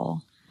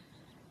title.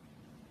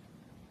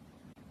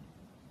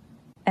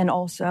 And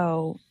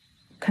also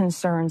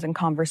concerns and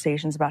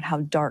conversations about how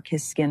dark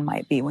his skin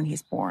might be when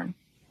he's born.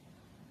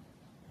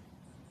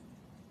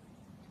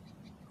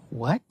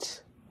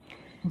 What?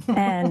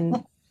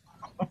 And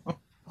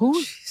who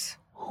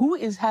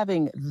is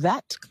having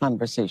that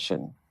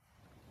conversation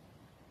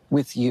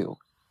with you?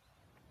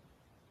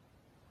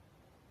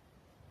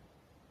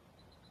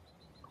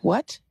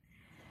 What?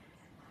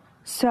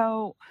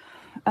 So,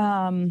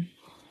 there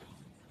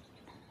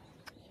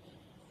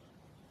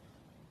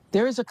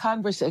is a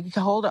conversation.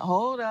 Hold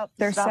up.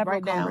 There's Stop several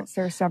right now.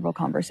 There are several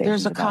conversations.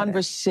 There's a about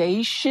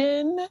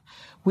conversation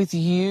with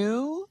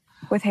you,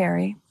 with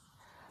Harry,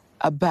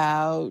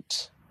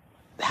 about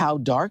how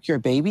dark your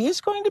baby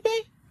is going to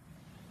be?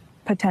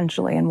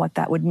 Potentially, and what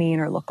that would mean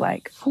or look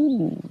like.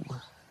 Ooh.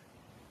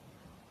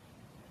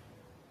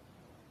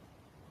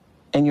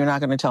 And you're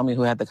not going to tell me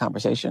who had the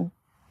conversation?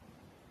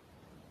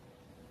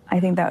 I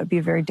think that would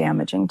be very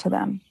damaging to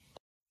them.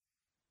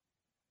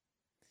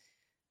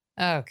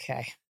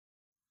 Okay.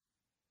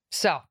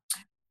 So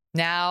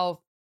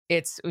now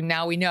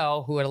we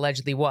know who it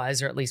allegedly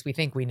was, or at least we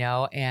think we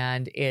know,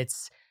 and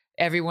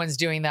everyone's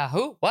doing the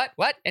who, what?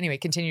 Anyway,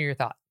 continue your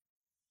thought.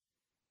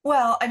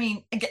 Well, I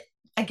mean,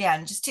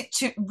 again, just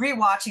to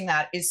rewatching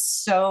that is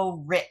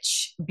so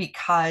rich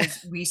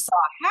because we saw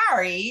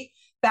Harry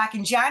back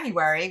in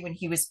January when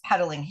he was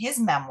peddling his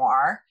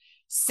memoir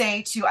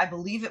say to, I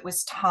believe it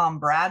was Tom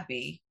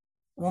Bradby,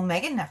 well,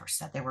 Meghan never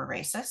said they were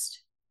racist.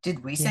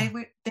 Did we say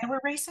they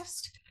were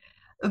racist?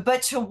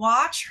 But to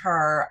watch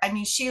her, I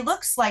mean, she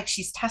looks like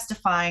she's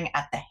testifying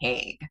at The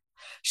Hague.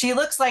 She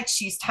looks like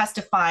she's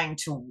testifying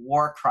to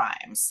war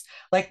crimes.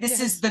 Like this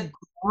is the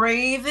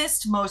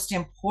gravest, most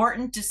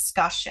important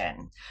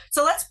discussion.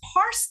 So let's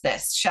parse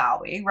this,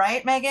 shall we?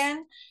 Right,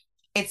 Meghan?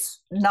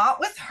 It's not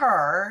with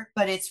her,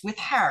 but it's with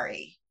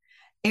Harry.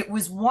 It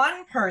was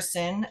one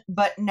person,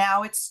 but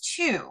now it's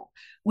 2.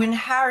 When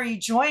Harry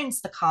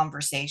joins the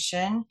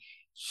conversation,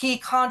 he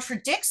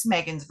contradicts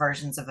Meghan's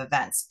versions of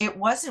events. It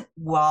wasn't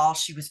while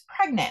she was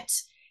pregnant.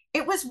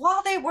 It was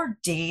while they were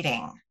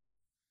dating.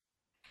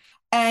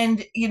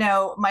 And,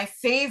 my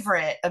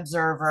favorite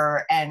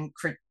observer and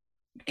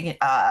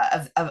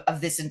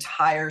of this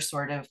entire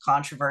sort of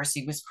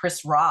controversy was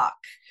Chris Rock,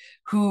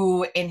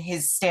 who in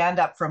his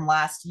stand-up from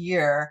last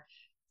year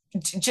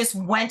just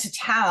went to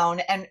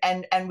town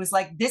and was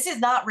like, this is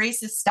not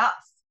racist stuff.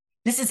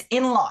 This is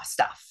in-law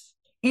stuff.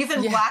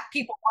 Even Black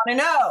people want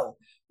to know,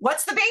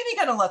 what's the baby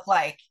going to look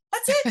like?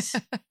 That's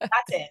it.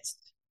 That's it.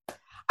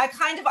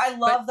 I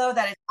love, though,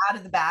 that it's out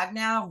of the bag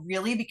now,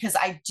 really, because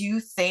I do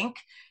think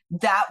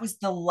that was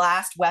the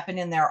last weapon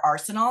in their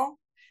arsenal.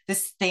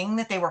 This thing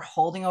that they were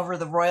holding over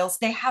the royals.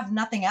 They have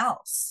nothing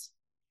else.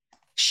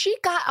 She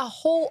got a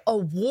whole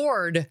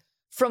award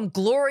from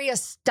Gloria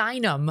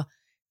Steinem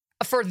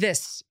for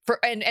this,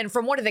 and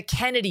from one of the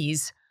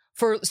Kennedys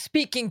for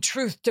speaking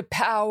truth to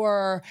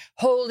power,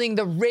 holding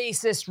the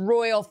racist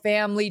royal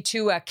family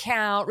to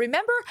account.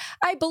 Remember,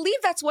 I believe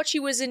that's what she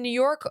was in New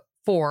York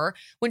for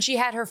when she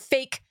had her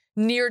fake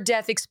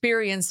near-death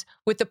experience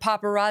with the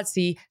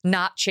paparazzi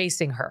not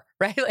chasing her,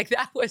 right? Like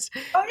that was,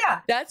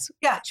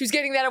 she was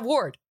getting that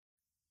award.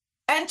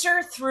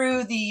 Enter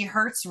through the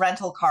Hertz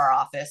rental car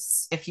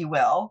office, if you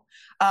will.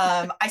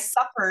 I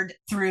suffered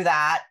through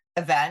that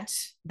event,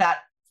 that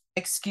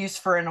excuse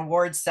for an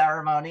award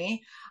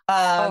ceremony.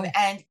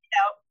 And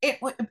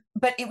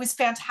but it was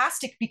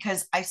fantastic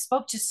because I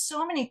spoke to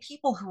so many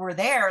people who were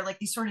there, like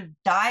these sort of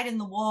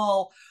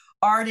dyed-in-the-wool,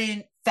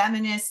 ardent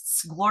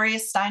feminists, Gloria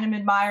Steinem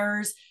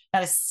admirers.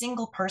 Not a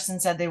single person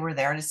said they were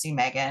there to see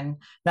Meghan.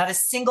 Not a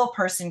single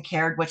person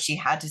cared what she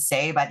had to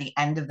say by the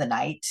end of the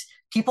night.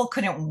 People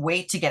couldn't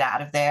wait to get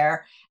out of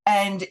there.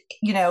 And,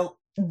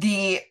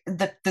 the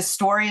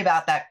story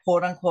about that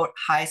quote unquote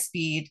high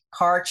speed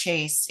car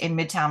chase in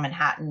Midtown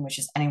Manhattan, which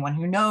is anyone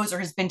who knows or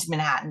has been to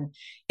Manhattan,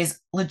 is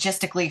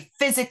logistically,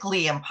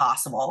 physically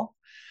impossible.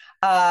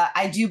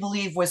 I do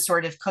believe was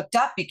sort of cooked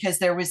up because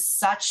there was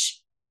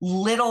such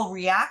little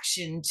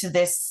reaction to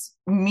this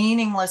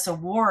meaningless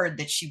award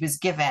that she was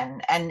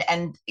given.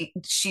 And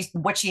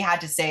what she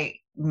had to say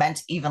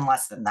meant even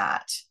less than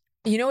that.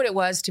 You know what it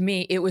was to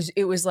me? It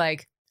was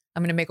like,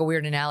 I'm going to make a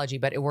weird analogy,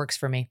 but it works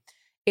for me.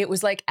 It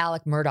was like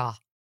Alec Murdaugh,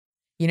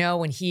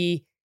 when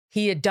he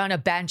had done a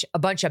bunch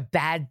of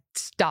bad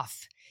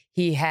stuff.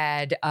 He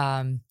had,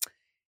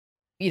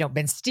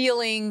 been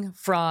stealing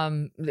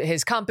from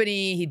his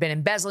company. He'd been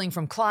embezzling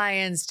from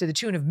clients to the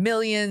tune of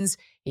millions.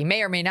 He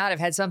may or may not have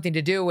had something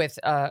to do with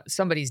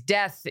somebody's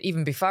death,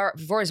 even before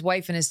his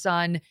wife and his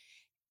son.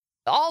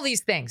 All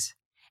these things.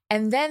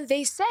 And then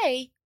they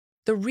say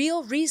the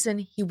real reason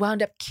he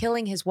wound up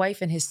killing his wife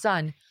and his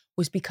son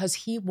was because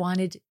he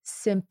wanted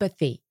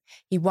sympathy.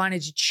 He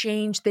wanted to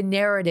change the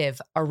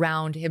narrative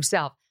around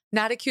himself.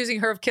 Not accusing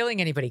her of killing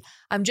anybody.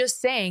 I'm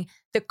just saying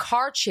the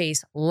car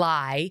chase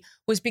lie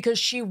was because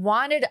she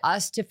wanted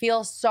us to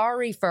feel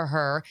sorry for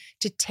her,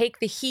 to take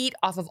the heat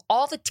off of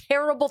all the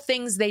terrible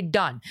things they'd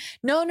done.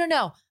 No.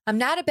 I'm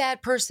not a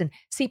bad person.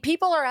 See,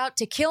 people are out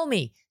to kill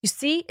me. You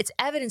see, it's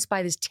evidenced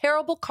by this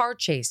terrible car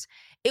chase.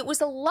 It was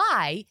a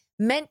lie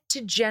meant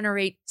to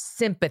generate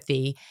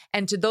sympathy.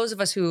 And to those of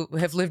us who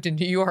have lived in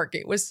New York,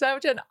 it was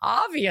such an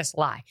obvious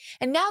lie.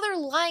 And now they're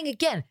lying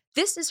again.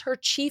 This is her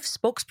chief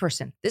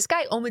spokesperson. This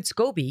guy, Omid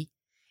Scobie,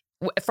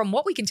 from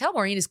what we can tell,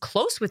 Maureen is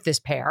close with this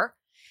pair,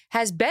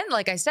 has been,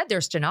 like I said,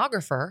 their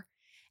stenographer.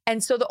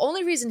 And so the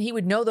only reason he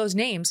would know those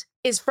names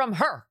is from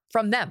her,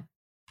 from them.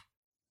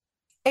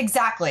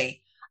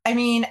 Exactly. I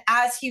mean,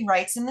 as he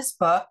writes in this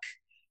book,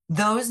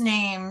 those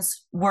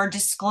names were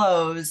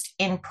disclosed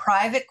in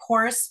private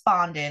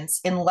correspondence,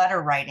 in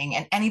letter writing,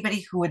 and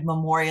anybody who would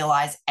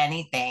memorialize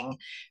anything,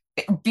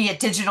 be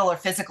it digital or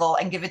physical,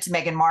 and give it to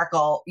Meghan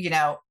Markle,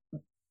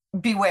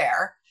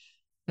 beware.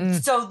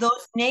 So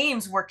those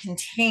names were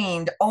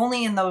contained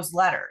only in those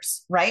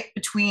letters, right?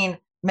 Between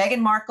Meghan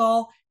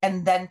Markle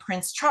and then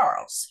Prince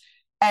Charles.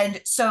 And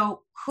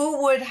so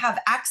who would have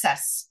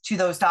access to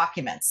those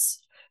documents?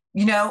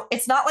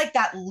 It's not like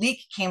that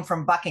leak came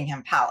from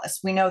Buckingham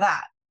Palace. We know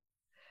that.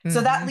 So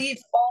that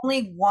leaves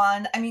only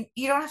one. I mean,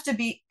 you don't have to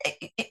be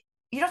a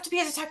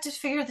detective to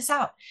figure this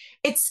out.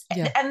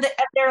 And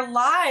their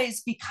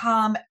lies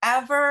become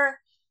ever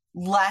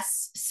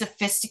less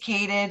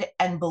sophisticated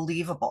and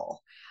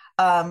believable.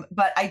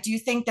 But I do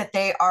think that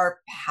they are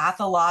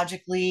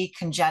pathologically,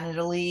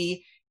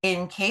 congenitally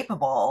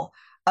incapable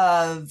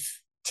of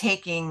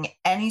taking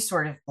any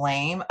sort of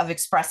blame, of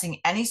expressing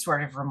any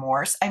sort of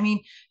remorse. I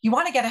mean, you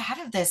want to get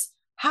ahead of this.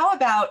 How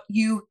about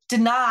you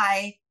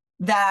deny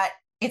that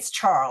it's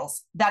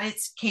Charles, that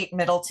it's Kate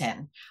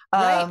Middleton?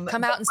 Right.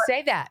 Come out and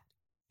say that.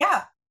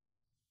 Yeah.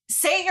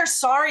 Say you're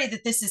sorry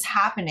that this is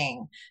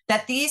happening,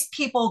 that these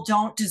people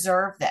don't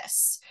deserve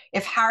this.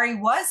 If Harry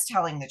was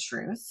telling the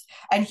truth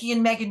and he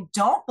and Meghan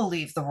don't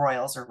believe the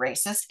royals are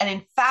racist, and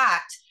in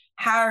fact,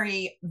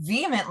 Harry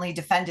vehemently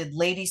defended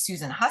Lady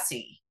Susan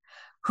Hussey,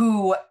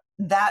 who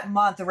that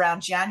month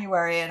around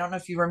January, I don't know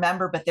if you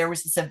remember, but there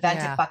was this event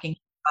at Buckingham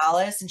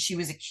Palace and she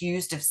was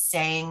accused of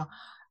saying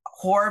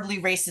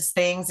horribly racist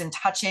things and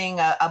touching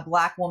a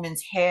Black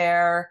woman's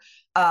hair.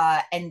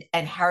 And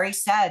Harry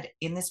said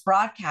in this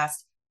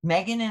broadcast,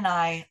 Meghan and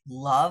I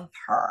love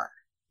her.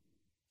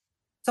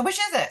 So which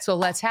is it? So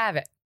let's have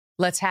it.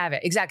 Let's have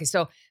it. Exactly.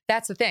 So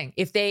that's the thing.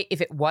 If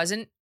it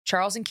wasn't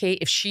Charles and Kate,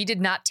 if she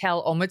did not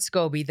tell Omid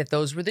Scobie that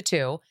those were the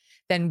two,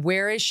 then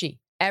where is she?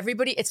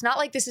 Everybody, it's not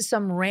like this is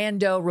some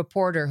rando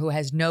reporter who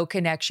has no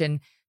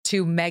connection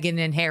to Meghan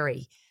and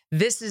Harry.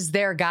 This is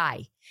their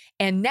guy.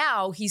 And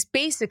now he's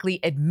basically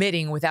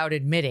admitting without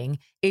admitting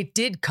it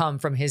did come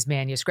from his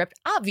manuscript,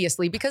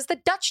 obviously, because the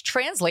Dutch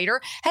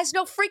translator has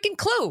no freaking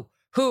clue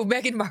who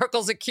Meghan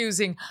Markle's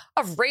accusing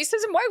of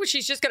racism. Why was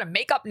she just going to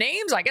make up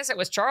names? I guess it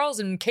was Charles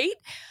and Kate.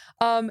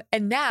 And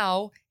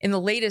now in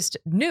the latest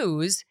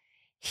news,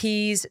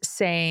 he's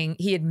saying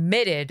he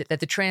admitted that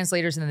the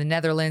translators in the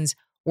Netherlands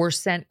were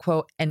sent,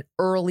 quote, an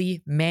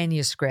early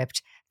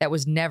manuscript that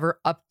was never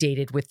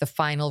updated with the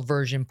final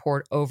version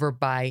poured over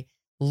by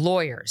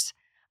lawyers.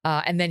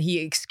 And then he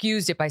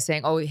excused it by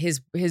saying, oh,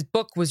 his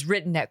book was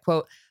written at,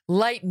 quote,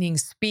 lightning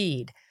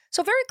speed.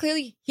 So very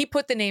clearly, he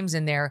put the names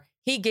in there.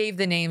 He gave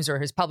the names, or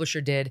his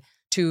publisher did,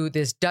 to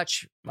this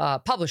Dutch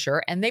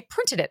publisher, and they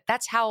printed it.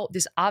 That's how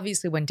this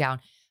obviously went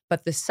down.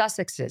 But the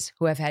Sussexes,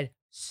 who have had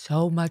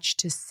so much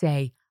to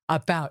say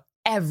about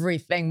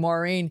everything,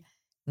 Maureen,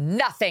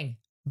 nothing.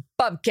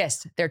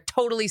 Bubkiss. They're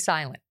totally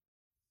silent.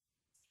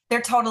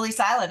 They're totally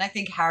silent. I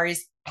think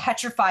Harry's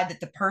petrified that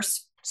the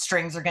purse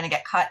strings are going to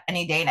get cut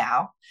any day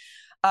now,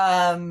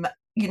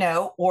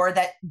 or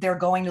that they're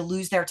going to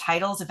lose their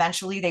titles.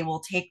 Eventually, they will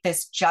take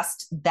this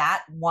just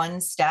that one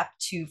step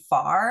too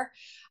far.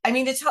 I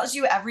mean, it tells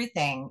you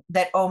everything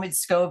that Omid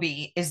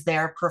Scobie is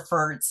their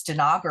preferred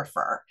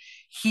stenographer.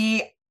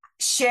 He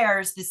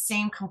shares the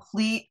same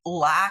complete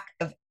lack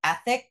of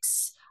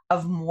ethics,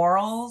 of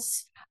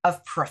morals,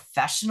 of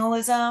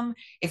professionalism.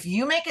 If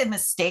you make a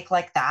mistake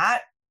like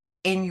that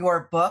in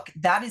your book,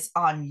 that is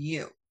on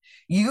you.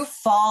 You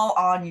fall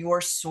on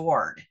your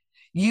sword.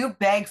 You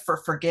beg for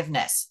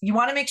forgiveness. You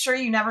want to make sure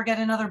you never get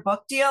another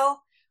book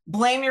deal?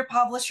 Blame your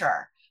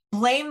publisher.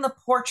 Blame the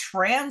poor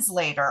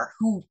translator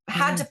who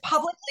had to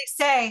publicly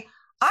say,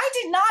 I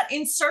did not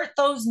insert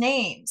those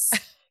names.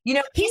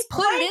 He's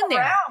put it in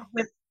there.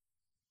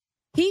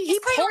 He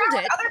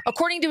pulled it,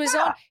 according to his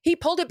own, he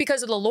pulled it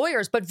because of the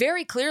lawyers, but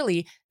very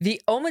clearly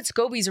the Omid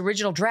Scobie's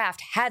original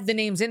draft had the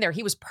names in there.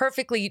 He was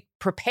perfectly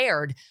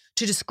prepared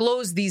to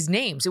disclose these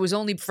names. It was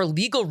only for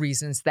legal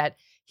reasons that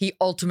he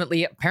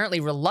ultimately,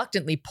 apparently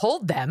reluctantly,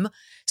 pulled them.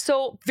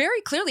 So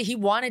very clearly he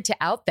wanted to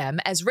out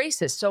them as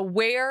racist. So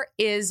where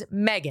is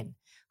Meghan,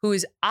 who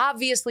is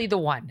obviously the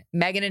one,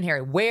 Meghan and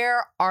Harry?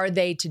 Where are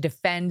they to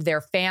defend their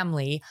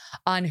family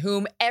on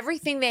whom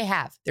everything they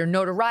have, their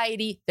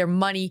notoriety, their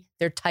money,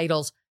 their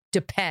titles,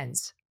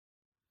 depends?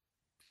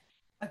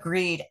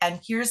 Agreed.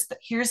 And here's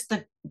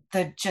the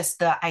just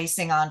the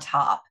icing on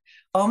top.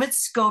 Omid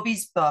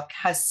Scobie's book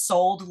has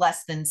sold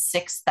less than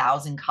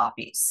 6,000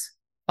 copies.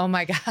 Oh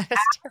my God,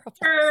 that's terrible.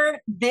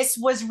 After this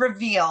was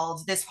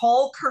revealed, this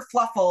whole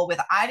kerfluffle with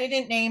I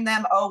didn't name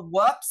them, oh,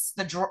 whoops,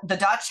 the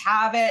Dutch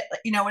have it,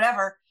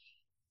 whatever.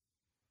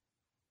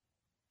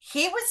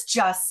 He was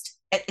just,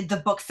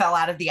 the book fell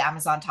out of the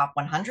Amazon top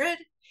 100.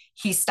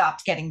 He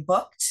stopped getting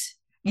booked.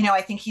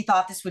 I think he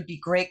thought this would be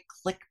great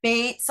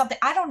clickbait, something.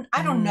 I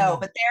don't know,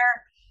 but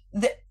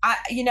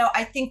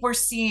I think we're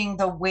seeing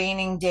the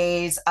waning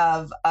days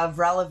of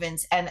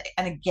relevance. And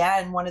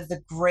again, one of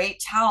the great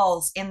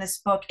tells in this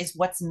book is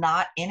what's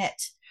not in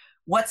it.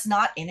 What's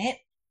not in it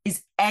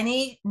is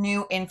any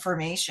new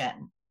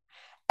information.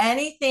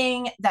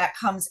 Anything that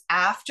comes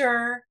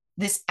after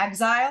this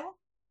exile,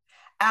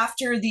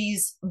 after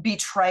these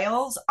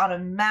betrayals on a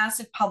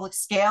massive public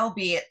scale,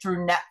 be it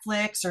through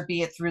Netflix or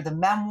be it through the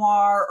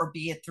memoir or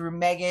be it through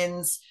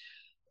Meghan's,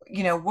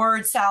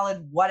 word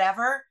salad,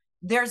 whatever,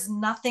 there's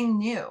nothing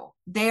new.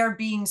 They are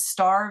being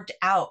starved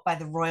out by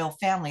the royal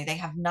family. They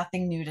have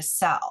nothing new to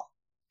sell.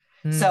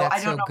 So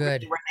I don't know where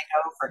they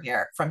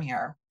go from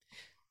here.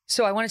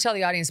 So I want to tell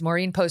the audience,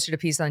 Maureen posted a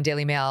piece on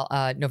Daily Mail,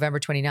 November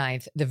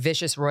 29th, the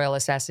vicious royal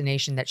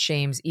assassination that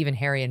shames even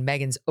Harry and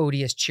Meghan's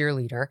odious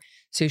cheerleader.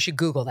 So you should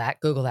Google that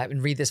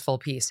and read this full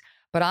piece.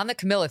 But on the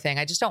Camilla thing,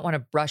 I just don't want to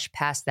brush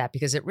past that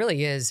because it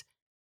really is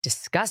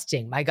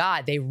disgusting. My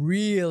God, they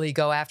really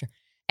go after.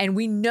 And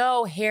we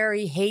know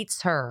Harry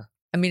hates her.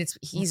 I mean,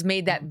 he's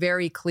made that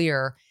very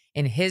clear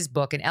in his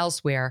book and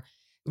elsewhere,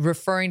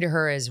 referring to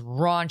her as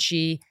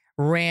raunchy,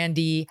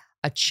 randy,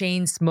 a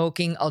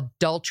chain-smoking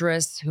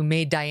adulteress who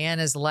made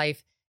Diana's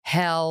life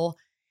hell.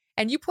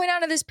 And you point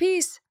out in this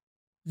piece,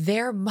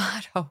 their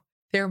motto,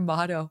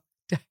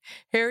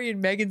 Harry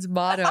and Meghan's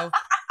motto.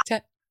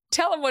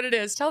 Tell them what it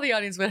is. Tell the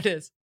audience what it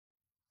is.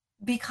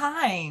 Be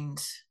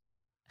kind.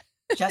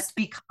 Just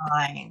be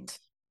kind.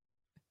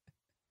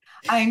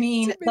 I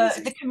mean,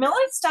 the Camilla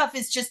stuff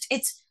is just,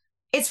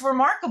 it's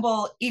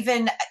remarkable.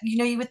 Even,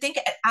 you would think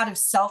out of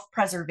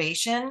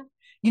self-preservation,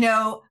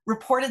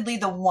 reportedly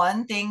the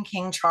one thing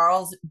King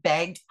Charles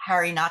begged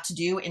Harry not to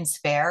do in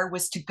Spare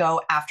was to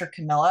go after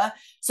Camilla.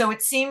 So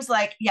it seems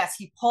like, yes,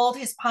 he pulled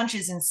his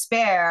punches in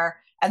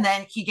Spare, and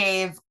then he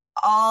gave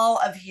all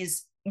of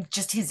his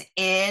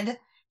id,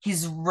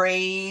 his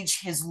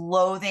rage, his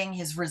loathing,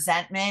 his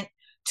resentment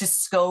to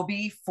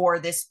Scobie for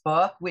this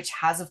book, which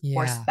has, of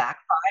course,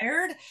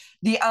 backfired.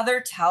 The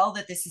other tell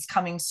that this is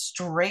coming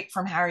straight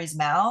from Harry's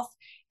mouth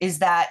is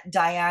that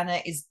Diana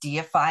is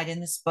deified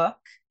in this book.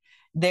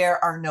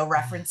 There are no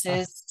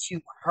references to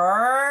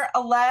her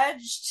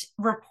alleged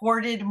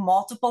reported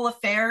multiple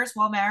affairs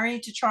while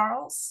married to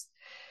Charles.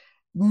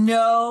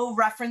 no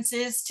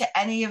references to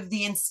any of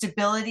the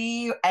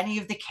instability, any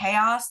of the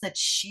chaos that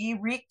she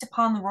wreaked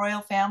upon the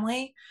royal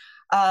family.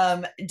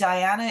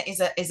 Diana is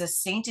a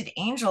sainted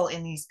angel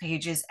in these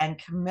pages, and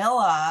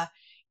Camilla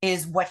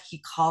is what he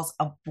calls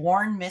a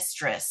born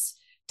mistress,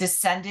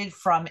 descended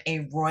from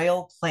a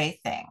royal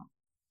plaything.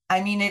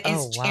 I mean, it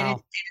is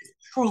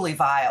truly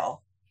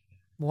vile.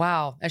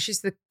 Wow. And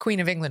she's the Queen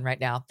of England right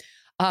now.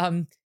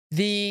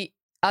 The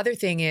other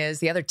thing is,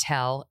 the other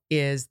tell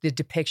is the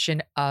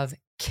depiction of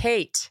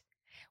Kate,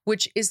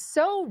 which is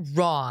so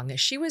wrong.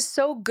 She was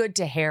so good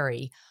to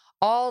Harry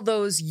all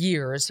those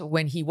years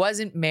when he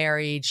wasn't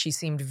married. She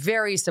seemed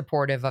very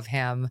supportive of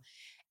him.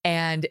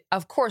 And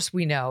of course,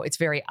 we know it's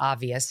very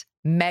obvious.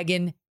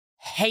 Meghan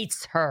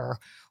hates her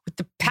with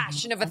the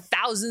passion of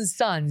 1,000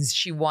 suns.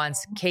 She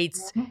wants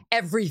Kate's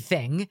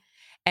everything.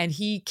 And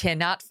he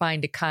cannot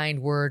find a kind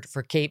word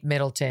for Kate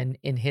Middleton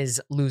in his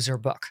loser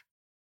book.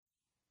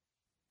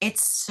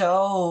 It's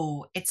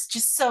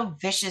just so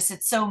vicious.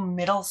 It's so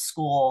middle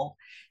school,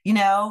 you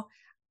know.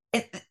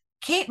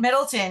 Kate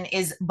Middleton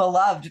is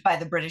beloved by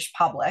the British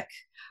public.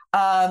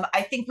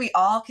 I think we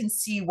all can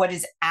see what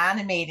is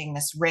animating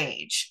this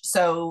rage.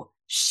 So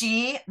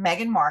she,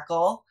 Meghan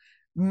Markle,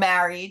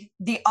 married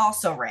the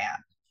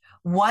also-ran.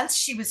 Once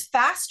she was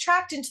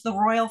fast-tracked into the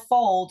royal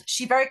fold,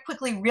 she very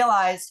quickly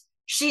realized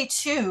she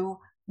too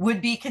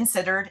would be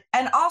considered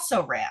an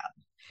also-ran.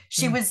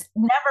 She was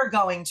never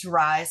going to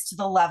rise to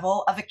the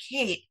level of a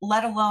Kate,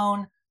 let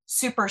alone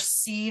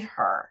supersede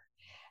her.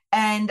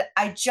 And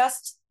I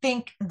just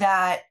think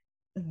that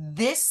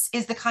this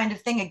is the kind of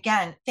thing,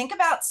 again, think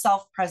about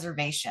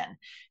self-preservation.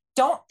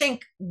 Don't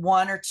think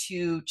 1 or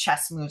 2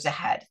 chess moves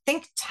ahead.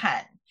 Think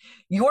 10.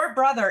 Your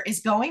brother is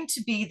going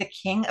to be the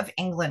King of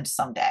England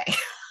someday.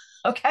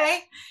 Okay?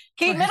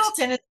 Kate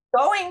Middleton is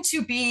going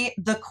to be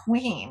the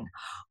queen.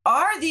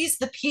 Are these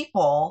the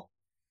people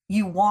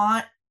you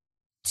want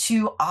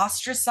to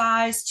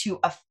ostracize, to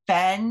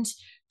offend,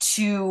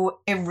 to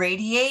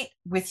irradiate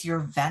with your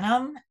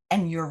venom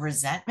and your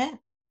resentment?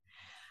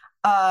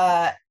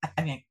 I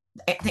mean,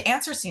 the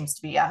answer seems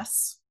to be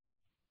yes.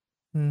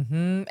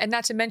 Mm-hmm. And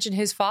not to mention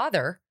his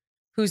father,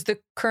 who's the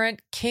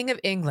current King of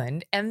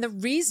England. And the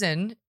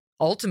reason,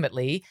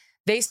 ultimately,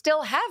 they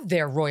still have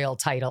their royal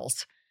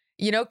titles.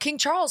 You know, King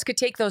Charles could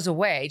take those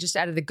away just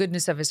out of the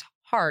goodness of his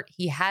heart.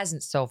 He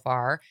hasn't so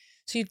far.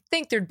 So you'd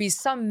think there'd be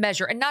some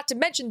measure, and not to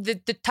mention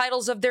the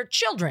titles of their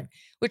children,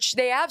 which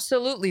they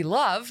absolutely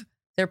love.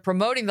 They're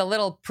promoting the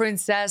little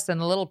princess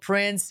and the little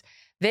prince.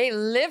 They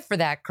live for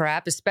that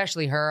crap,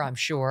 especially her, I'm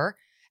sure.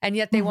 And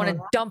yet they want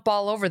to dump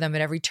all over them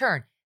at every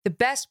turn. The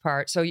best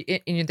part, so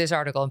in this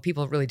article, and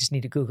people really just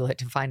need to Google it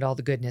to find all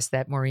the goodness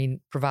that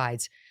Maureen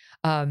provides.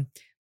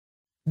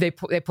 They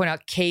point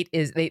out Kate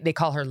is, they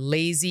call her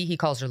lazy. He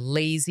calls her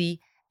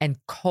lazy and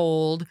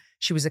cold.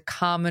 She was a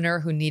commoner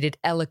who needed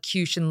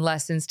elocution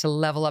lessons to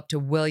level up to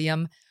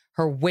William.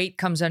 Her weight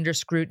comes under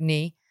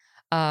scrutiny.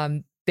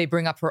 They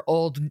bring up her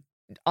old,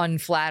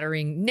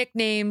 unflattering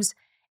nicknames.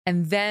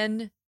 And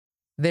then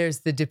there's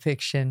the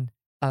depiction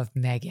of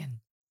Meghan.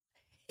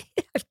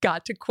 I've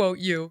got to quote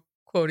you,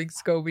 quoting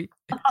Scobie.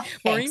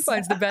 Maureen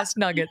finds the best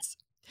nuggets.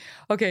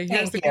 Okay,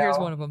 here's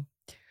one of them.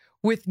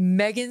 With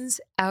Meghan's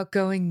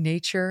outgoing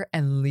nature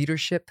and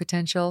leadership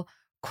potential,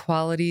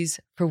 qualities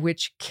for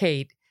which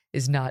Kate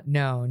is not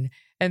known,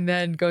 and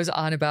then goes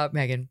on about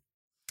Meghan.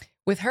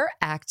 With her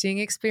acting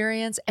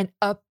experience and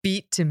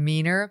upbeat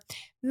demeanor,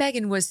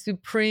 Meghan was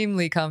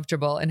supremely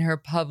comfortable in her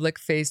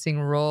public-facing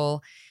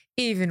role,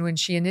 even when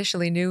she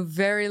initially knew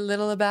very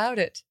little about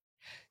it.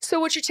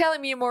 So what you're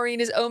telling me, Maureen,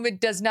 is Omid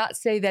does not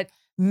say that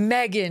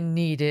Meghan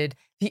needed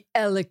the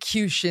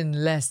elocution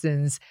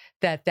lessons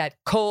that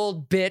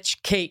cold bitch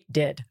Kate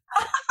did.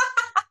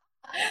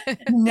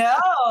 No.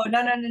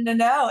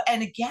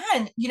 And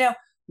again, you know,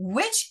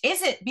 which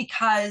is it?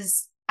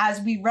 Because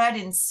as we read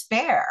in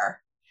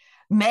Spare,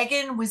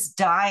 Meghan was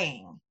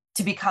dying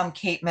to become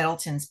Kate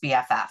Middleton's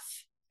BFF.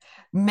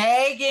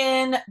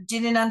 Meghan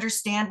didn't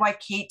understand why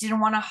Kate didn't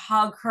want to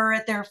hug her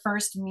at their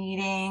first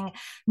meeting.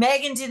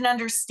 Meghan didn't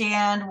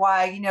understand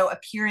why, you know,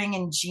 appearing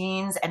in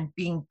jeans and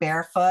being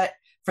barefoot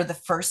for the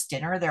first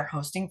dinner they're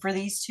hosting for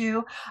these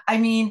two. I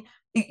mean,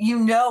 you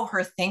know,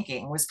 her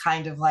thinking was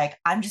kind of like,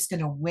 I'm just going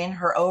to win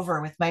her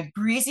over with my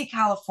breezy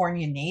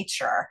California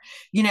nature.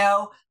 You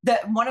know,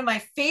 one of my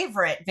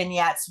favorite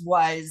vignettes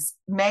was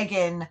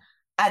Meghan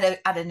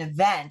at an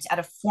event, at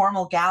a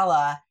formal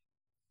gala,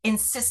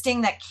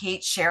 insisting that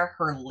Kate share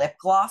her lip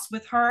gloss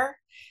with her,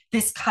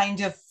 this kind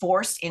of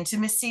forced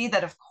intimacy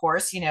that, of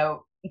course, you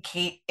know,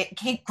 Kate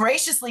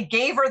graciously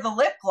gave her the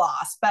lip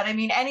gloss. But I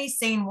mean, any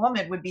sane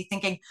woman would be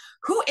thinking,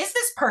 who is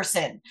this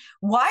person?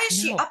 Why is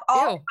she up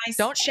all in my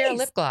Don't space? share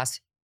lip gloss.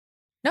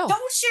 No.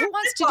 Don't share Who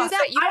wants lip to gloss? do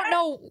that? You don't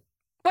know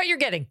what you're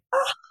getting.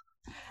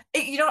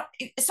 You know,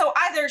 so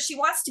either she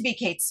wants to be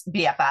Kate's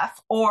BFF,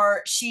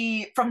 or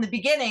she, from the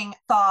beginning,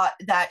 thought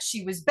that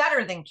she was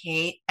better than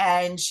Kate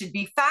and should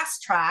be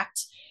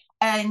fast-tracked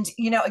And,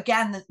 you know,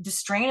 again, the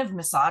strain of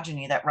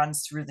misogyny that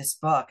runs through this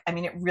book, I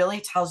mean, it really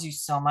tells you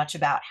so much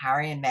about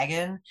Harry and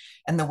Meghan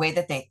and the way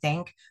that they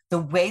think, the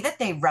way that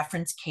they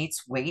reference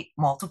Kate's weight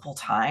multiple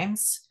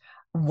times.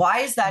 Why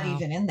is that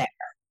even in there?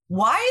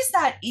 Why is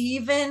that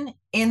even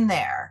in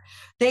there?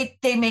 They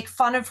make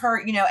fun of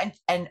her, you know,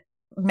 and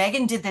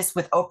Meghan did this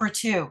with Oprah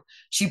too.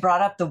 She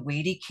brought up the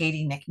Weighty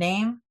Katie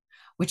nickname,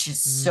 which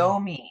is so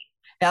mean.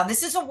 Now,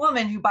 this is a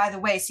woman who, by the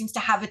way, seems to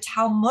have a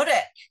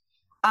Talmudic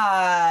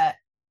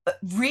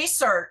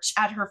research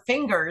at her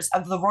fingers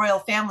of the royal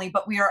family,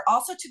 but we are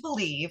also to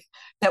believe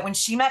that when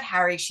she met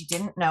Harry, she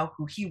didn't know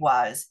who he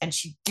was, and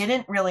she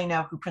didn't really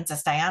know who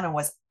Princess Diana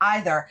was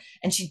either,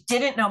 and she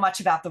didn't know much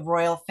about the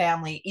royal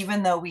family,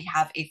 even though we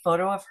have a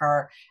photo of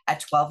her at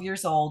 12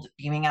 years old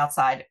beaming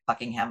outside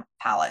Buckingham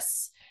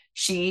Palace.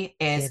 She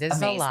is It is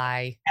amazing. a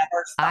lie.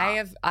 Never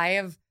stop. I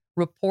have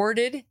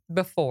reported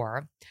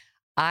before.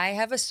 I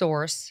have a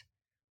source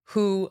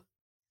who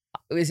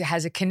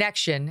has a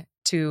connection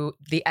to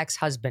the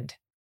ex-husband,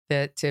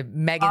 to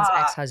Meghan's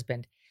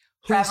ex-husband,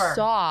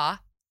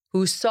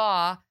 who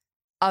saw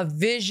a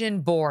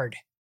vision board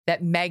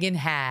that Meghan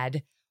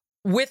had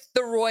with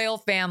the royal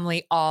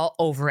family all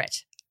over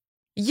it.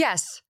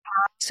 Yes.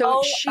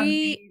 So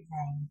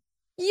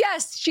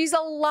yes, she's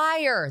a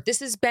liar. This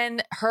has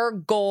been her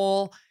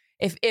goal.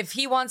 If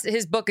he wants,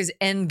 his book is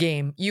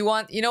Endgame. You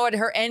know what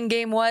her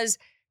endgame was?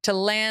 To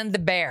land the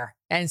bear.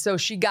 And so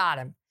she got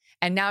him.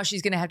 And now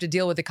she's going to have to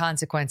deal with the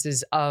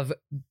consequences of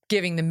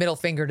giving the middle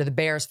finger to the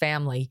Bears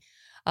family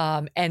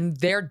and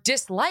their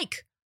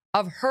dislike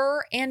of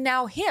her and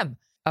now him.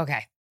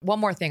 Okay, one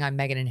more thing on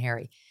Meghan and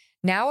Harry.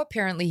 Now,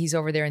 apparently, he's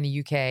over there in the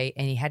UK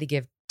and he had to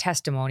give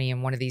testimony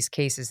in one of these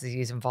cases that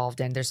he's involved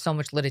in. There's so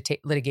much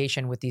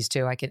litigation with these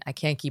two. I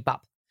can't keep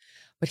up.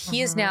 But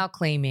he is now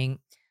claiming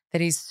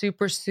that he's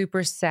super,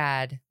 super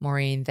sad,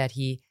 Maureen, that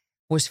he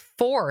was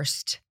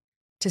forced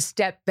to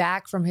step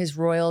back from his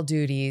royal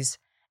duties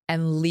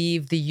and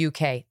leave the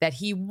UK, that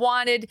he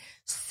wanted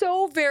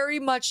so very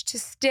much to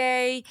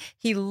stay.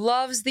 He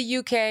loves the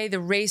UK, the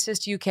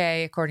racist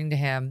UK, according to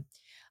him,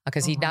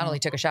 because he not only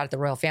took a shot at the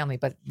royal family,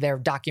 but their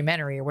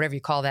documentary or whatever you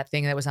call that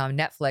thing that was on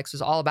Netflix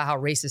was all about how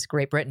racist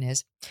Great Britain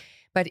is.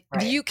 But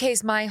the UK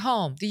is my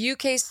home. The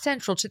UK is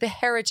central to the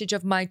heritage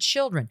of my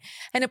children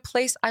and a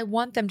place I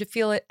want them to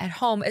feel at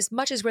home as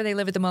much as where they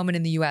live at the moment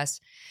in the US.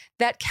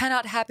 That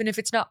cannot happen if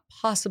it's not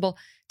possible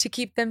to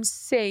keep them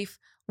safe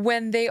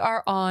when they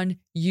are on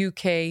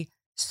UK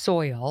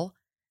soil.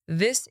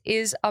 This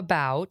is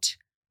about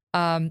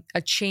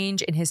a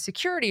change in his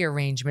security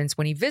arrangements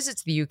when he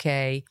visits the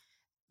UK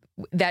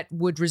that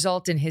would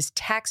result in his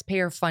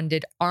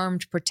taxpayer-funded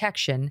armed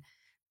protection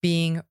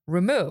being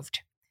removed.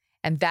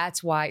 And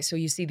that's why, so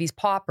you see these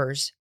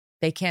paupers,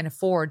 they can't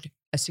afford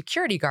a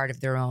security guard of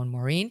their own,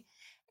 Maureen.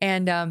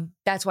 And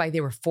that's why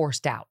they were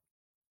forced out.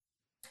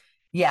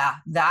 Yeah,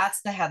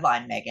 that's the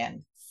headline,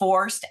 Meghan.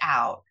 Forced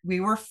out. We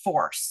were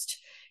forced.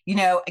 You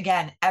know,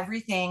 again,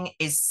 everything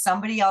is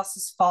somebody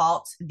else's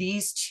fault.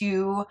 These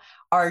two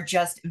are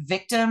just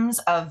victims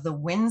of the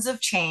winds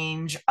of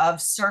change, of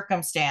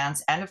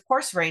circumstance, and of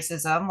course,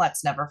 racism.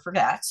 Let's never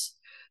forget.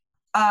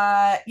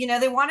 You know,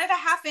 they wanted a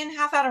half in,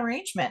 half out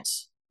arrangement.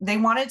 They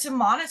wanted to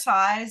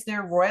monetize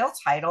their royal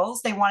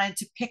titles. They wanted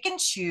to pick and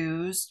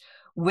choose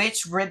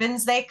which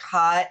ribbons they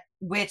cut,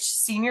 which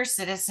senior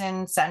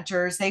citizen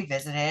centers they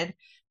visited.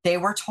 They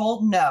were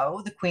told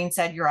no. The Queen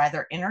said, you're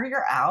either in or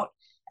you're out.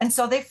 And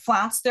so they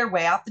flounced their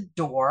way out the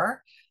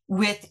door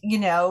with, you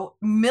know,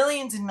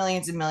 millions and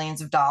millions and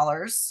millions of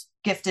dollars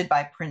gifted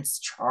by Prince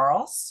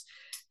Charles.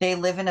 They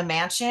live in a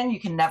mansion, you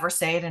can never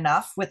say it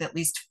enough, with at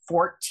least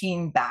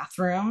 14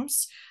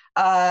 bathrooms.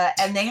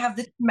 And they have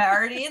the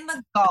temerity and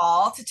the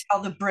gall to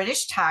tell the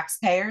British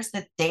taxpayers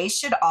that they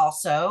should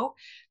also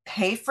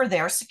pay for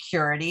their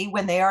security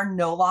when they are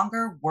no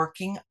longer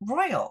working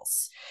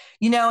royals.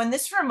 You know, and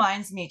this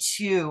reminds me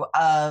too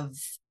of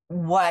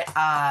what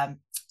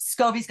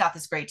Scobie's got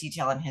this great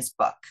detail in his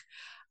book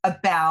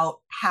about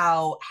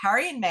how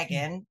Harry and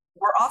Meghan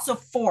were also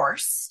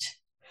forced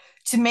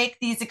to make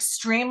these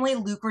extremely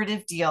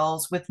lucrative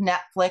deals with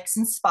Netflix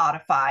and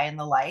Spotify and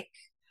the like,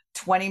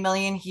 20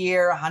 million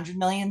here, 100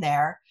 million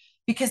there,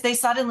 because they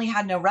suddenly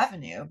had no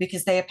revenue,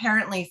 because they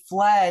apparently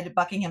fled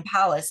Buckingham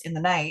Palace in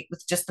the night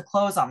with just the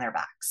clothes on their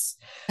backs.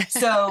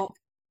 So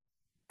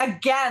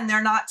again,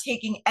 they're not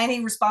taking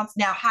any response.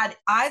 Now, had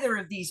either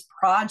of these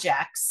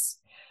projects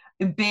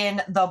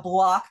been the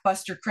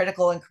blockbuster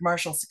critical and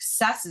commercial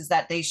successes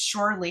that they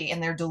surely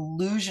in their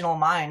delusional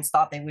minds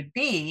thought they would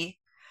be,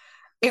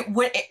 it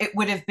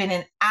would have been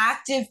an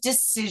active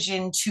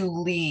decision to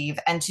leave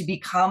and to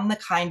become the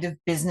kind of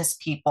business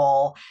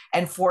people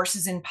and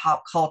forces in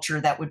pop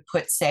culture that would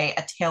put, say,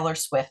 a Taylor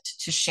Swift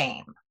to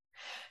shame.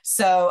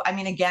 So, I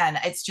mean, again,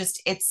 it's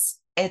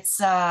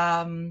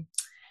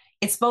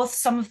both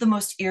some of the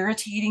most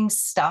irritating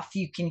stuff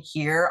you can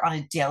hear on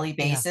a daily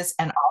basis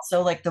and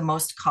also like the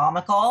most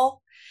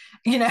comical,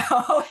 you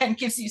know, and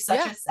gives you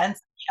such a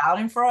sense of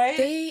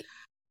schadenfreude.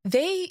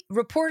 They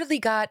reportedly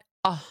got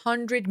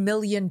 $100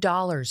 million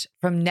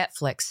from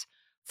Netflix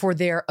for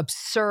their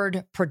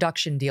absurd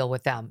production deal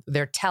with them,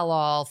 their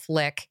tell-all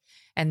flick,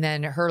 and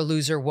then her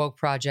loser woke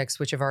projects,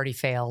 which have already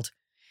failed.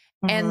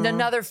 And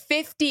another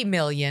 $50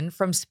 million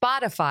from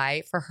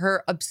Spotify for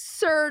her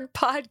absurd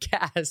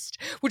podcast,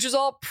 which is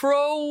all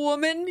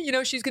pro-woman. You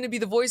know, she's going to be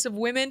the voice of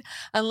women,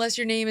 unless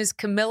your name is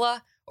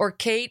Camilla or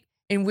Kate,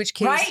 in which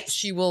case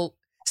she will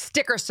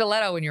stick her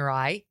stiletto in your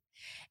eye.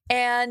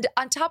 And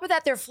on top of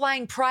that, they're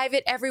flying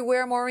private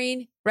everywhere,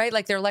 Maureen, right?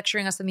 Like they're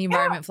lecturing us on the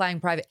environment, flying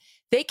private.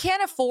 They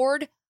can't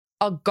afford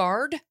a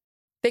guard.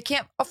 They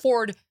can't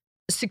afford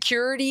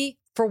security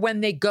for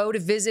when they go to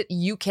visit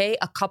UK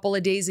a couple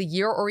of days a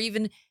year, or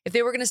even if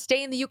they were going to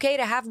stay in the UK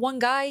to have one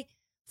guy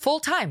full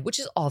time, which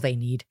is all they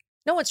need.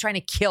 No one's trying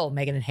to kill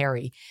Meghan and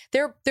Harry.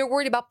 They're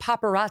worried about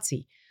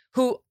paparazzi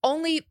who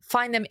only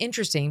find them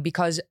interesting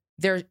because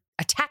they're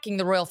attacking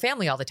the royal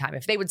family all the time.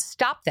 If they would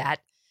stop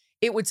that,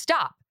 it would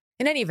stop.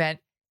 In any event,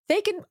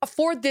 they can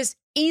afford this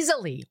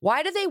easily.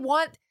 Why do they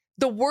want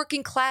the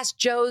working class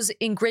Joes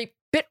in Great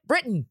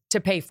Britain to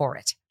pay for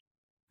it?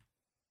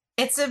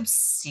 It's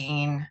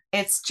obscene.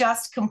 It's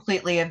just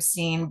completely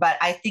obscene. But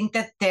I think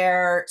that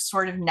their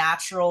sort of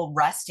natural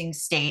resting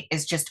state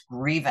is just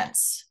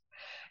grievance.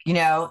 You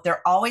know,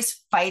 they're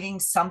always fighting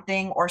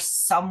something or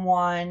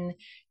someone.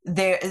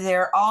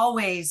 They're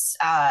always,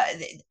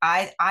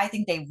 I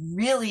think they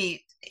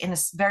really, in a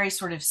very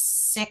sort of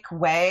sick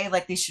way,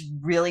 like they should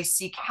really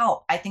seek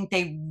help. I think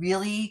they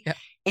really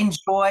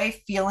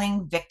enjoy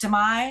feeling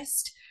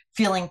victimized,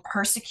 feeling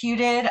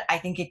persecuted. I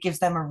think it gives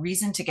them a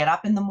reason to get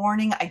up in the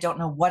morning. I don't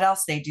know what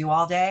else they do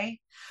all day.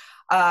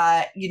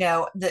 You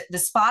know, the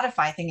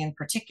Spotify thing in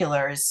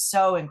particular is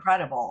so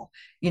incredible.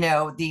 You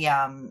know,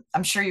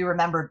 I'm sure you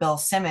remember Bill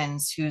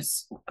Simmons,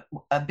 who's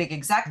a big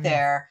exec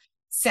there,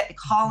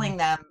 calling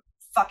them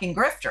fucking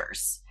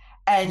grifters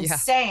and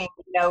saying,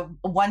 you know,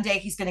 one day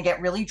he's going to get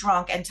really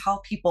drunk and tell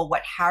people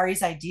what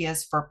Harry's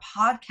ideas for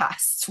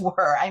podcasts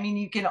were. I mean,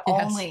 you can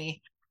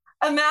only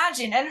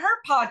imagine. And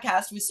her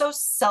podcast was so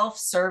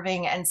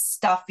self-serving and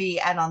stuffy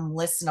and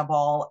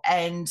unlistenable.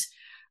 And,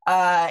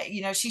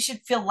 you know, she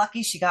should feel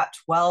lucky she got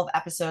 12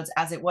 episodes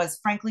as it was.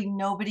 Frankly,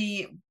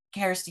 nobody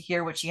cares to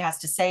hear what she has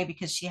to say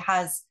because she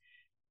has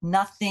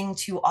nothing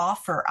to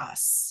offer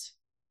us.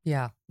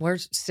 Yeah, we're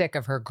sick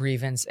of her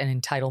grievance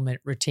and entitlement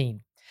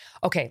routine.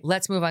 Okay,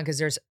 let's move on because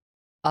there's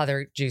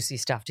other juicy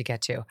stuff to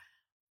get to.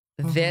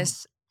 The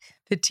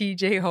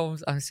TJ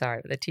Holmes, I'm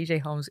sorry, the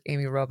TJ Holmes,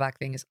 Amy Robach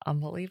thing is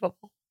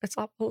unbelievable. It's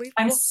unbelievable.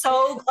 I'm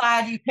so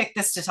glad you picked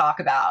this to talk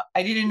about.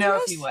 I didn't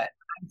know if you would.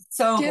 I'm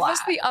so glad. Give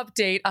us the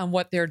update on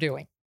what they're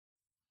doing.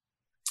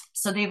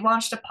 So they've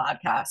launched a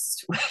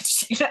podcast,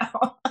 which, you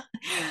know,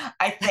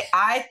 I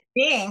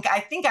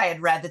think I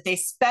had read that they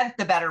spent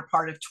the better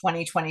part of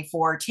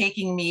 2024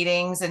 taking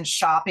meetings and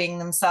shopping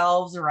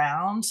themselves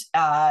around.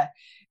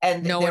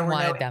 And no one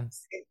wanted them.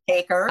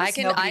 Takers. I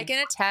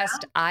can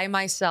attest. I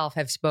myself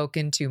have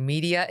spoken to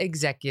media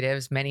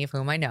executives, many of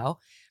whom I know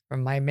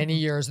from my many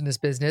years in this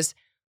business,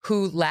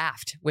 who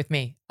laughed with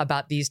me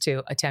about these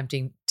two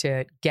attempting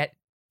to get,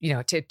 you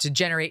know, to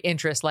generate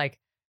interest. Like,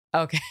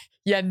 okay,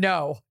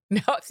 no,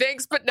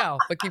 thanks, but no,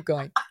 but keep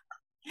going.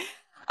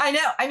 I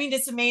know. I mean,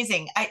 it's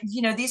amazing.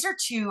 You know, these are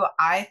two,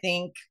 I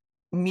think,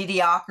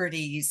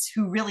 mediocrities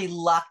who really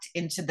lucked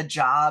into the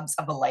jobs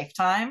of a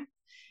lifetime.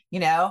 You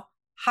know,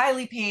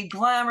 highly paid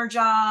glamour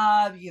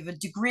job. You have a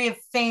degree of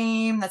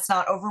fame that's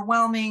not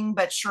overwhelming,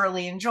 but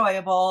surely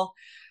enjoyable.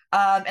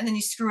 And then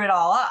you screw it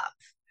all up.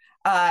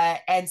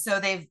 And so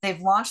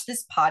they've launched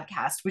this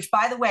podcast, which,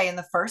 by the way, in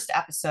the first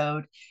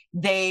episode,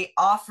 they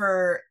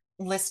offer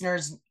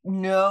listeners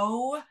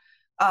no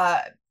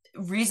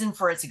reason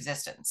for its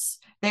existence.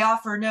 They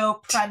offer no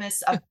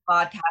premise of the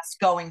podcast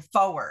going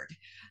forward.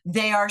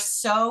 They are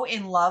so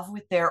in love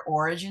with their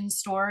origin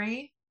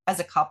story as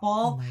a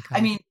couple. Oh,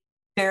 I mean,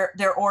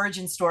 their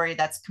origin story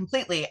that's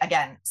completely,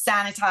 again,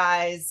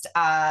 sanitized.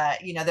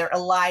 You know, they're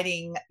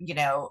eliding, you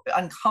know,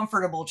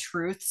 uncomfortable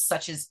truths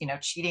such as, you know,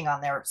 cheating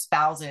on their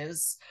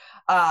spouses,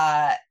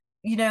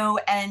 you know,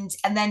 and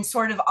then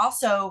sort of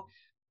also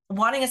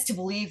wanting us to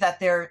believe that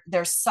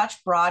they're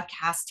such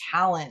broadcast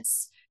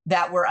talents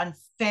that were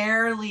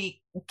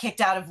unfairly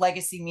kicked out of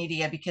legacy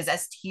media because,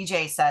 as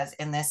TJ says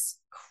in this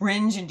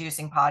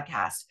cringe-inducing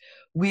podcast,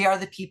 we are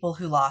the people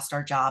who lost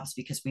our jobs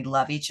because we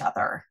love each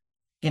other,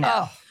 you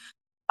know.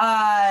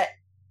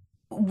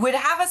 Would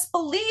have us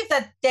believe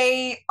that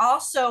they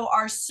also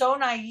are so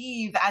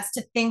naive as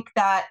to think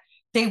that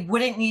they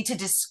wouldn't need to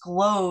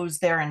disclose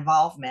their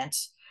involvement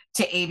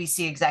to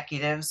ABC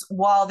executives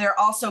while they're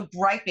also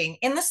griping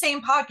in the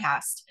same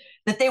podcast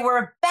that they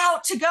were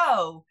about to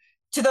go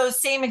to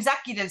those same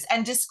executives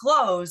and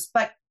disclose.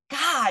 But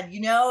God, you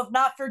know, if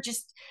not for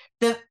just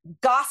the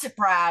gossip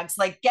rags,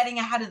 like getting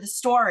ahead of the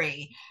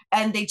story,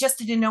 and they just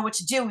didn't know what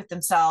to do with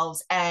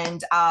themselves.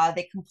 And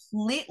they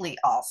completely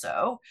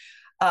also,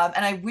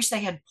 and I wish they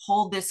had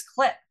pulled this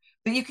clip,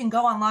 but you can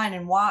go online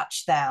and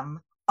watch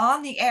them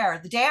on the air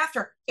the day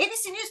after.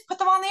 ABC News put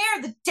them on the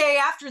air the day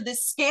after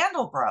this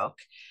scandal broke.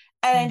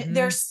 And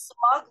they're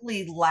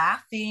smugly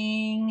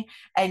laughing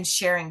and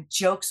sharing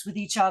jokes with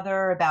each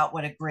other about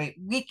what a great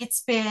week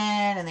it's been.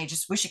 And they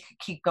just wish it could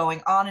keep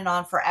going on and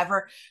on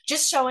forever,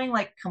 just showing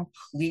like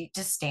complete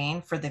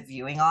disdain for the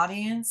viewing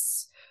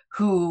audience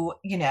who,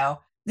 you know,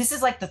 this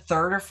is like the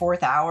third or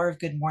fourth hour of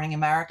Good Morning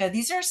America.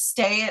 These are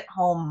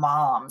stay-at-home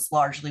moms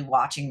largely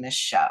watching this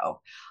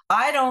show.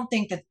 I don't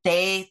think that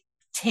they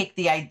take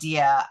the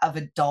idea of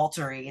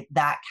adultery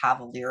that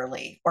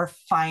cavalierly or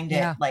find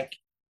it like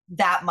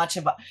that much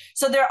of a,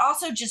 so they're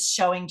also just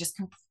showing just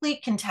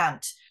complete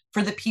contempt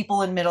for the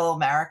people in middle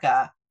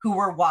America who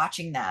were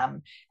watching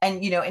them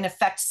and, you know, in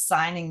effect,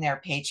 signing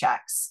their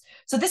paychecks.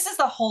 So this is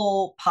the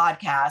whole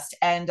podcast,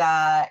 and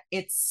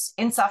it's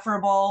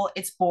insufferable.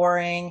 It's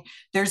boring.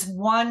 There's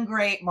one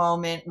great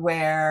moment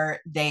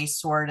where they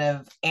sort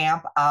of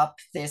amp up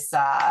this,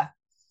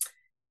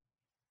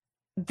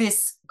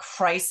 this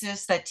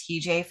crisis that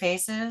TJ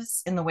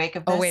faces in the wake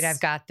of this. Oh, wait,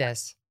 I've got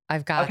this.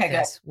 Okay,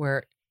 this, good.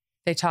 Where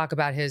they talk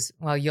about his,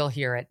 well, you'll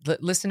hear it.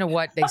 Listen to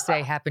what they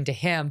say happened to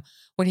him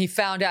when he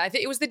found out. I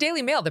think it was the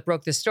Daily Mail that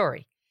broke this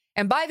story.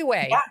 And by the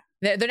way,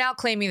 they're now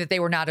claiming that they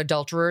were not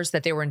adulterers,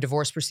 that they were in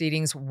divorce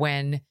proceedings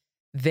when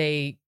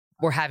they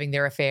were having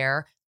their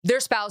affair. Their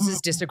spouses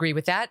disagree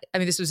with that. I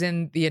mean, this was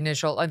in the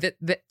initial,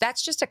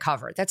 that's just a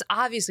cover. That's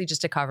obviously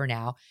just a cover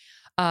now.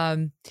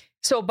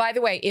 So by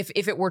the way, if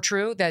it were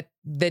true that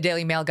the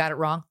Daily Mail got it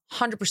wrong,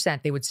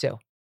 100% they would sue.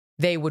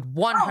 They would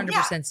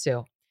 100%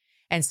 sue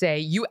and say,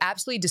 you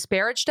absolutely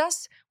disparaged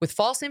us with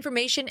false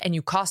information and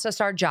you cost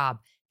us our job.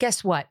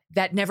 Guess what?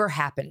 That never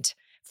happened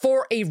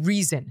for a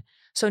reason.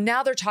 So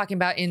now they're talking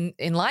about,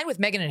 in line with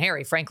Meghan and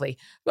Harry, frankly,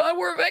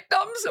 we're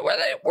victims. We're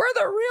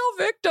the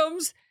real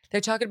victims.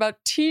 They're talking about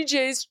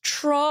TJ's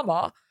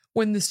trauma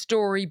when the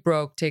story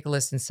broke. Take a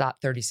listen, SOT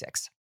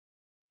 36.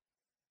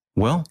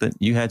 Well,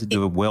 you had to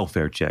do a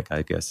welfare check,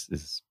 I guess,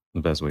 is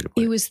the best way to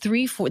put it. It was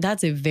 3:40.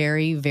 That's a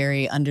very,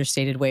 very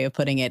understated way of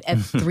putting it. At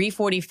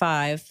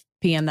 3:45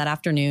 p.m. that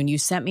afternoon, you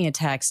sent me a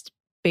text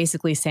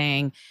basically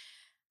saying,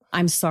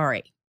 I'm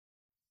sorry.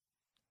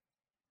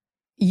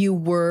 You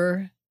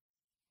were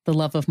the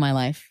love of my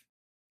life.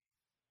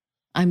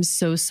 I'm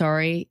so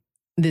sorry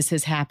this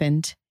has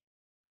happened.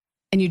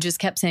 And you just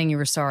kept saying you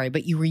were sorry,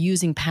 but you were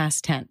using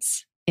past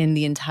tense in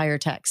the entire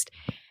text.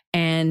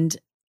 And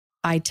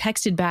I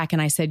texted back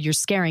and I said, you're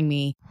scaring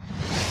me.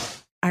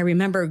 I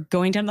remember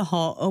going down the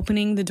hall,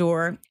 opening the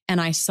door, and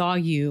I saw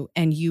you,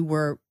 and you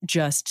were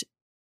just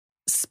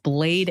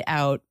splayed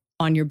out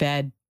on your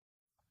bed.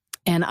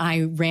 And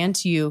I ran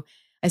to you.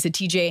 I said,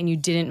 TJ, and you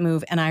didn't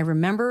move. And I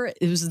remember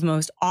it was the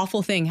most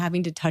awful thing,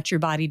 having to touch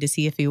your body to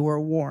see if you were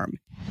warm.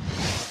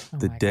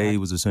 The day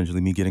was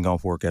essentially me getting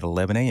off work at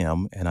 11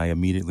 a.m. and I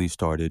immediately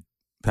started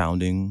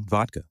pounding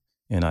vodka.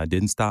 And I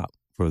didn't stop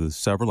for the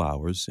several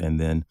hours. And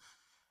then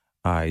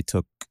I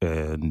took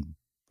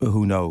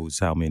who knows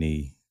how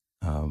many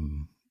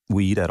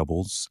weed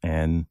edibles.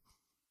 And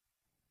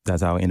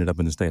that's how I ended up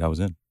in the state I was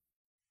in.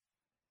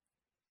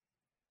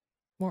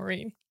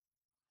 Maureen.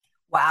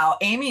 Wow,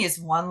 Amy is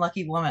one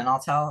lucky woman. I'll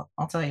tell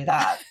you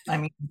that. I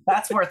mean,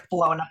 that's worth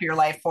blowing up your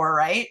life for,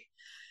 right?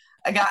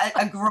 I got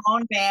a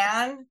grown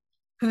man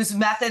whose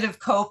method of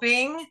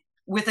coping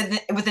with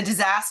a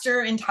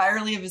disaster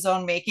entirely of his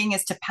own making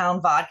is to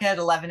pound vodka at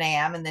 11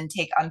 a.m. and then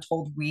take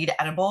untold weed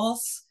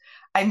edibles.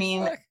 I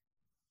mean,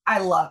 I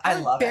love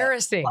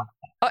embarrassing.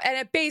 Oh, and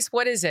at base,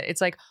 what is it?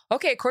 It's like,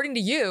 okay, according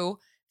to you,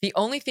 the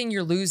only thing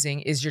you're losing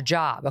is your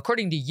job.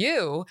 According to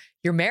you,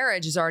 your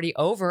marriage is already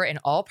over and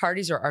all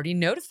parties are already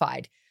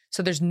notified.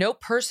 So there's no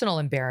personal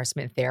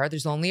embarrassment there.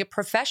 There's only a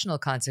professional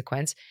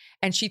consequence.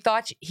 And she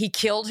thought he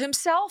killed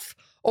himself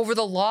over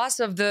the loss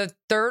of the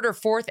third or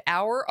fourth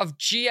hour of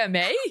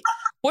GMA?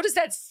 What does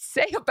that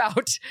say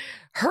about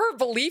her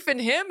belief in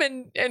him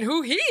and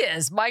who he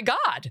is? My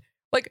God.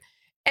 Like,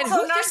 and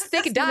who thinks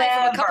they could die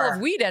from a couple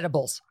of weed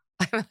edibles?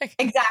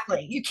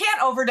 Exactly. You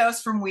can't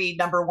overdose from weed,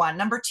 number one.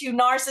 Number two,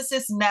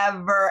 narcissists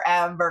never,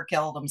 ever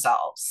kill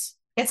themselves.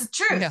 It's the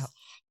truth. No.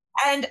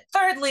 And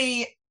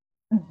thirdly,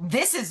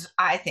 this is,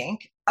 I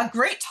think, a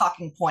great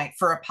talking point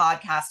for a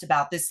podcast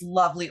about this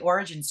lovely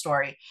origin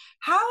story.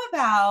 How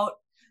about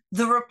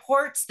the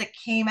reports that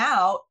came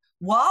out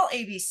while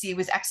ABC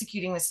was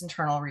executing this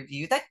internal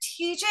review that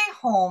TJ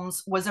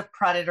Holmes was a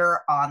predator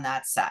on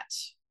that set?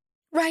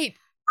 Right.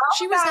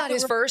 She was not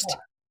his first.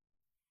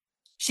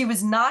 She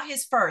was not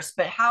his first,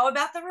 but how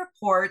about the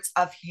reports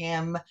of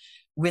him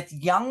with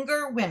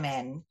younger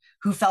women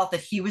who felt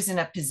that he was in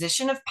a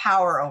position of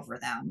power over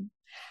them?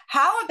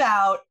 How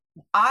about,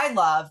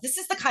 this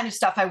is the kind of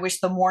stuff I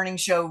wish the morning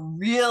show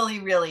really,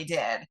 really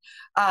did.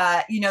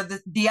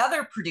 The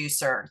other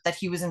producer that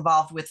he was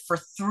involved with for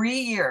 3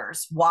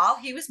 years while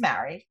he was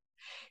married,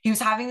 he was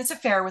having this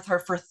affair with her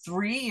for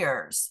 3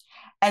 years.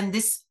 And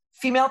this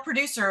female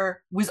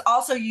producer was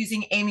also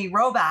using Amy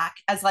Robach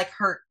as like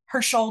her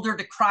shoulder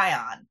to cry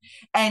on.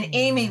 And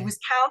Amy was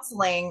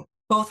counseling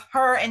both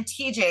her and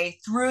TJ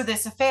through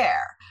this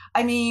affair.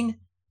 I mean,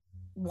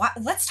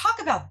 let's talk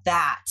about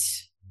that.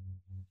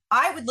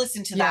 I would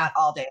listen to that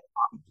all day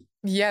long.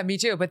 Yeah, me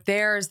too. But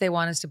they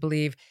want us to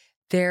believe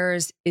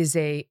theirs is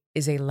a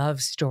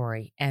love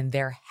story, and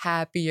they're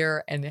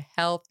happier and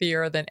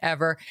healthier than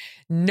ever.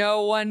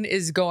 No one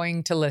is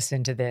going to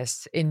listen to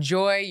this.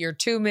 Enjoy your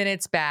 2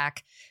 minutes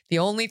back. The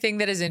only thing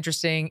that is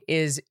interesting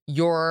is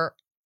your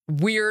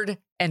weird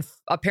and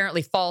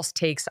apparently false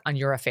takes on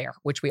your affair,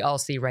 which we all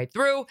see right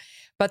through.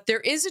 But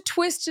there is a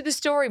twist to the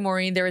story,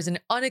 Maureen. There is an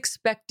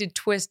unexpected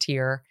twist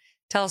here.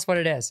 Tell us what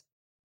it is.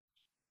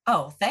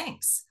 Oh,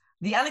 thanks.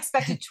 The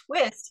unexpected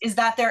twist is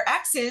that their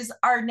exes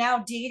are now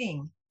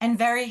dating and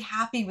very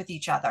happy with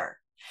each other.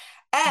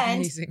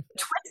 And Amazing. The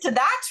twist to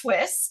that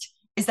twist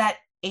is that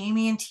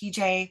Amy and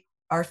TJ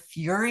are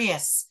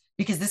furious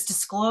because this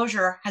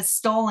disclosure has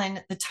stolen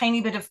the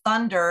tiny bit of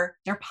thunder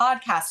their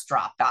podcast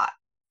drop got.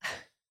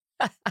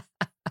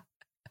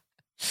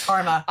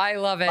 Karma. I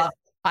love it.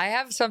 I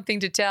have something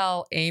to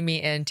tell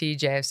Amy and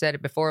TJ. I've said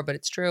it before, but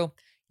it's true.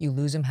 You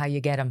lose them how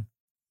you get them.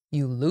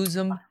 You lose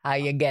them how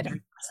you get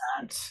them.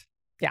 100%.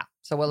 Yeah.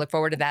 So we'll look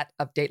forward to that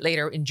update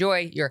later.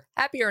 Enjoy your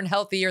happier and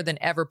healthier than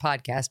ever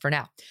podcast for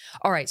now.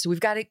 All right. So we've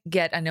got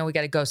to I know we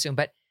got to go soon,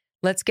 but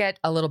let's get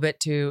a little bit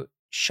to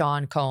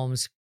Sean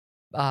Combs,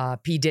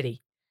 P.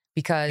 Diddy,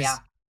 because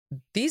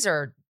these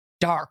are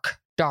dark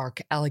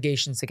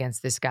allegations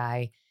against this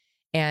guy.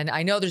 And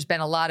I know there's been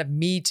a lot of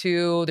Me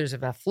Too. There's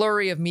a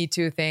flurry of Me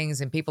Too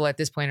things. And people at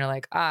this point are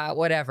like,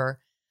 whatever.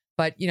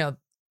 But,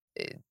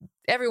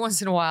 every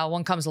once in a while,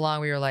 one comes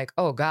along where you're like,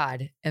 oh,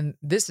 God. And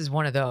this is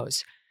one of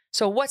those.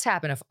 So what's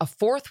happened? A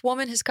fourth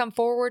woman has come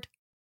forward?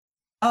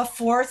 A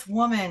fourth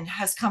woman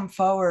has come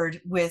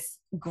forward with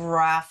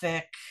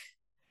graphic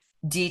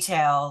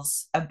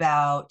details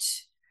about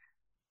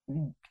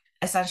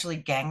essentially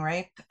gang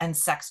rape and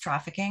sex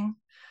trafficking.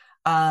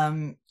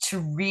 To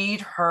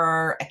read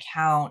her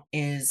account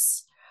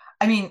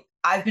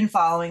I've been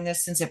following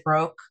this since it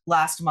broke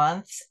last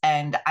month,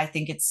 and I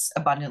think it's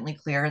abundantly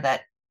clear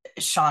that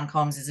Sean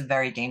Combs is a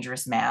very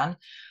dangerous man.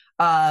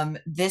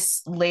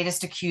 This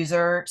latest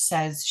accuser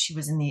says she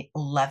was in the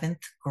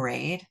 11th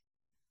grade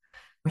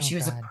when she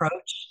was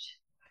approached.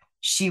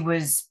 She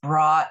was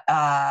brought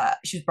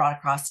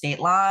across state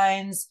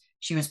lines.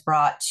 She was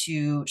brought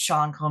to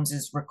Sean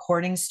Combs's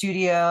recording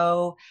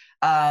studio.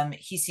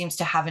 He seems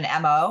to have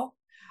an MO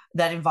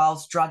that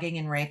involves drugging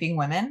and raping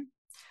women,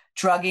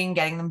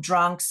 getting them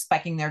drunk,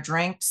 spiking their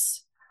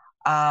drinks.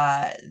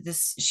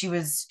 She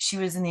was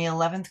in the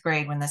 11th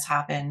grade when this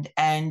happened.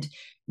 And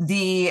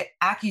the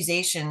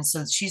accusations,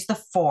 so she's the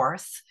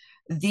fourth.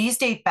 These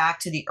date back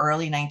to the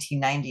early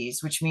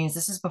 1990s, which means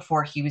this is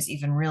before he was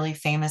even really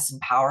famous and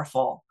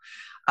powerful.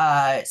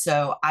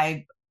 So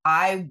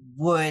I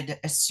would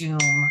assume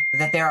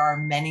that there are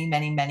many,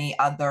 many, many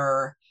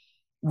other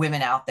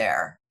women out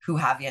there who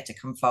have yet to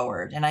come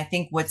forward. And I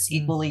think what's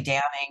equally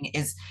damning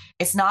is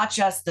it's not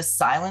just the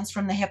silence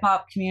from the hip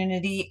hop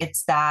community,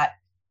 it's that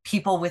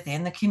people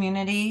within the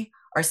community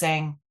are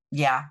saying,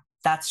 yeah,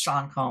 that's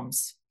Sean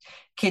Combs.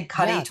 Kid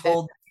Cudi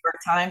told the New York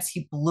Times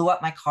he blew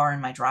up my car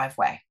in my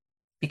driveway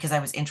because I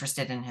was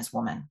interested in his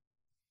woman.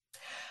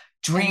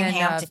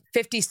 Hampton.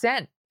 50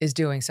 Cent is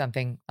doing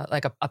something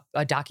like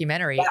a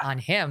documentary on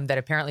him that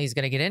apparently is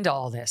going to get into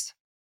all this.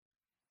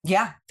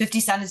 Yeah, 50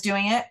 Cent is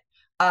doing it.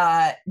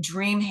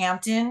 Dream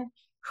Hampton,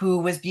 who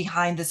was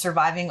behind the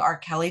Surviving R.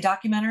 Kelly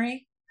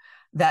documentary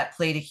that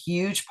played a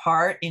huge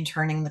part in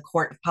turning the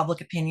court of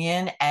public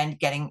opinion and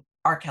getting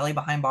R. Kelly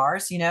behind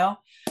bars,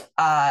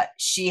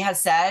 she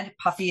has said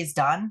Puffy is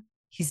done.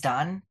 He's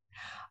done.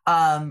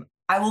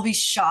 I will be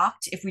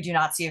shocked if we do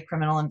not see a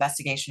criminal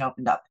investigation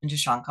opened up into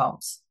Sean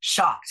Combs.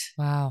 Shocked.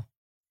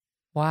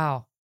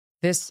 Wow.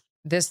 This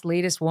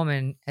latest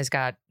woman has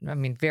got,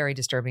 very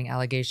disturbing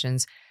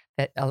allegations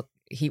that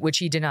which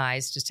he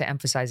denies. Just to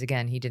emphasize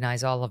again, he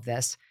denies all of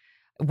this.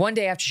 One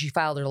day after she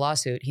filed her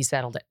lawsuit, he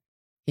settled it.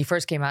 He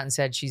first came out and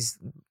said she's,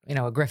 a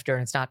grifter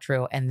and it's not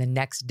true. And the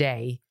next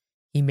day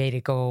he made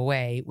it go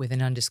away with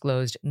an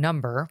undisclosed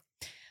number.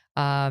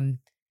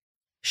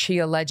 She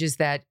alleges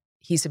that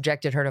he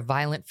subjected her to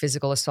violent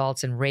physical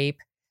assaults and rape,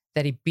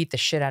 that he beat the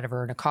shit out of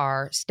her in a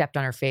car, stepped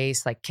on her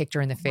face, kicked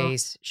her in the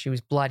face. She was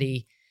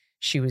bloody.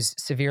 She was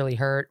severely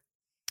hurt.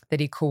 That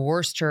he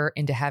coerced her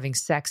into having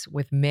sex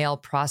with male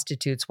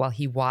prostitutes while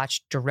he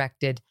watched,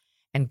 directed,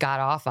 and got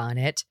off on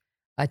it.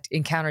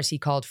 Encounters he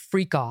called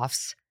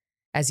freak-offs,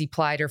 as he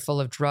plied her full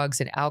of drugs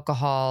and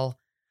alcohol.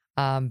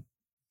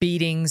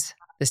 Beatings,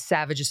 the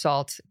savage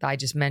assault I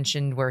just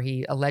mentioned where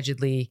he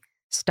allegedly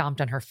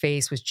stomped on her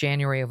face was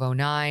January of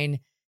 2009.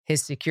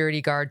 His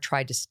security guard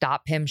tried to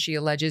stop him, she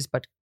alleges,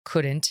 but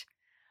couldn't.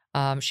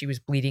 She was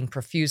bleeding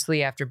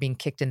profusely after being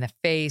kicked in the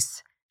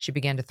face. She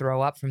began to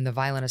throw up from the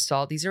violent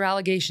assault. These are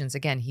allegations.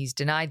 Again, he's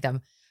denied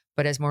them.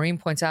 But as Maureen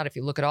points out, if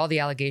you look at all the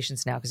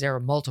allegations now, because there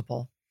are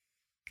multiple,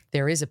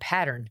 there is a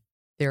pattern.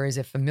 There is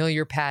a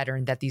familiar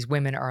pattern that these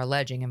women are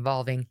alleging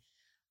involving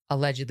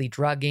allegedly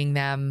drugging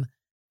them,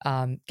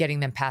 getting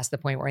them past the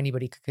point where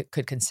anybody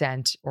could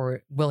consent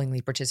or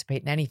willingly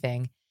participate in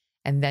anything.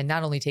 And then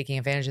not only taking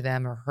advantage of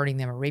them or hurting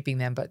them or raping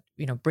them, but,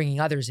 bringing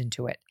others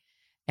into it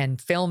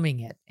and filming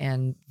it.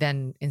 And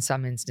then in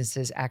some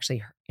instances,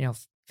 actually,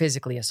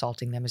 physically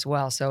assaulting them as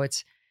well. So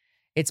it's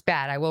It's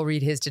bad. I will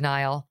read his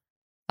denial.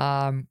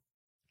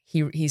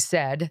 He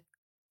said,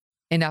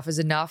 "Enough is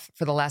enough.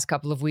 For the last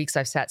couple of weeks,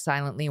 I've sat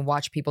silently and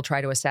watched people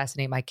try to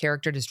assassinate my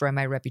character, destroy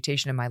my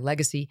reputation and my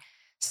legacy.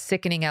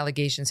 Sickening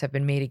allegations have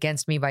been made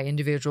against me by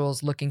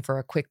individuals looking for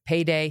a quick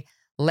payday.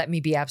 Let me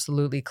be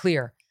absolutely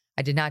clear.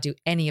 I did not do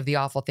any of the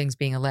awful things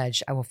being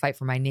alleged. I will fight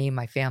for my name,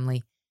 my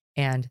family,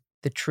 and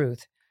the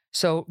truth."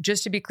 So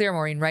just to be clear,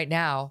 Maureen, right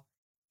now,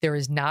 there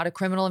is not a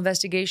criminal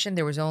investigation.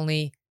 There's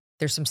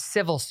some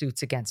civil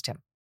suits against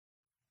him.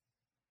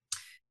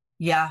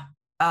 Yeah.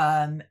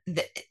 I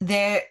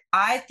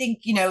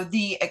think,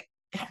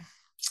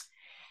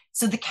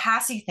 so the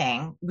Cassie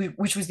thing,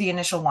 which was the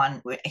initial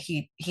one,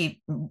 he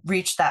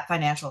reached that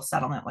financial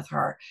settlement with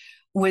her,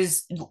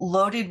 was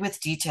loaded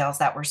with details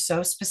that were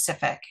so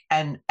specific.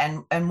 And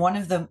one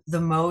of the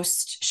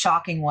most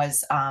shocking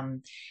was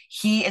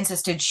he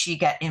insisted she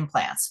get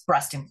implants,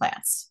 breast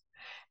implants,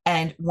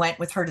 and went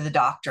with her to the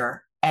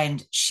doctor.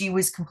 And she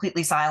was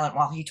completely silent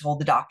while he told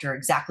the doctor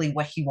exactly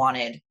what he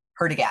wanted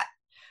her to get.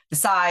 The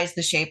size,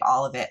 the shape,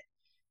 all of it.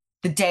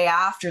 The day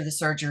after the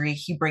surgery,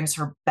 he brings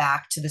her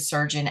back to the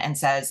surgeon and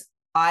says,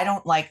 "I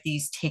don't like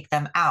these, take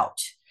them out."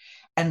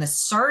 And the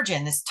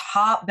surgeon, this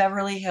top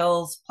Beverly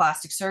Hills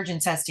plastic surgeon,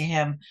 says to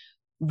him,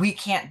 "We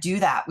can't do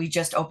that. We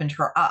just opened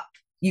her up.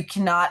 You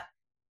cannot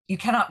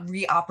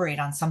reoperate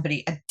on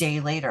somebody a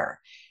day later."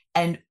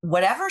 And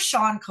whatever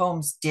Sean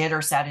Combs did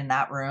or said in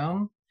that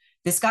room,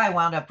 this guy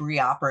wound up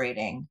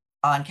reoperating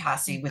on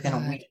Cassie within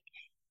a week.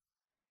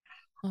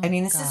 I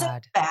mean, this is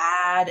a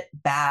bad,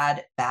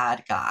 bad,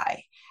 bad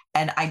guy.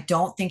 And I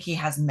don't think he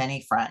has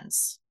many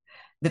friends.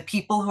 The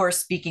people who are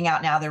speaking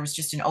out now, there was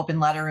just an open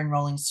letter in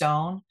Rolling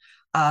Stone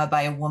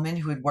by a woman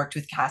who had worked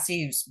with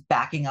Cassie, who's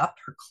backing up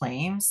her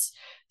claims.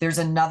 There's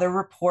another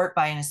report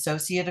by an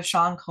associate of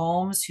Sean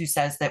Combs who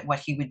says that what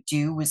he would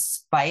do was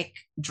spike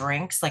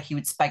drinks, like he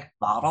would spike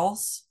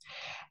bottles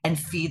and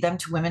feed them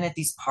to women at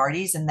these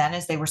parties. And then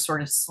as they were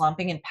sort of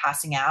slumping and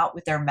passing out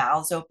with their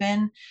mouths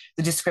open,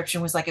 the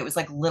description was like, it was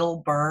like little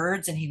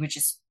birds, and he would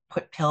just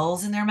put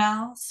pills in their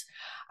mouths.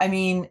 I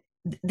mean,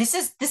 this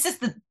is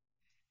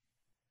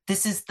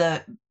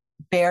the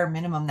bare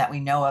minimum that we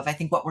know of. I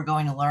think what we're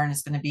going to learn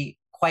is going to be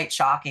quite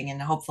shocking,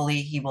 and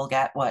hopefully he will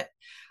get what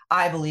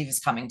I believe is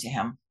coming to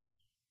him.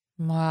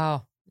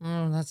 Wow.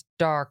 That's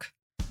dark.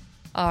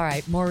 All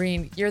right,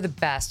 Maureen, you're the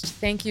best.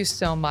 Thank you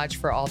so much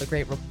for all the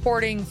great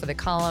reporting, for the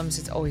columns.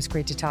 It's always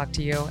great to talk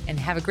to you, and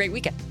have a great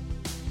weekend.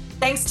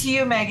 Thanks to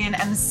you, Megan,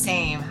 and the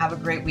same. Have a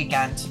great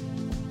weekend.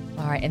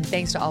 All right, and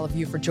thanks to all of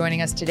you for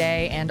joining us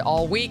today and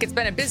all week. It's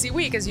been a busy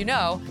week, as you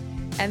know.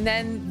 And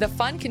then the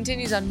fun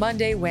continues on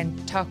Monday when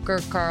Tucker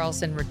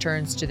Carlson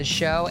returns to the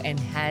show and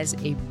has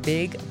a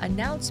big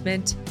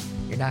announcement.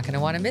 You're not going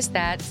to want to miss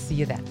that. See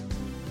you then.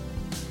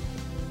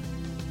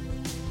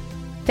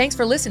 Thanks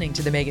for listening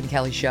to The Megyn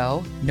Kelly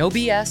Show. No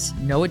BS,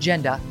 no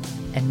agenda,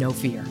 and no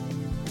fear.